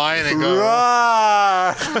like a lion and go...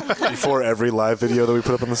 Roar! Before every live video that we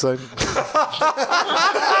put up on the site.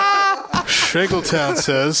 Shriggletown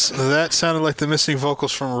says, that sounded like the missing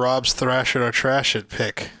vocals from Rob's Thrash It or Trash It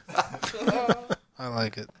pick. I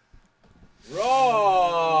like it.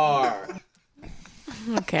 Roar!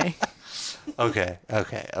 Okay. Okay.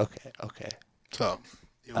 So,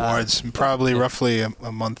 the awards probably roughly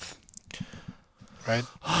a month, right?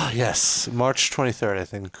 Yes, March 23rd, I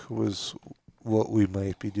think, was what we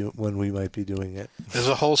might be doing when we might be doing it. There's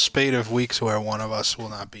a whole spate of weeks where one of us will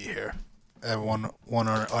not be here. One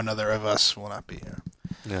or another of us will not be here.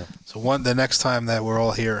 Yeah. So the next time that we're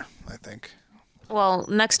all here, I think. Well,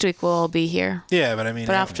 next week we'll all be here. Yeah, but I mean,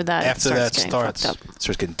 But after that, it starts getting fucked up. It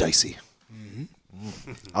starts getting dicey.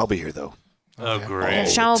 I'll be here though. Oh, great. Yeah,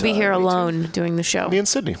 Sean will be here alone doing the show. Me and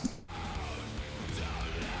Sydney.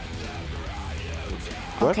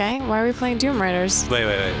 Okay, why are we playing Doom Raiders? Wait.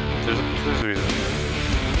 There's a reason.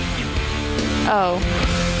 Oh.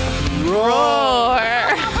 Roar!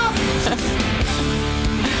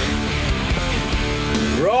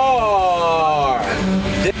 Roar!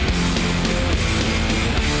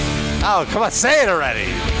 Oh, come on, say it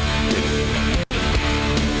already.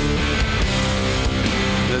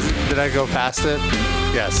 Did I go past it?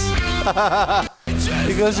 Yes.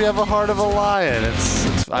 Because you have a heart of a lion.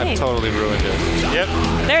 I've Hey. totally ruined it. Yep.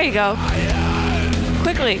 There you go.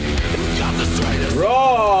 Quickly. Roar!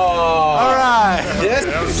 All right.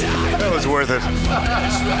 That was worth it.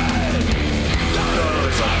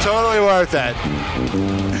 Totally worth it.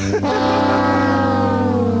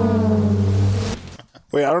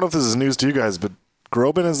 Wait, I don't know if this is news to you guys, but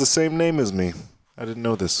Groban has the same name as me. I didn't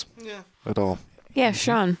know this. Yeah. At all. Yeah,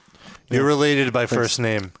 Sean. You're related by first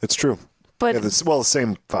name. It's true. But Yeah, the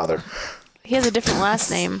same father. he has a different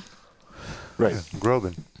last name. Right.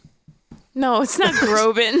 Groban. No, it's not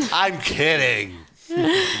Groban. I'm kidding.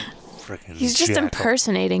 Frickin' He's just jackal.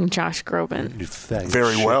 impersonating Josh Groban. You faggot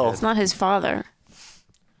Very shit. well. It's not his father.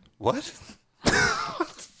 What?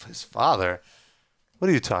 His father? What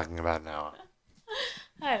are you talking about now?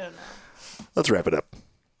 I don't know. Let's wrap it up.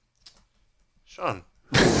 Sean,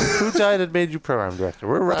 who died and made you program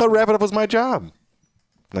director? I thought wrap it up was my job.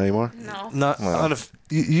 Not anymore? No. Not Well.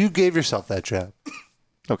 you gave yourself that job.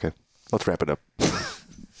 Okay. Let's wrap it up.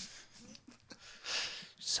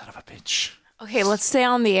 Son of a bitch. Okay, let's stay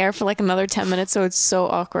on the air for like another 10 minutes so it's so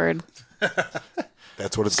awkward.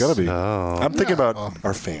 That's what it's going to be. I'm thinking about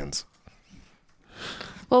our fans.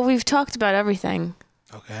 Well, we've talked about everything.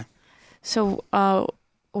 Okay. So,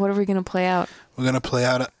 what are we going to play out? We're going to play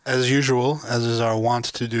out, as usual, as is our wont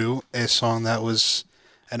to do, a song that was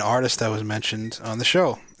an artist that was mentioned on the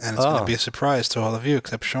show. And it's going to be a surprise to all of you,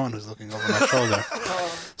 except Sean, who's looking over my shoulder.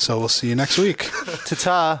 So we'll see you next week.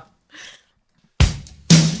 Ta-ta.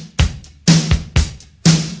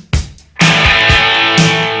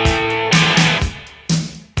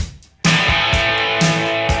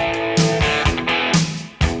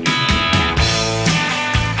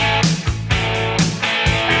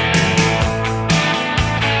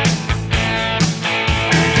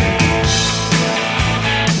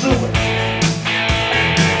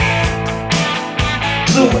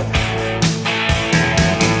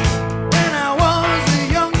 When I was a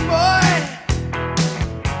young boy,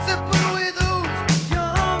 simple with those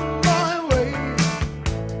young boy ways.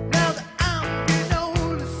 Now that I'm getting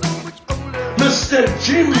older, so much older. Mr.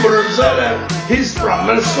 Jim Brunzella, he's from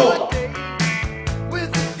Minnesota.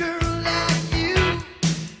 With a girl like you,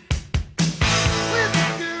 with a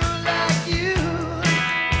girl like you.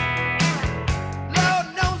 Lord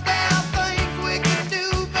knows there are things we can do,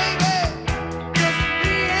 baby. Just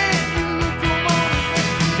me and you, come on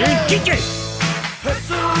and make it up. Hurt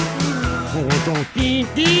so good.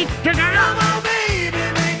 Come on, baby,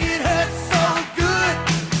 make it hurt so good.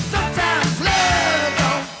 Sometimes love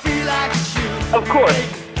don't feel like it should. Of course.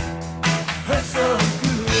 Hurt so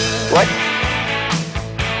good. What?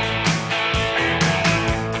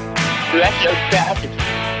 That's so fast.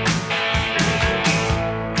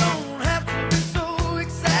 Don't have to be so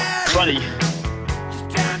excited. Funny. Just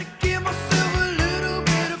trying to give myself a little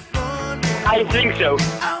bit of fun. I think so. I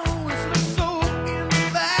always look so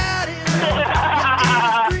inviting. Your skin is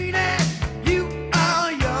green and you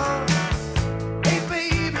are young. Hey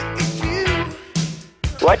baby, it's you.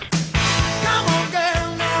 What? Come on, girl,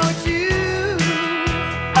 now it's you.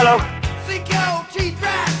 Hello. Sink your teeth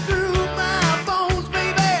right through my bones,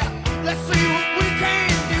 baby. Let's see what we can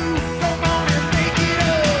do. Come on and make it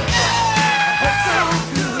up. Hurt so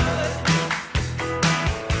good.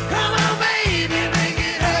 Come on, baby, make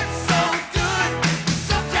it hurt so good.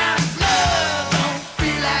 Sometimes love don't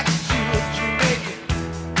feel like it should. You make it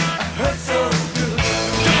hurt so good.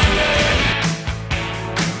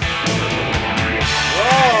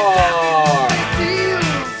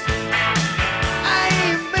 I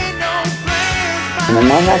ain't made no plans. And I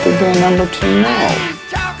might have to do number 2 now.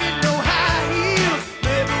 Talking no high heels.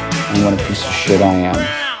 Maybe we me what a piece of shit I am.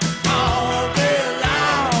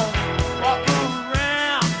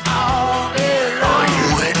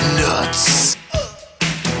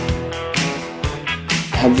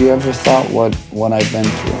 Have you ever thought what I've been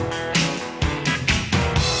through?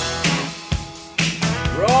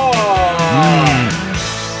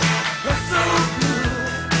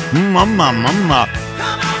 Mama.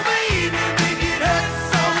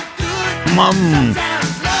 Mom.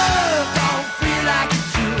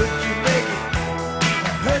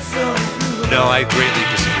 No, I greatly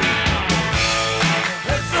disagree.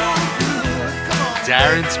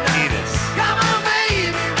 Darren's penis.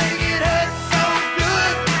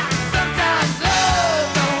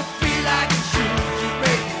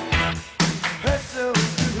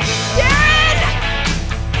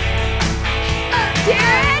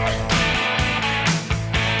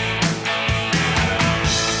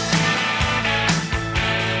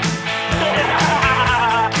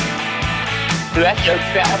 That's so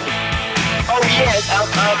fast. Oh yes,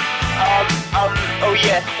 oh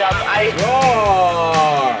yes, I.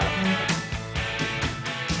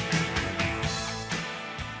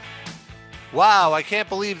 Wow, I can't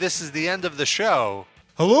believe this is the end of the show.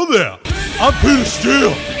 Hello there. I'm Peter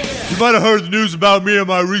Steele. You might have heard the news about me and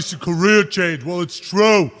my recent career change. Well, it's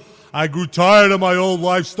true. I grew tired of my old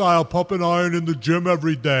lifestyle, pumping iron in the gym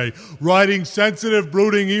every day, writing sensitive,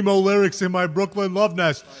 brooding emo lyrics in my Brooklyn love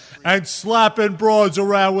nest, and slapping broads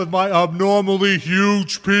around with my abnormally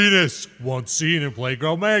huge penis, once seen in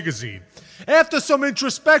Playgirl magazine. After some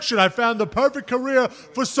introspection, I found the perfect career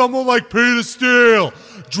for someone like Peter Steele,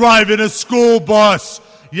 driving a school bus.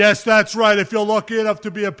 Yes, that's right. If you're lucky enough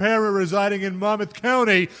to be a parent residing in Monmouth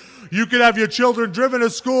County, you can have your children driven to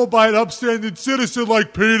school by an upstanding citizen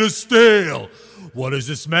like Peter Steele. What does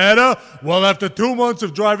this matter? Well, after 2 months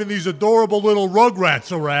of driving these adorable little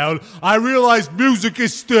rugrats around, I realized music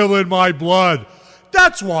is still in my blood.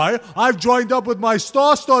 That's why I've joined up with my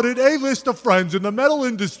star-studded A-list of friends in the metal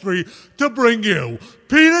industry to bring you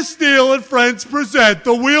Peter Steele and Friends present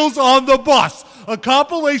The Wheels on the Bus, a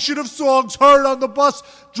compilation of songs heard on the bus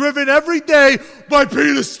driven every day by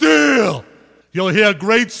Peter Steele. You'll hear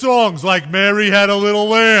great songs like Mary Had a Little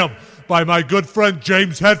Lamb by my good friend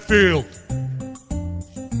James Hetfield.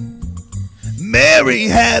 Mary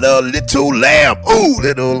had a little lamb. Ooh,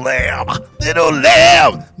 little lamb. Little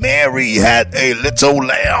lamb. Mary had a little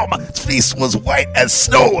lamb. Its fleece was white as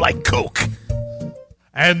snow like Coke.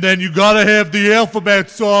 And then you gotta have the alphabet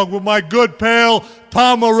song with my good pal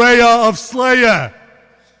Tom Araya of Slayer.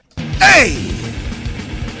 A,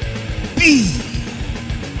 B,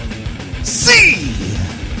 C,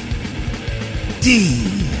 D,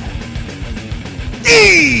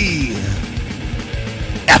 E,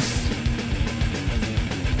 F,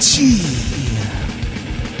 G,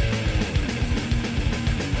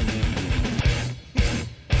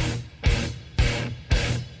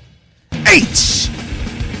 H,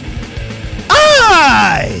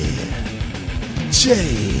 I, J,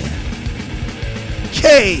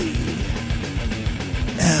 K,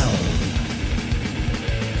 L,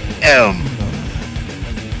 M,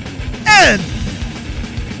 N,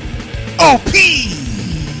 O, P,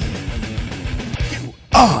 Q,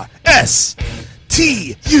 R, S,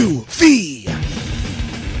 T, U, V,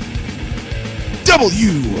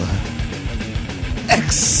 W,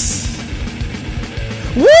 X,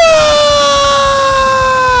 Y,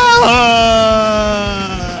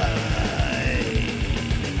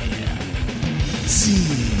 Z.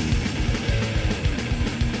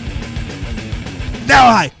 Now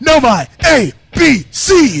I know my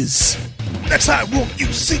ABCs. Next time, won't you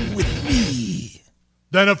sing with me?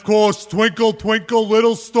 Then, of course, Twinkle, Twinkle,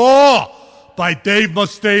 Little Star by Dave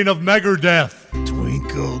Mustaine of Megadeth.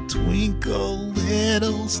 Twinkle, twinkle,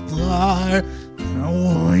 little star, how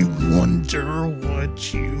I wonder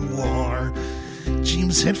what you are.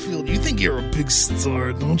 James Hetfield, you think you're a big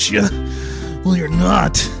star, don't you? Well, you're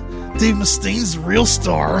not. Dave Mustaine's the real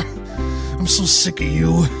star. I'm so sick of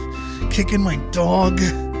you. Kicking my dog,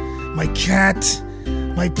 my cat,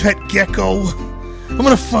 my pet gecko. I'm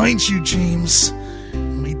gonna find you, James.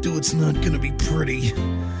 When I do, it's not gonna be pretty.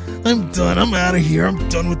 I'm done. I'm out of here. I'm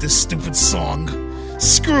done with this stupid song.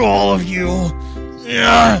 Screw all of you.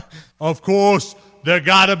 Yeah. Of course, there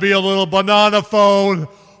gotta be a little banana phone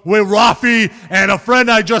with Rafi and a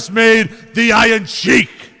friend I just made, the Iron Sheik.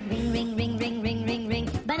 Ring, ring, ring, ring, ring, ring, ring,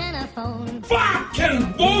 banana phone.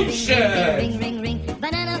 Fucking bullshit! Ring, ring, ring, ring,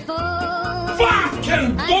 banana phone.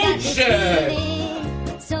 Fucking bullshit!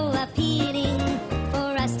 So appealing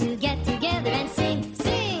for us to get together and sing,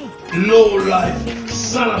 sing. Low life,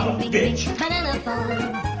 son of a bitch. Banana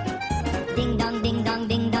phone. Ding dong, ding dong,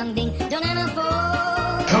 ding dong, ding. Banana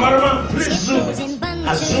phone. cameraman, please zoom it.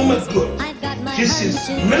 Zoom it good. This is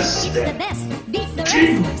Mr.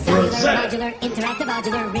 Jim Rosette.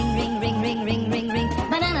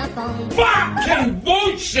 Fucking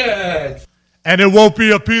bullshit! And it won't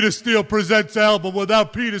be a Peter Steele Presents album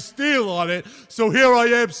without Peter Steele on it. So here I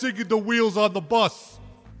am singing The Wheels on the Bus.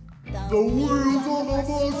 The wheels on the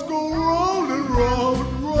bus go round and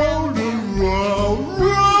round, round and round,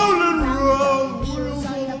 round and round. Wheels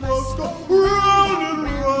on the bus go round and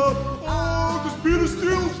round. Oh, 'cause Peter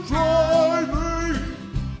Steele's driving.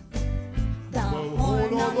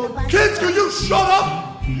 Kids, can you shut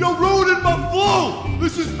up? You're ruining my flow.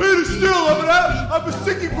 This is Peter Steele. I'm a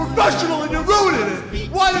singing professional and you're ruining it.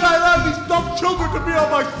 Why did I allow these dumb children to be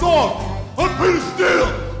on my song? I'm Peter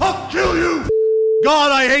Steele. I'll kill you.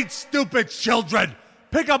 God, I hate stupid children.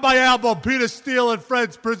 Pick up my album, Peter Steele and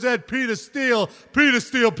Friends present Peter Steele. Peter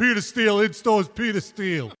Steele, Peter Steele, in stores Peter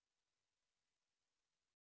Steele.